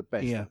 he's one of the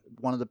best. Yeah.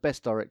 One of the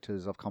best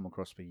directors I've come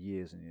across for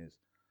years and years.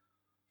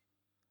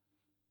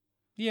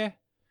 Yeah.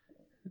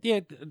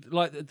 Yeah,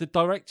 like the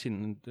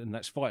directing and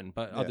that's fine,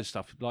 but Yeah. other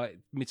stuff like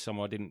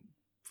Midsommar, I didn't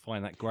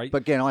find that great.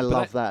 But again, I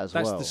love that as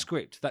that's well. the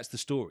script. That's the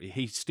story.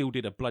 He still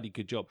did a bloody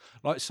good job.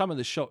 Like some of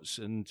the shots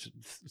and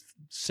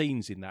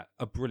scenes in that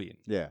are brilliant.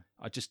 Yeah.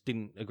 I just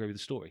didn't agree with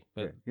the story.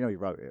 But Yeah. You know he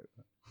wrote it.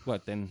 well,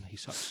 then he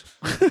sucks.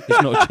 He's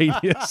not a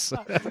genius.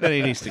 Then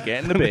he needs to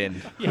get in the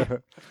bin.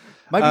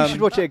 Maybe you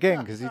should watch it again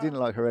because you didn't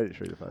like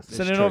Hereditary the first.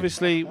 So then,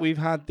 obviously, we've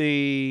had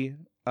the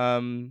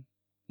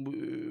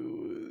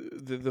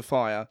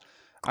fire,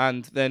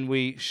 and then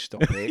we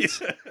stop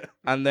it,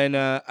 and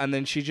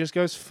then she just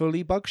goes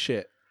fully bug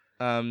shit,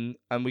 and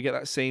we get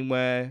that scene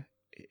where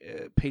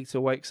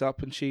Peter wakes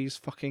up and she's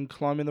fucking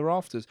climbing the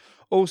rafters.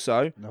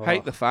 Also,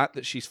 hate the fact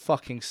that she's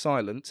fucking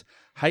silent.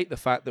 Hate the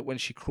fact that when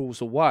she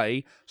crawls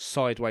away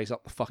sideways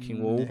up the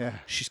fucking wall,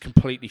 she's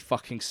completely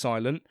fucking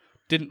silent.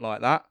 Didn't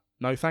like that.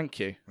 No, thank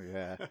you.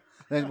 Yeah.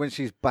 Then when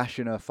she's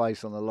bashing her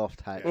face on the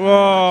loft hatch.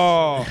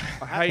 Oh,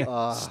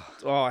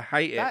 I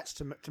hate it. That's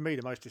to me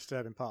the most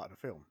disturbing part of the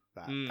film.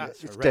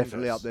 That's It's horrendous.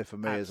 definitely up there for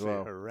me as Absolutely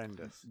well.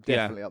 Horrendous.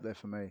 Definitely up there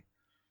for me.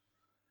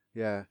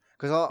 Yeah,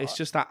 because It's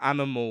just that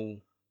animal.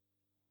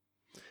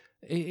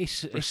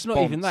 It's not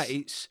even that.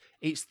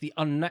 It's the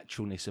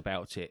unnaturalness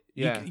about it.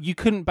 Yeah. You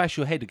couldn't bash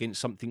your head against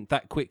something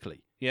that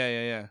quickly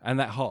Yeah. and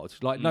that hard.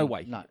 Like no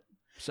way. no.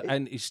 So,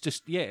 and it's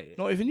just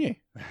Not even you.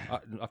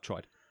 I've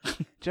tried. Do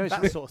you know,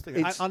 That sort of thing.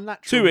 it's-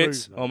 Unnatural To it,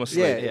 movement almost.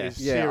 Yeah, is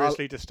yeah,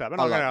 seriously disturbing.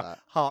 I I'm like going to that.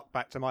 hark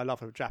back to my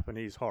love of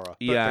Japanese horror.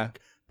 Yeah.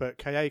 But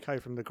Kayako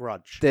from The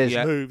Grudge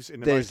There's- moves in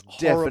the there's most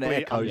definite horribly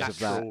echoes of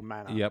that. unnatural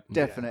manner. Yep.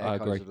 definite I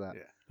echoes agree. of that.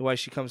 Yeah. The way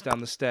she comes down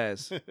the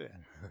stairs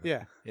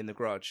Yeah. in the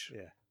Grudge.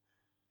 Yeah.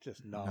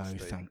 Just No, nasty.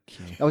 thank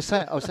you. I was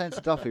saying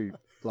to Duffy,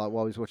 like while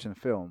I was watching the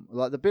film,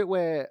 like the bit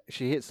where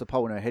she hits the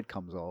pole and her head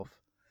comes off,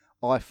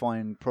 I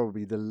find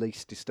probably the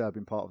least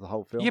disturbing part of the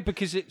whole film. Yeah,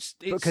 because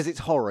it's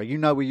horror. You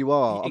know where you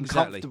are. I'm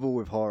Exactly. comfortable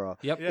with horror.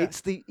 Yep. Yeah.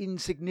 It's the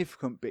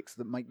insignificant bits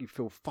that make you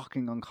feel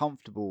fucking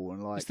uncomfortable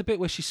and like. It's the bit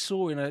where she's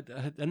sawing her,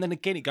 and then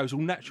again it goes all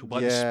natural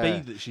by the Yeah.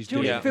 speed that she's Do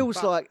you know doing. what it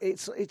feels like?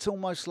 It's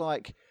almost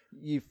like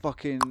you've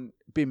fucking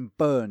been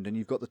burned and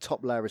you've got the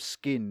top layer of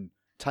skin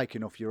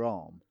taken off your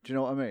arm. Do you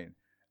know what I mean?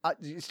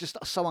 It's just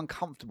so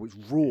uncomfortable. It's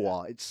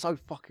raw. It's so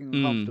fucking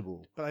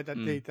uncomfortable. But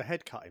the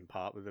head cutting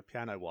part with the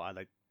piano wire,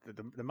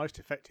 the most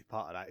effective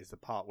part of that is the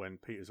part when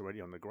Peter's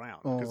already on the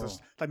ground. Because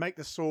they make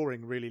the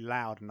sawing really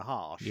loud and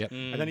harsh. Yep.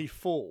 And then he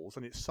falls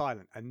and it's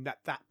silent. And at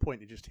that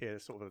point, you just hear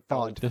sort of a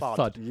Thud. The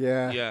thud.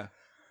 Yeah. Yeah.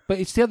 But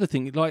it's the other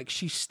thing, like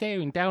she's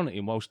staring down at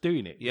him whilst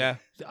doing it. Yeah.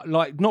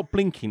 Like not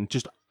blinking,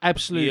 just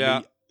absolutely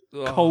Yeah.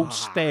 cold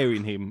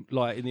staring him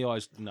like in the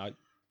eyes. No.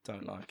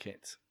 Don't like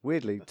it.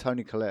 Weirdly,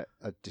 Toni Collette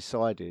had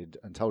decided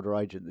and told her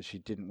agent that she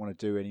didn't want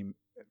to do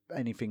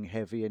anything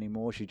heavy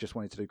anymore. She just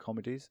wanted to do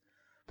comedies.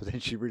 But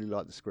then she really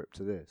liked the script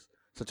to this.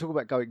 So talk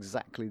about go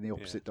exactly in the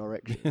opposite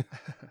direction.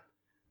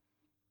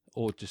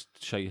 Or just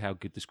show you how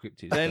good the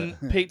script is. Then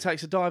Pete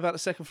takes a dive out the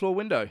second floor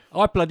window.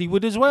 I bloody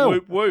would as well.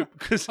 Whoop, whoop.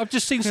 Because I've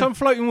just seen some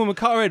floating woman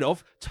cut her head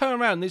off, turn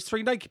around, there's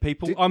three naked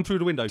people, I'm through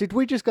the window. Did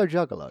we just go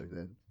juggalo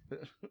then?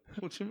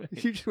 what do you mean?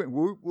 You just went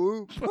whoop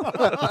whoop.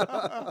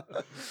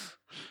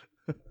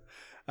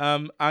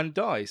 And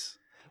dies.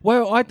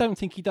 Well, I don't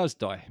think he does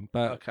die,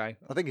 but Okay.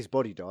 I think his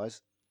body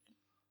dies.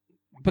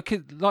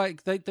 because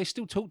like they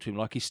still talk to him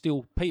like he's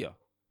still Peter.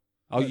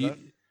 Oh, No, you? no.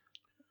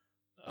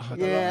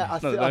 Yeah,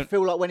 No, they I don't.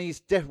 feel like when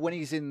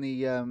he's in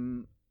the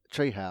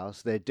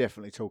treehouse, they're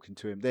definitely talking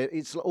to him.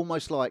 It's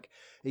almost like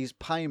he's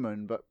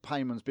Payman, but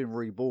Payman's been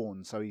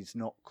reborn, so he's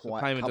not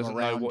quite Payman come doesn't know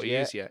around what he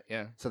yet. is yet.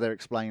 Yeah. So they're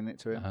explaining it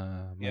to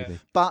him. Maybe.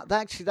 But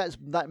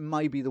that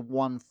may be the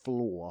one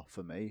flaw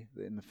for me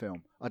in the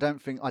film. I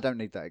don't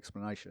need that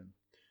explanation.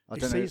 I He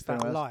don't know sees if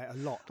anyone that else- light a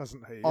lot,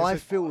 doesn't he? I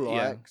It's- feel like.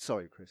 yeah.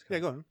 Sorry, Chris. Yeah,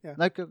 go on. Yeah.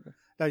 No, go.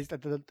 No,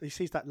 he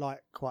sees that light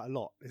quite a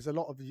lot. There's a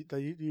lot of they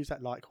use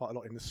that light quite a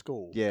lot in the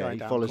school. Yeah, going he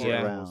down follows it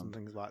corridors around. and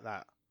things like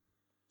that.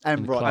 And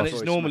And right, the And before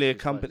it's he normally smashes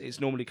his accompanied. face. It's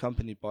normally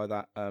accompanied by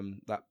that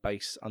that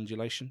bass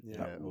undulation. Yeah.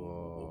 Yeah.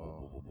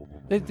 Whoa.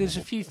 There's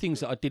a few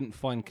things that I didn't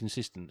find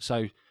consistent.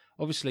 So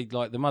obviously,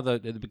 like the mother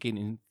at the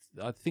beginning,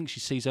 I think she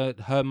sees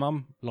her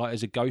mum like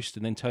as a ghost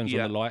and then turns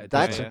Yeah. on the light.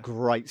 That's Yeah. a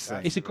great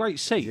scene. It's a great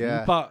scene,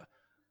 Yeah. but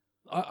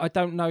I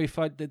don't know if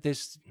I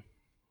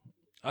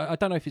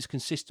don't know if it's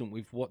consistent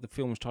with what the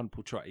film's trying to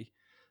portray.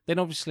 Then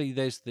obviously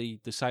there's the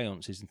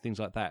seances and things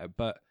like that,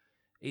 but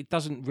it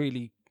doesn't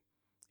really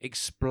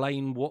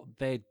explain what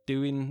they're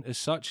doing as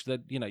such.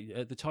 That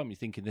at the time you're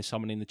thinking they're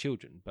summoning the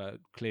children, but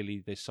clearly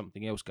there's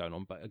something else going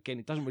on. But again,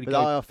 it doesn't really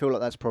But go. I feel like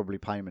that's probably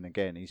Payman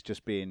again. He's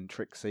just being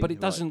tricksy. But it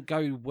like- doesn't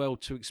go well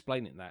to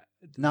explain it. That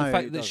No, the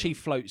fact it that she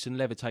doesn't. floats and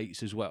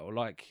levitates as well,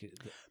 like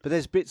But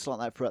there's bits like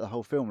that throughout the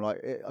whole film. Like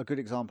a good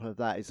example of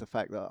that is the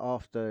fact that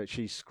after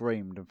she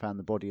screamed and found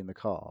the body in the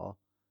car,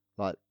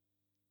 like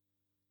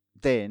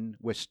then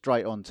we're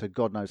straight on to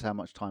God knows how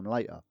much time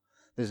later.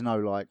 There's no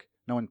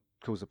no one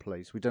calls the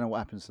police. We don't know what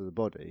happens to the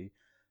body.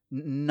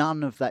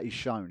 None of that is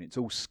shown. It's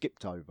all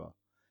skipped over.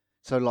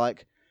 So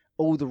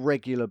all the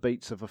regular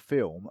beats of a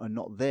film are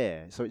not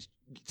there. So it's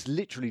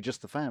literally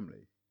just the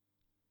family.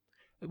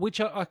 which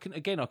I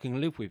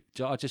can live with.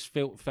 I just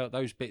felt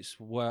those bits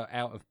were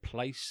out of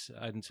place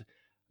and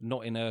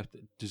not in a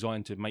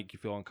designed to make you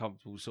feel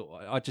uncomfortable. So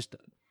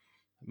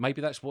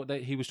Maybe that's what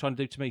he was trying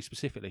to do to me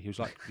specifically. He was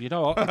like, you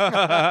know what?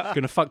 I'm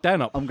going to fuck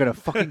Dan up. I'm going to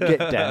fucking get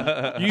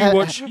Dan. You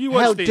watch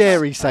How this.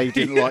 dare he say he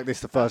didn't like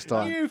this the first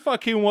time? You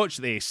fucking watch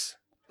this.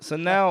 So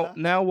now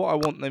what I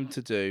want them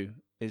to do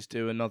is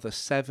do another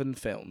 7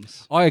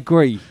 films, I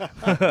agree.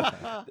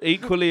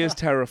 equally as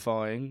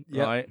terrifying,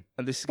 Yep. right?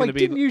 And this is going to Wait, be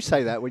didn't you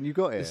say that when you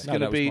got here? this is No,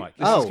 going to that was be Mike.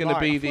 this Oh, is going to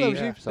right. be I thought that was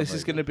you the for some this is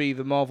reason. going to be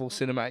the Marvel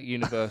Cinematic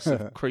Universe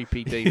of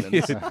creepy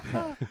demons.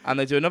 And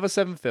they do another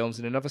 7 films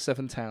in another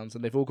 7 towns,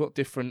 and they've all got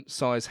different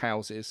size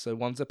houses. So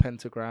one's a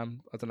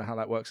pentagram. I don't know how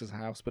that works as a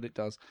house, but it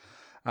does.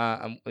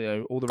 And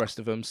all the rest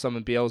of them,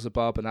 summon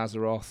Beelzebub and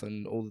Azeroth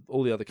and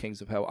all the other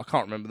kings of hell. I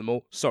can't remember them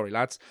all. Sorry,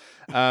 lads.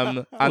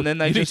 And then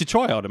they You need just to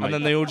try harder, mate. and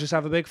then they all just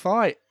have a big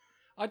fight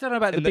I don't know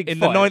about in the big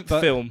the fight, 9th but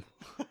film.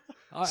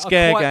 I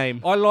Scare game.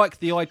 I like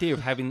the idea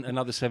of having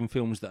another 7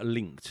 films that are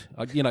linked.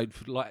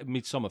 Like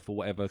Midsummer for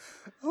whatever.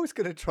 I was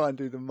going to try and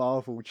do the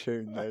Marvel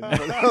tune then.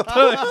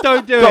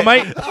 Don't do Go it, on,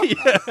 mate.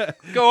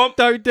 Go on.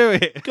 Don't do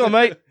it. Go on,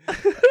 mate.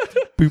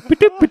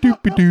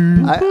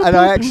 And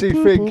I actually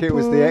think it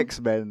was the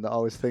X-Men that I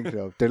was thinking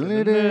of.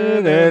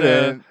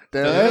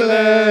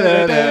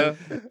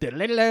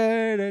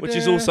 Which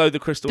is also the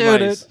Crystal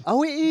Maze.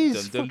 Oh, it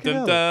is. Dum, Fucking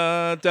dum,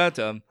 hell. dum,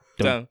 dum,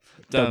 dum,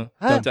 dum,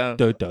 Huh? dum,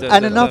 Dum, dum, dum.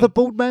 And dum, another dum.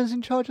 bald man's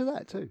in charge of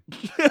that too.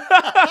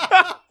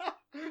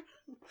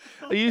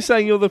 Are you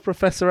saying you're the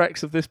Professor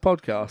X of this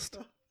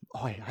podcast?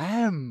 I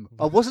am.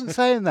 I wasn't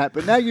saying that,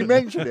 but now you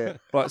mention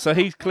it. Right, so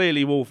he's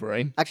clearly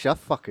Wolverine. Actually, I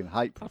fucking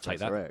hate I'll take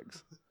Professor that.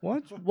 X.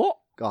 What? What?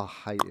 God,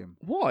 I hate him.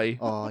 Why?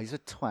 Oh, he's a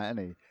twat,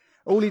 isn't he?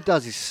 All he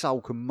does is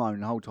sulk and moan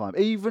the whole time.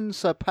 Even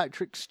Sir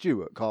Patrick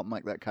Stewart can't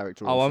make that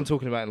character Oh, I'm awesome.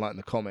 talking about in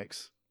the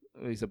comics.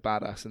 He's a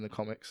badass in the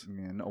comics.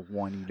 Yeah, not a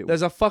whiny little...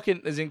 There's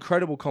an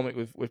incredible comic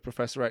with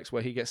Professor X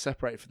where he gets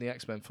separated from the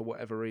X-Men for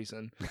whatever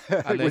reason.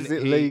 And then Was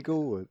it he-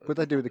 legal? What'd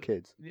they do with the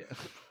kids? Yeah.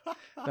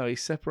 No,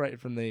 he's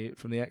separated from the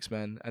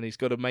X-Men and he's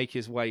got to make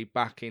his way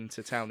back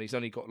into town. He's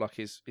only got like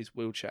his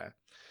wheelchair.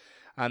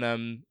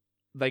 And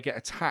they get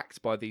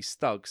attacked by these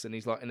thugs and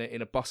he's like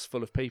in a bus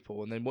full of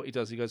people. And then what he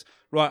does, he goes,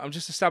 right, I'm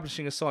just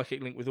establishing a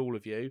psychic link with all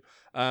of you.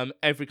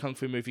 Every Kung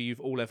Fu movie you've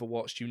all ever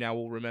watched, you now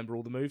all remember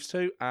all the moves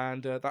to.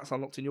 And that's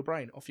unlocked in your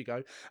brain. Off you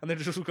go. And then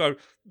just all go,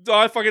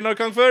 I fucking know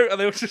Kung Fu. And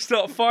they all just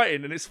start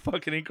fighting and it's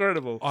fucking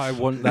incredible. I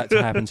want that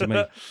to happen to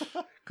me.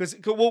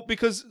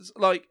 Because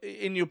like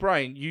in your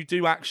brain, you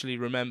do actually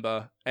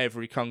remember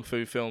every kung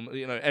fu film.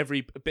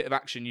 Every bit of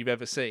action you've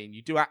ever seen.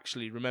 You do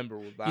actually remember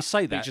all of that. You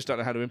say but that. you just don't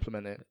know how to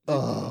implement it.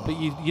 But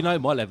you know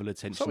my level of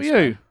attention. So are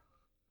you?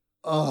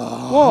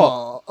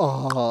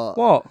 Oh,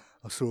 What?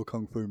 I saw a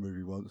Kung Fu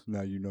movie once.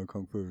 Now you know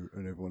Kung Fu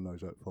and everyone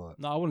knows that fight.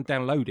 No, I want to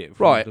download it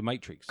from Right. the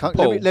Matrix.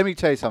 Paul. Let me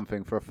tell you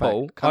something for a fact.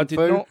 Paul, I did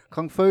not-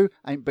 Kung Fu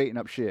ain't beating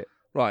up shit.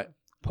 Right,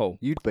 Paul.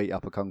 You'd beat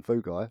up a Kung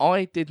Fu guy.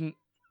 I didn't.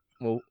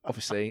 Well,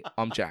 obviously,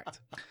 I'm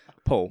jacked.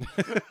 Paul,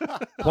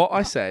 what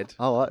I said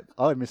Oh,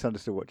 I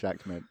misunderstood what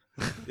Jack meant.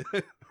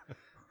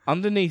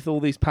 underneath all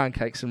these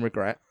pancakes and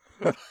regret,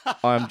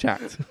 I am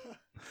jacked.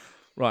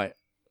 Right,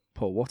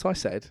 Paul. What I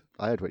said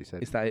I heard what you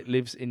said. is that it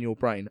lives in your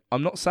brain.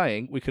 I'm not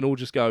saying we can all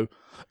just go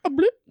a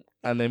blip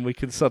and then we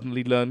can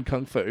suddenly learn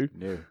kung fu.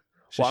 No.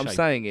 What I'm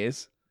saying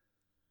is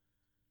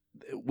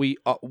we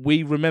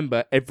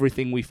remember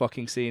everything we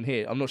fucking see in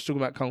here. I'm not just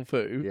talking about kung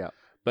fu, Yeah.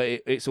 but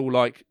it's all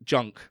like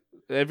junk.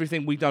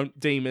 Everything we don't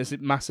deem as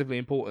massively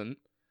important,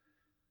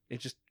 it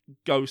just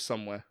goes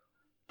somewhere.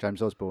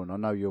 James Osborne, I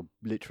know you're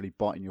literally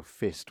biting your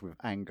fist with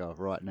anger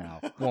right now.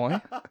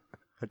 Why?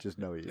 I just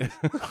know he is.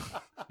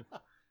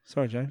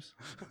 Sorry, James.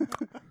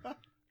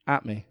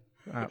 At me.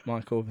 At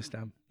Michael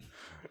Vistam.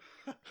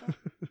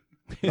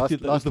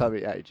 Last time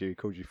he added you, he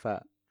called you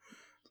fat.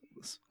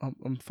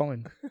 I'm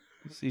fine.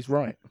 He's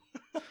right.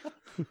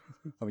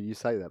 I mean, you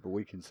say that, but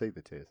we can see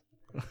the tears.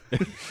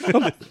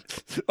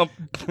 I'm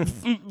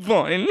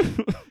fine.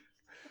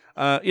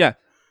 Yeah.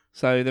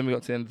 So then we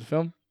got to the end of the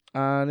film,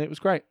 and it was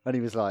great. And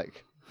he was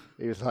like,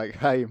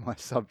 hey, my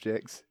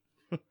subjects,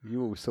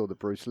 you all saw the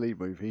Bruce Lee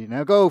movie.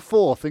 Now go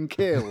forth and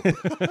kill.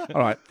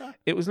 All right.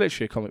 It was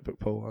literally a comic book,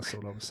 Paul. That's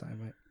all I was saying,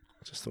 mate.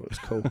 I just thought it was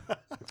cool.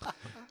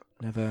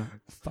 Never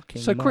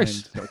fucking So,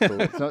 Chris, It's not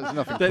cool. It's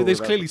nothing cool There's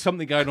about clearly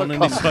something going on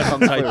Kung inside Fu.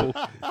 the table.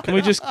 Can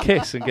we just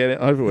kiss and get it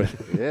over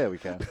with? it. Yeah, we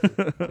can.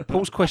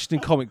 Paul's questioning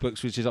comic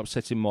books, which is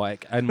upsetting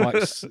Mike, and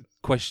Mike's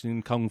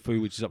questioning Kung Fu,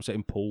 which is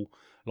upsetting Paul.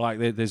 Like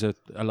there's a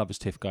lover's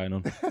tiff going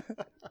on.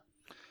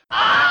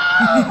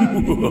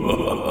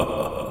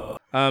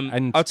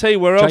 And I'll tell you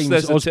where else James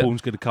there's a tiff.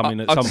 Osborne's going to come in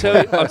at I'll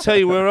some point. tell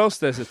you where else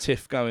there's a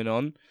tiff going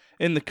on.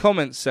 In the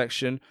comments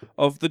section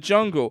of the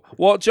jungle.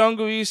 What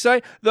jungle you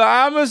say? The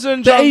Amazon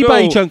The jungle.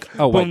 eBay junk.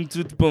 Oh wait.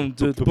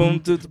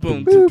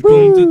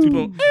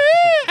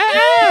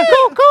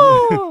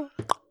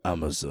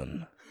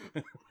 Amazon.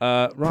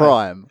 Right.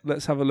 Prime.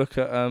 Let's have a look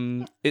at.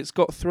 It's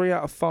got 3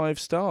 out of 5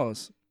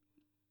 stars.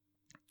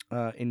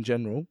 In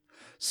general,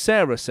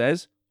 Sarah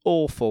says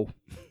awful.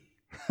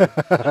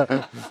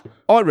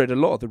 I read a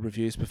lot of the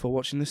reviews before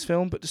watching this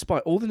film, but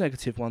despite all the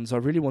negative ones, I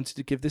really wanted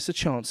to give this a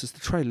chance as the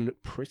trailer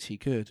looked pretty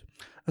good.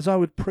 As I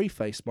would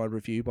preface my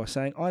review by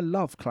saying I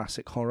love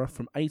classic horror,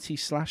 from 80s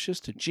slashers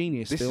to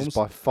genius This films is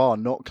by far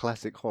not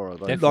classic horror,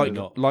 though. Definitely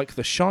not. like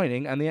The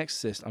Shining and The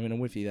Exorcist. I mean, I'm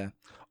with you there.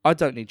 I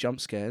don't need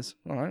jump scares.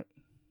 All right.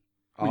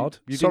 Ard.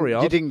 Sorry, You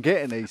Ard. didn't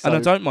get any. So And I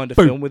don't mind a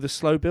film with a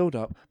slow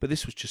build-up, but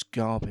this was just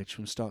garbage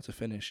from start to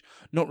finish.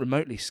 Not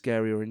remotely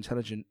scary or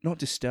intelligent, not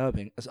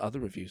disturbing, as other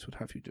reviews would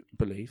have you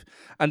believe.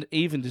 And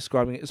even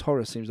describing it as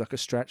horror seems like a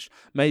stretch,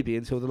 maybe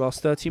until the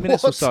last 30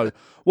 minutes or What? so.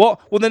 What?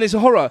 Well, then it's a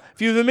horror.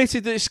 If you've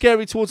admitted that it's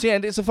scary towards the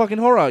end, it's a fucking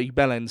horror, you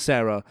bellend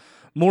Sarah.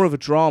 More of a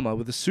drama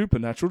with a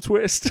supernatural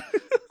twist.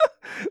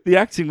 The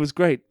acting was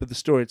great, but the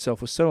story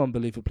itself was so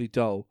unbelievably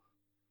dull.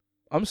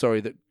 I'm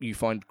sorry that you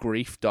find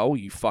grief dull,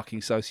 you fucking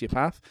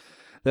sociopath.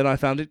 Then I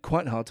found it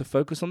quite hard to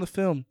focus on the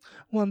film.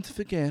 One to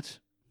forget.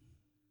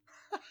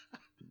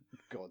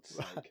 God's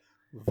sake.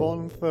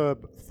 Von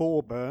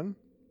Thorburn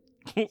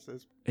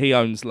says, He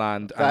owns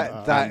land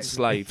and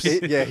slaves.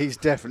 Yeah, he's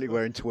definitely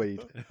wearing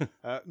tweed.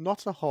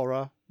 not a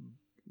horror,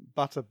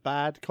 but a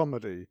bad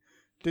comedy.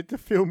 Did the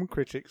film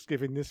critics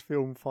giving this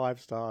film 5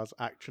 stars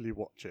actually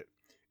watch it?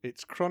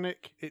 It's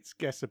chronic, it's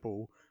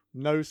guessable,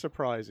 no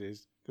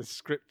surprises. The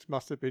script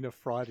must have been a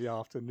Friday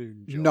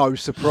afternoon job. No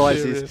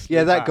surprises. Seriously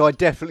Yeah, that bad. guy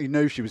definitely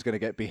knew she was going to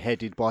get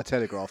beheaded by a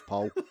telegraph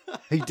pole.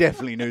 He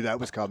definitely knew that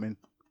was coming.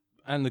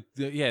 And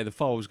the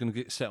file was going to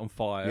get set on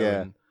fire.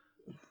 Yeah. And...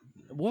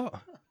 What?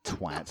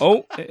 Twat.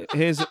 Oh,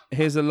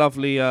 here's a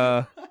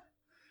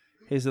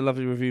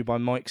lovely review by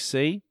Mike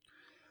C.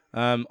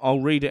 I'll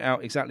read it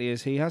out exactly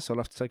as he has, so I'll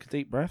have to take a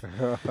deep breath.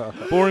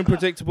 Boring,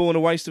 predictable, and a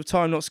waste of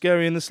time, not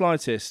scary in the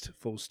slightest.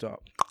 Full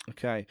stop.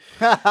 Okay.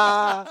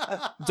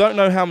 Don't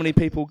know how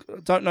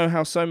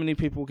so many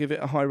people give it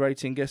a high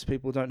rating. Guess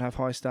people don't have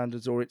high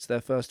standards, or it's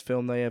their first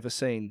film they ever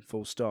seen.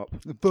 Full stop.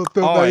 The first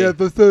film I- I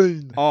ever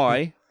seen.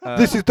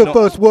 This is the not-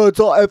 first words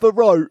I ever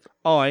wrote.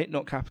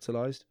 not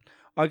capitalised.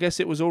 I guess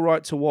it was all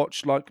right to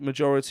watch. Like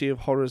majority of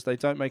horrors, they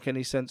don't make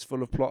any sense,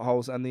 full of plot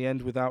holes, and the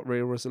end without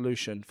real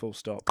resolution. Full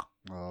stop.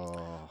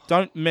 Oh.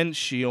 Don't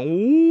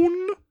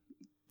mention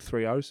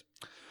 3 O's.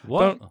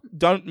 What?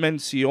 Don't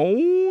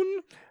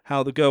mention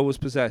how the girl was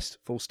possessed.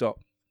 Full stop.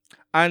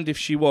 And if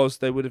she was,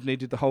 they would have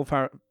needed the whole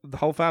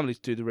family to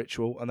do the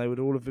ritual, and they would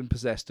all have been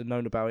possessed and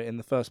known about it in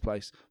the first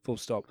place. Full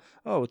stop.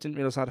 Oh, I didn't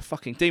realise I had a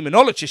fucking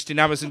demonologist in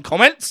Amazon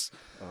comments.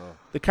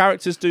 The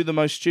characters do the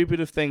most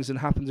stupid of things and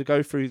happen to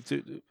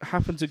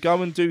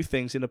go and do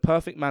things in a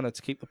perfect manner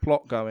to keep the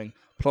plot going.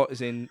 Plot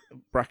is in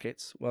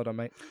brackets. Well done,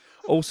 mate.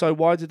 Also,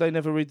 why did they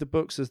never read the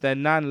books as their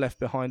nan left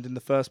behind in the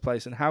first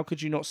place? And how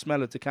could you not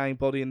smell a decaying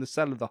body in the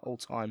cellar the whole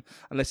time?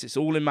 Unless it's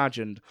all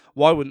imagined.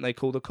 Why wouldn't they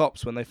call the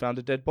cops when they found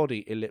a dead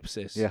body?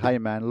 Ellipsis. Yeah, hey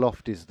man,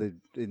 loft is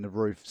in the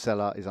roof,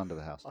 cellar is under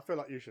the house. I feel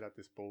like you should have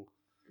this ball.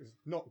 It's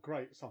not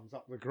great, sums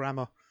up the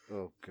grammar.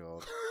 Oh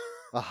god.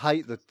 I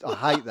hate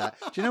that.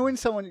 Do you know when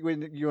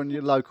you're on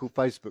your local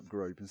Facebook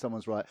group and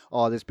someone's like,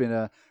 "Oh, there's been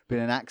an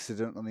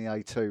accident on the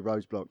A2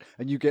 roads blocked,"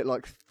 and you get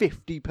like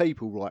 50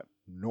 people right,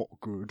 not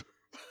good.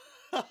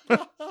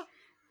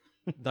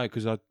 No,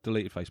 because I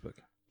deleted Facebook.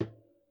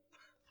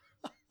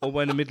 Or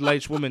when a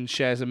middle-aged woman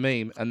shares a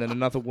meme and then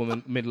another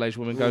middle-aged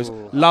woman goes,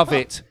 "Love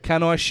it.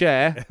 Can I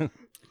share?"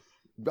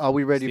 Are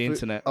we ready the for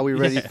internet. Are we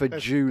ready Yeah. for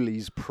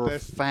Julie's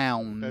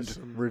profound there's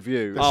some-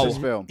 review there's of some- this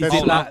film? there's Is it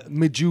some- like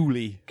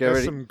Majuli? Get There's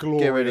ready. some Get ready.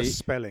 glorious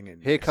spelling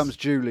in Here this. comes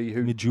Julie,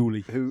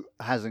 Majuli. who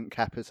hasn't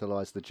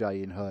capitalised the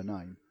J in her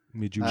name.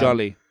 Majuli.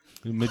 Jolly.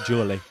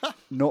 Majuli.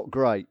 Not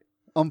great.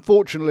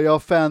 Unfortunately, I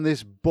found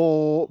this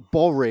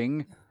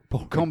boring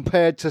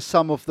compared to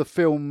some of the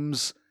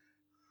films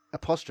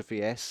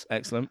 '(S)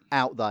 Excellent.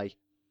 out they.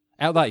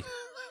 Out they.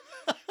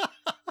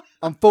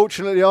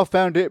 Unfortunately, I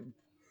found it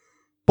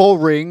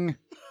boring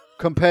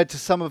compared to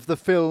some of the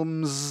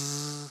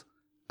films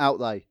out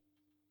they.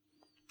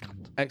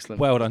 Excellent.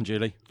 Well done,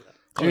 Julie.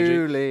 Come on,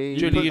 Julie,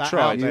 Julie, put you that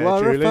tried. out you there,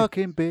 are Julie. a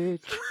fucking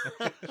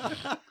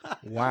bitch.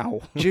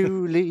 Wow.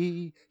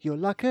 Julie, you're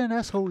like an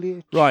asshole.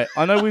 Right.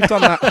 I know we've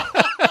done that.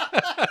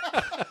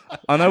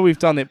 I know we've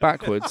done it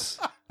backwards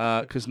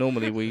because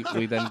normally we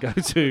then go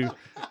to.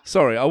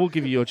 Sorry, I will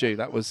give you your due.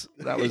 That was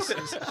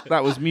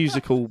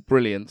musical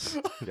brilliance.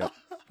 Yep.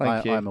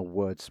 Thank you. I'm a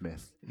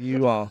wordsmith.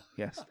 You are,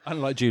 yes.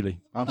 Unlike Julie.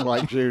 I'm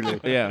like Julie.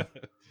 Yeah.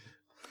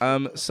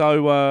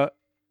 So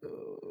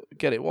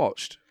get it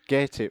watched.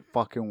 Get it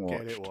fucking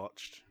watched. Get it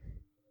watched.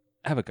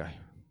 Have a go.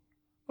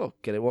 Oh,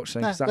 get it watched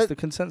then, Nah, 'cause that's the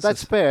consensus.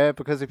 That's fair,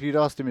 because if you'd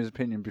asked him his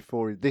opinion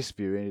before this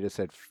viewing, he'd have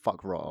said,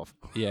 fuck right off.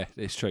 Yeah,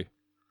 it's true.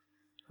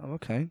 Oh,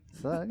 okay.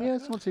 So, yeah,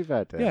 it's not too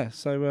bad there. Yeah.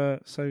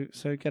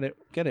 So get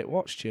it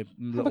watched, you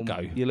little go.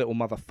 you little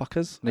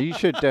motherfuckers. No, you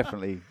should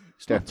definitely.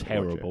 It's not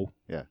definitely watch it. terrible.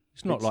 Yeah.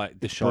 It's not It's- like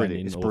The it's brilliant.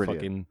 Shining It's or brilliant.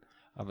 fucking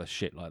other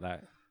shit like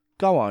that.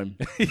 Go home.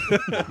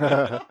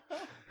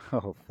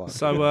 Oh, fuck.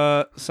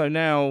 So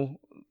now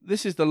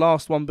this is the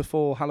last one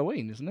before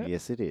Halloween, isn't it?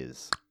 Yes, it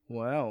is.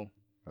 Wow.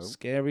 Oh.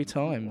 Scary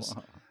times.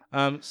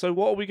 So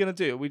what are we going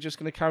to do? Are we just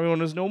going to carry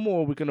on as normal,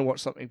 or are we going to watch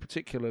something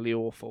particularly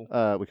awful?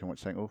 We can watch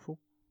something awful.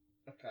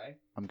 Okay.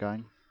 I'm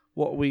going.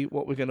 What are we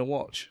going to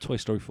watch? Toy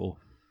Story 4.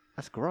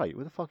 That's great.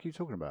 What the fuck are you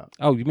talking about?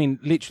 Oh, you mean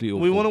literally awful?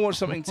 We want to watch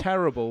something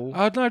terrible.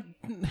 No,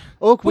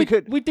 Or we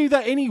do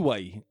that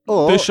anyway.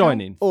 Or The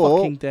Shining.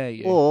 Fucking dare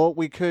you. Or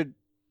we could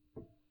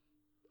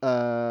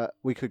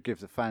give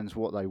the fans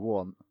what they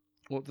want.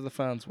 What do the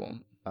fans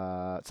want?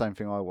 Same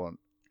thing I want.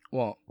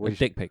 What? A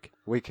dick pic.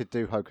 We could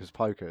do Hocus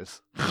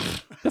Pocus.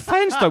 The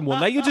fans don't want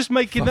that. You're just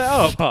making that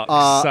up.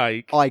 Fuck's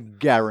sake. I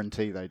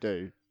guarantee they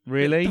do.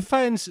 Really? The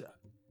fans.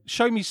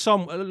 Show me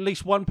at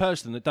least one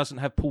person that doesn't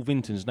have Paul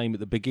Vinton's name at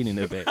the beginning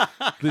of it.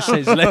 That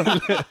says,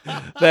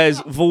 There's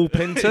Vol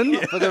Pinton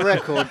For the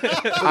record,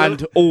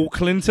 and All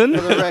Clinton.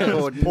 for the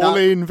record,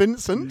 Pauline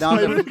Vincent.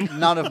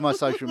 none of my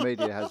social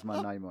media has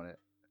my name on it.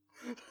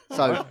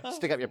 So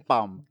stick up your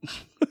bum, you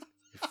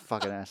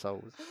fucking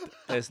assholes.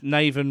 There's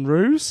Naven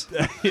Ruse,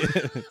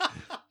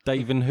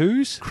 Dave and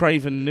Who's?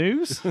 Craven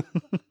News.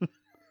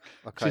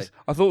 Okay.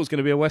 I thought it was going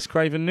to be a West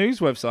Craven News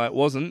website. It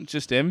wasn't.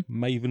 Just him.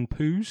 Maven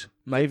Poos.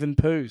 Maven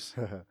Poos.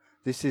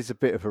 This is a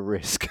bit of a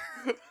risk.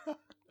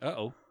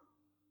 Uh-oh.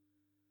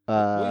 What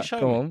are you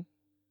showing Go me? on.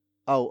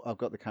 Oh, I've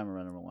got the camera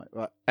around the wrong way.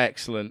 Right.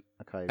 Excellent.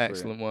 Okay.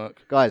 Excellent brilliant.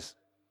 work. Guys.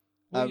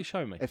 What are you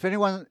showing me? If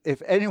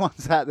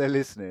anyone's out there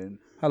listening,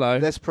 Hello.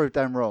 let's prove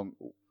Dan wrong.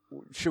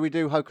 Should we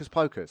do Hocus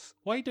Pocus?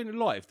 Why are you doing it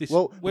live?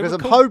 Well, we're because I'm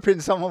recording- hoping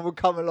someone will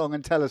come along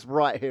and tell us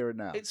right here and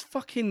now. It's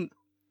fucking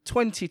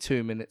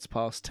 22 minutes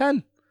past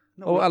 10.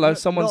 Not Oh, all- hello. not-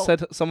 Someone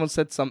not-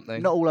 said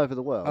something. Not all over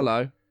the world.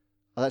 Hello.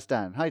 Oh, that's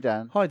Dan. Hey,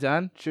 Dan. Hi,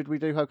 Dan. Should we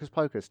do Hocus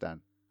Pocus,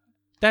 Dan?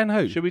 Dan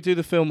who? Should we do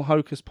the film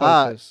Hocus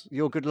Ah, Pocus?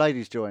 your good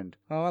lady's joined.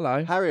 Oh,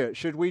 hello. Harriet,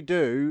 should we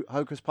do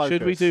Hocus Pocus?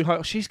 Should we do?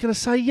 She's going to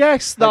say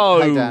yes, Hey-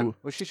 though. Hey, Dan.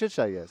 Well, she should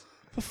say yes.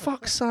 For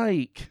fuck's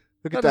sake.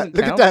 Look That at Dan. doesn't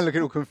Look at count. Dan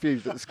looking all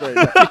confused at the screen.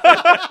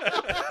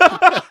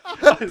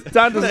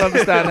 Dan doesn't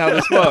understand how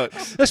this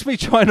works. That's me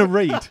trying to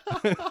read.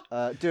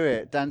 Do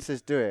it. Dan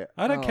says do it.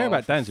 I don't care Oh,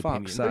 about for Dan's fuck's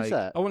opinion. sake. Who's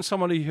that? I want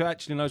somebody who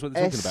actually knows what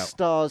they're talking S about.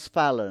 stars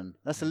Fallon.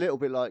 That's a little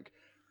bit like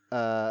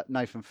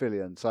Nathan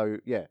Fillion. So,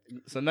 yeah.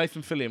 So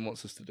Nathan Fillion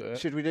wants us to do it.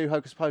 Should we do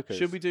Hocus Pocus?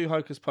 Should we do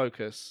Hocus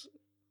Pocus?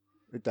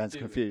 Dan's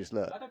confused.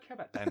 Look. I don't care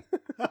about Dan.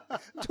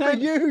 To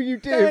you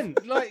do. Dan,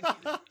 like,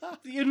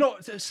 you're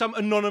not some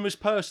anonymous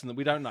person that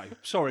we don't know.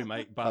 Sorry,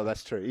 mate, but Oh,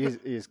 that's true. He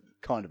is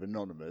kind of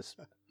anonymous.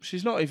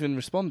 She's not even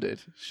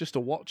responded. It's just a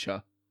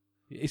watcher.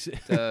 it's,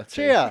 Dirty.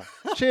 Cheer.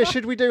 Cheer.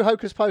 Should we do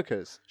Hocus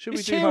Pocus? Should we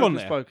Is do Cheer on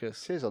Hocus there?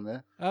 Pocus? Cheer's on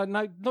there.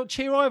 no, not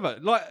Cheer either.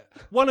 Like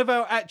one of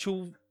our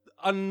actual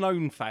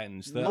unknown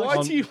fans. That Why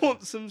aren't- do you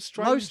want some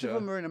stranger? Most of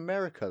them are in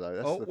America, though.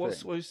 That's the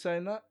thing. who's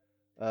saying that?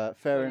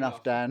 Fair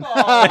enough, Dan.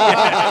 Oh,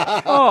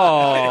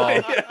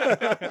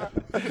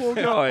 poor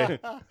guy.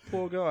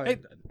 Poor guy. Hey,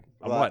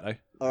 I'm right though.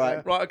 All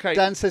right. Right, okay.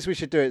 Dan says we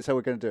should do it, so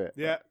we're going to do it.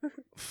 Yeah.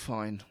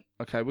 Fine.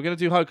 Okay, we're going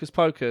to do Hocus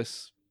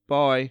Pocus.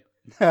 Bye.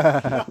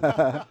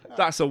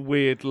 That's a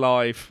weird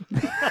live.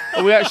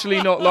 Are we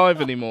actually not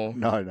live anymore?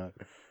 No.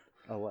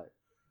 Oh, wait.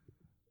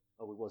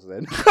 Oh, it was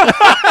then.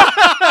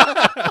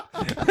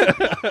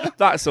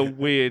 That's a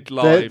weird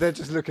live. They're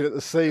just looking at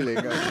the ceiling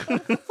going,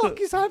 what the fuck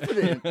is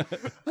happening?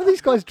 Are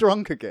these guys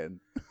drunk again?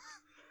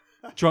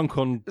 Drunk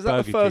on Is that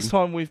Burger the first King.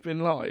 time we've been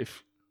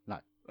live? No.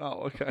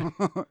 Oh, okay.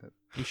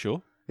 You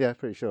sure? Yeah,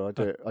 pretty sure.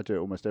 I do it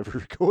almost every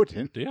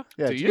recording. Do you?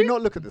 Yeah, Do do you? you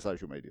not look at the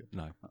social media?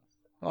 No.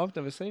 I've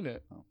never seen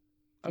it.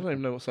 I don't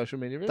even know what social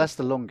media is. That's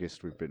the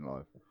longest we've been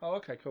live. Oh,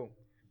 okay, cool.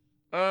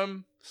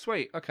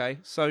 Sweet. Okay,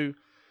 so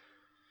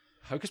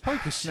Hocus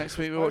Pocus. next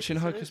week we're watching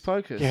Hocus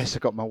Pocus. Yes, I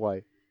got my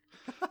way.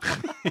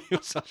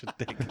 You're such a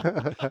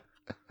dick.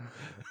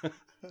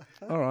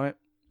 All right.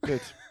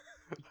 Good.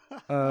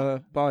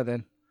 Bye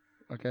then.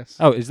 I guess.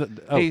 Oh, is that?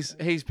 Oh,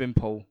 He's been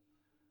Paul.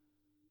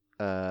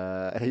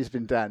 He's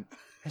been Dan.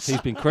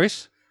 he's been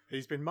Chris.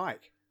 He's been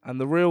Mike. And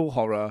the real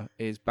horror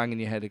is banging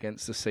your head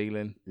against the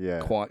ceiling Yeah.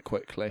 quite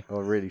quickly.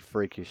 Or really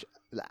freakish.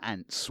 The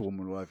ants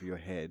swarming all over your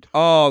head.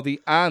 Oh, the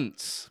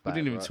ants. We Bad,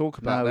 didn't even right? talk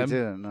about no, them. we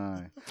didn't.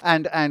 No.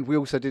 And we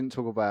also didn't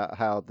talk about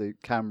how the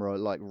camera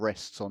like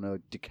rests on a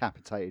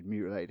decapitated,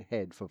 mutilated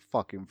head for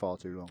fucking far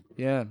too long.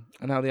 Yeah,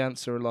 and how the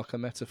ants are like a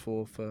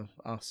metaphor for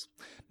us.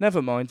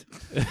 Never mind.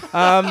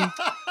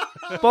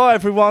 Bye,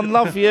 everyone.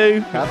 Love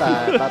you. Bye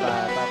bye. Bye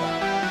bye.